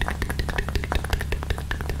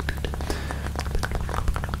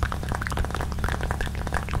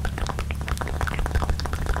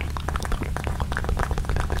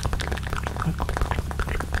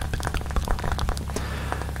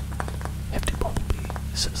 Hefty Bumblebee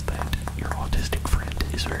says that your autistic friend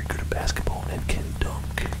is very good at basketball and can dunk.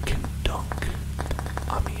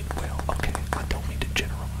 I mean, well, okay, I don't mean to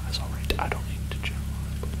generalize, alright? I don't mean to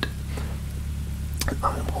generalize, but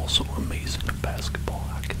I'm also amazing at basketball.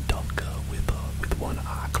 I can dunk with one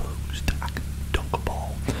eye closed. I can dunk a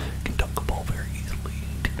ball. Very easily.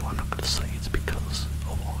 And, I'm not going to say it's because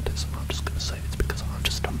of autism. I'm just going to say it's because I'm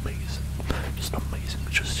just amazing.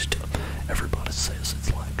 Just everybody says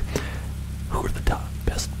it's like, who are the top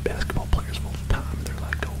best basketball players of all time? They're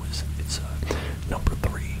like, oh, it's number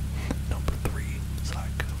three. It's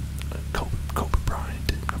like Kobe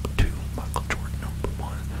Bryant. Number 2, Michael Jordan. Number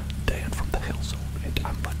 1, Dan from the Hell Zone. And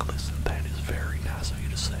I'm like, listen, that is very nice of you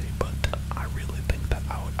to say, but I really think that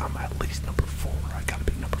I'm at least number 4. I gotta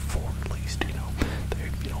be number 4 at least, you know.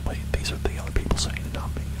 These are the other people saying it,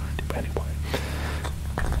 not me. Anyway.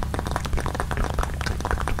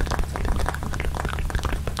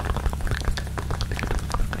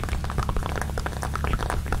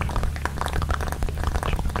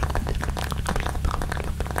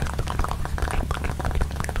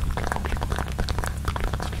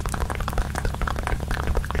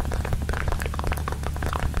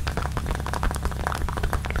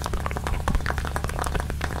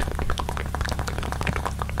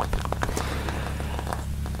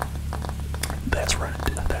 That's right.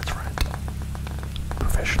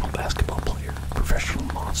 Professional basketball player, professional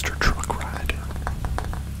monster truck rider,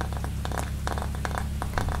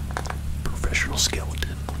 professional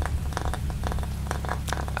skeleton.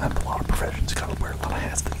 I have a lot of professions. You gotta wear a lot of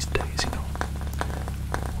hats these days, you know.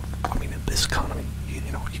 I mean, in this economy, you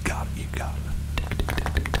got it.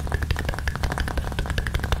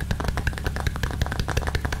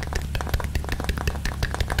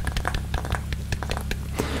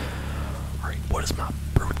 What is my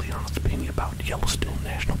brutally honest opinion about Yellowstone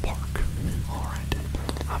National Park? Alright,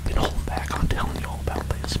 I've been holding back on telling you all about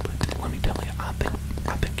this, but let me tell you, I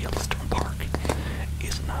think Yellowstone Park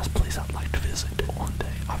is a nice place I'd like to visit one day.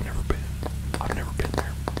 I've never been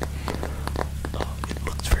there. It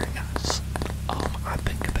looks very nice. I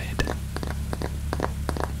think that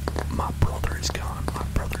my brother is gone. My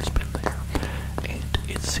brother's been there, and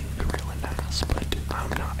it seemed really nice, but I'm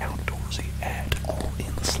not outdoorsy at all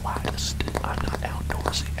in the slightest. I'm not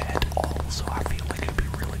outdoorsy at all, so I feel like it'd be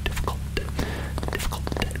really difficult to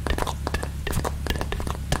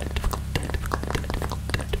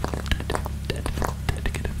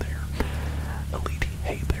get in there. Elite,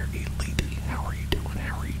 hey there, Elite, how are you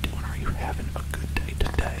doing? Are you having a good day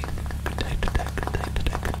today?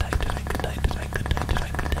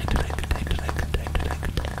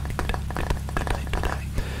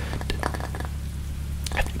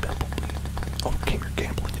 Hefty Bumblebee overcame your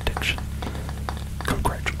gambling addiction.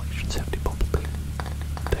 Congratulations, Hefty Bumblebee.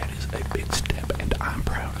 That is a big step, and I'm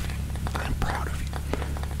proud of you.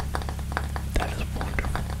 That is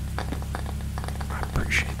wonderful. I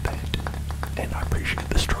appreciate that, and I appreciate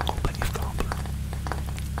the struggle that you've gone through.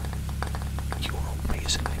 You are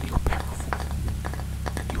amazing, and you are powerful.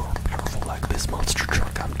 You are powerful like this monster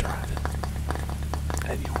truck I'm driving.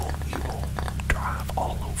 And you will drive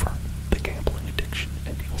all over the gambling addiction,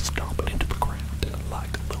 and you'll stomp it into the ground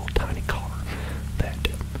like a little tiny car that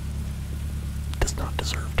does not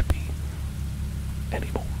deserve to be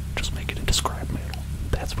anymore. Just make it into scrap metal.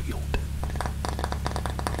 That's what you'll do.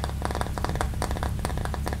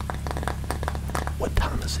 What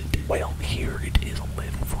time is it? Well, here it is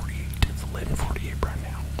 11:48. It's 11:48 right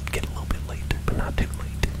now. Get a little bit late, but not too late.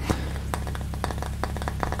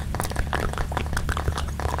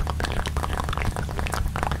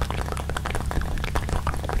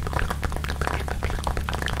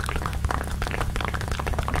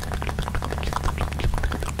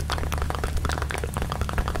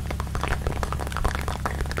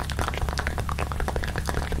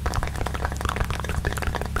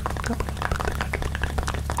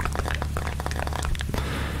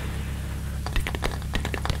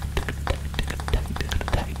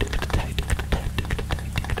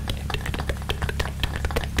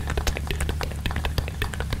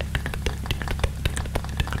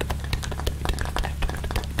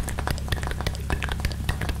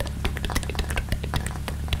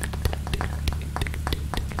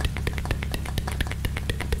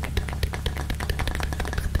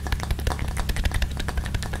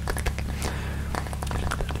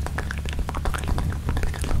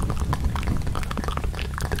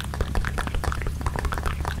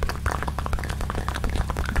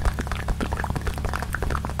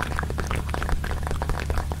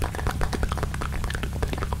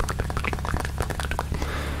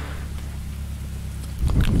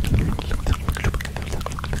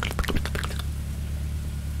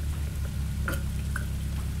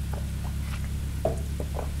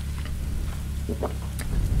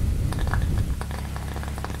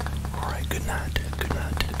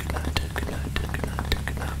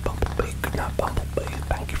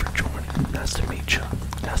 Nice to meet you.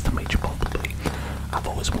 Nice to meet you, Bumblebee. I've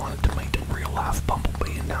always wanted to meet a real-life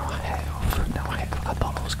Bumblebee, and now I have. Now I have. I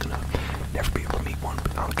thought I was gonna never be able to meet one,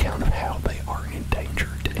 but on account of how they are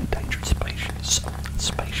endangered species.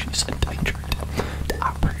 Species endangered. I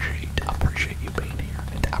appreciate you being here,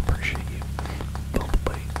 and I appreciate you,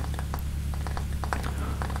 Bumblebee.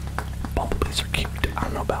 Bumblebees are cute. I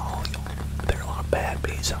don't know about all y'all. There are a lot of bad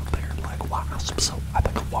bees out there, like wasps. So I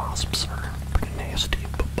think wasps are pretty nasty,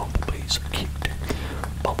 but bumblebees are cute.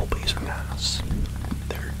 Bumblebees are nice.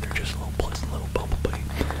 They're just a little pleasant little bumblebee.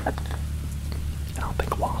 I don't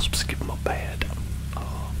think wasps give them a bad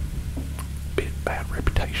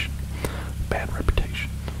reputation. Bad reputation.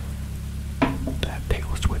 That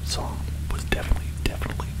Taylor Swift song was definitely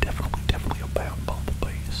about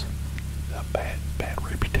bumblebees. A bad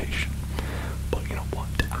reputation. But you know what?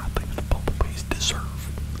 I think the bumblebees deserve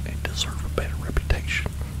a better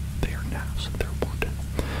reputation. They are nice. They're wanted.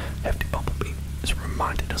 Hefty Bumblebee has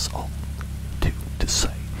reminded us all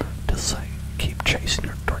to say, keep chasing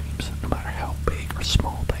your dreams, no matter how big or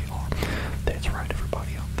small they are. That's right,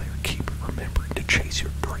 everybody out there. Keep remembering to chase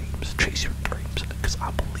your dreams. Chase your dreams, because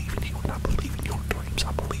I believe in you, and I believe in your dreams.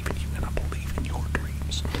 I believe in you, and I believe in your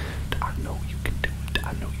dreams. I know you can do it.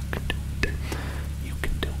 I know you can do it. You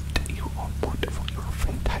can do it. You are wonderful. You are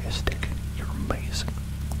fantastic. You're amazing.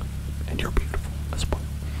 And you're beautiful as well.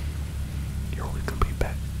 You're always going to be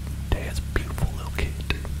back. Dad's beautiful little kid.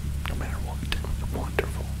 No matter what. You're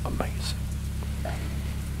wonderful. Amazing.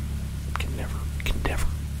 Can never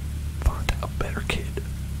find a better kid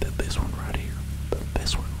than this one right here.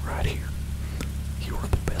 This one right here. You are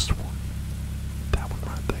the best one. That one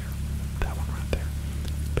right there. That one right there.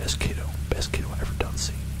 Best kiddo I ever done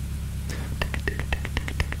seen.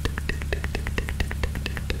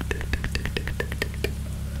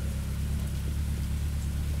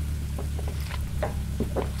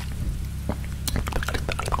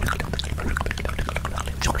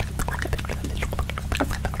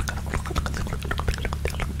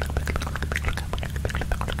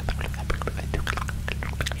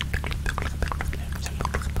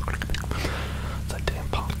 That damn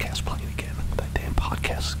podcast playing again. That damn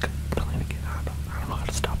podcast playing again. I don't know how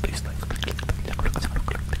to stop these things.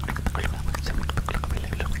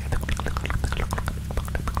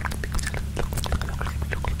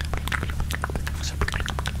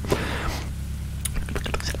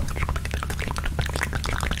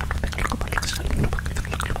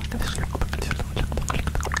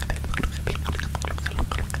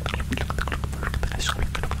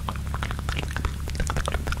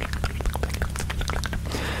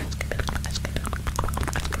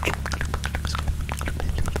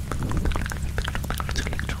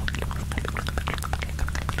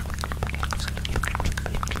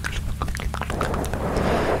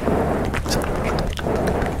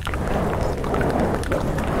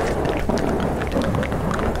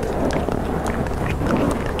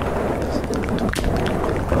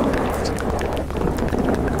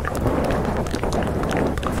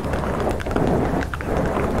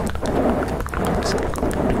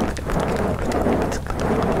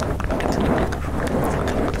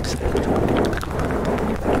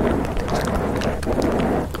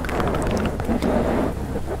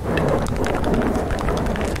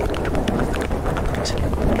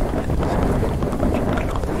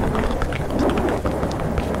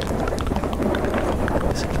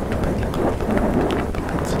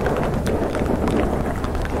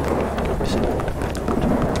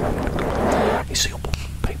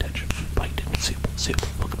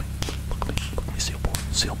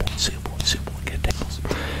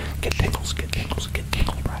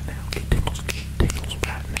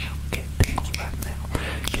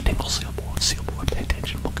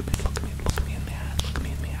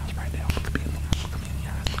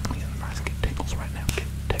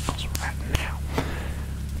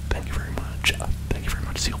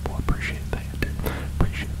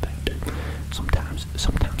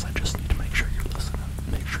 Sometimes I just need to make sure you're listening,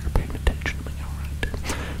 make sure you're paying attention to me, alright?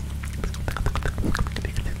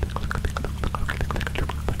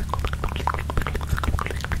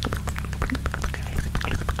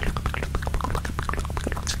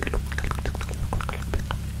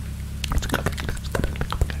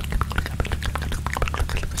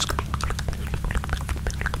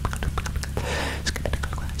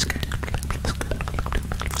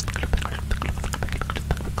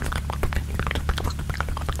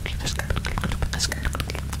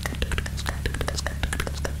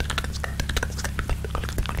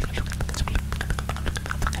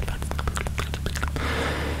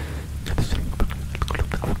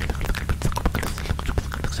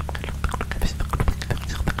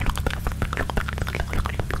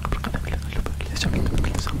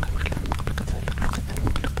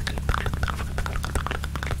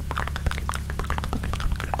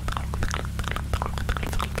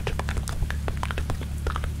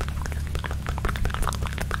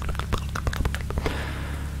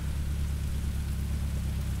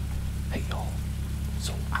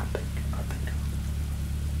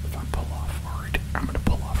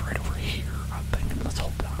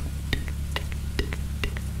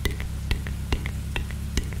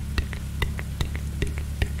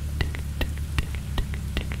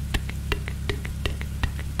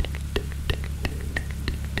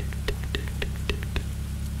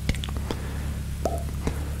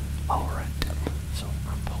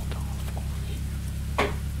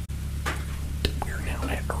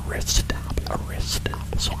 rest.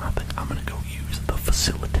 So I think I'm gonna go use the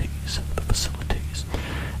facilities,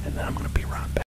 and then I'm gonna be right back.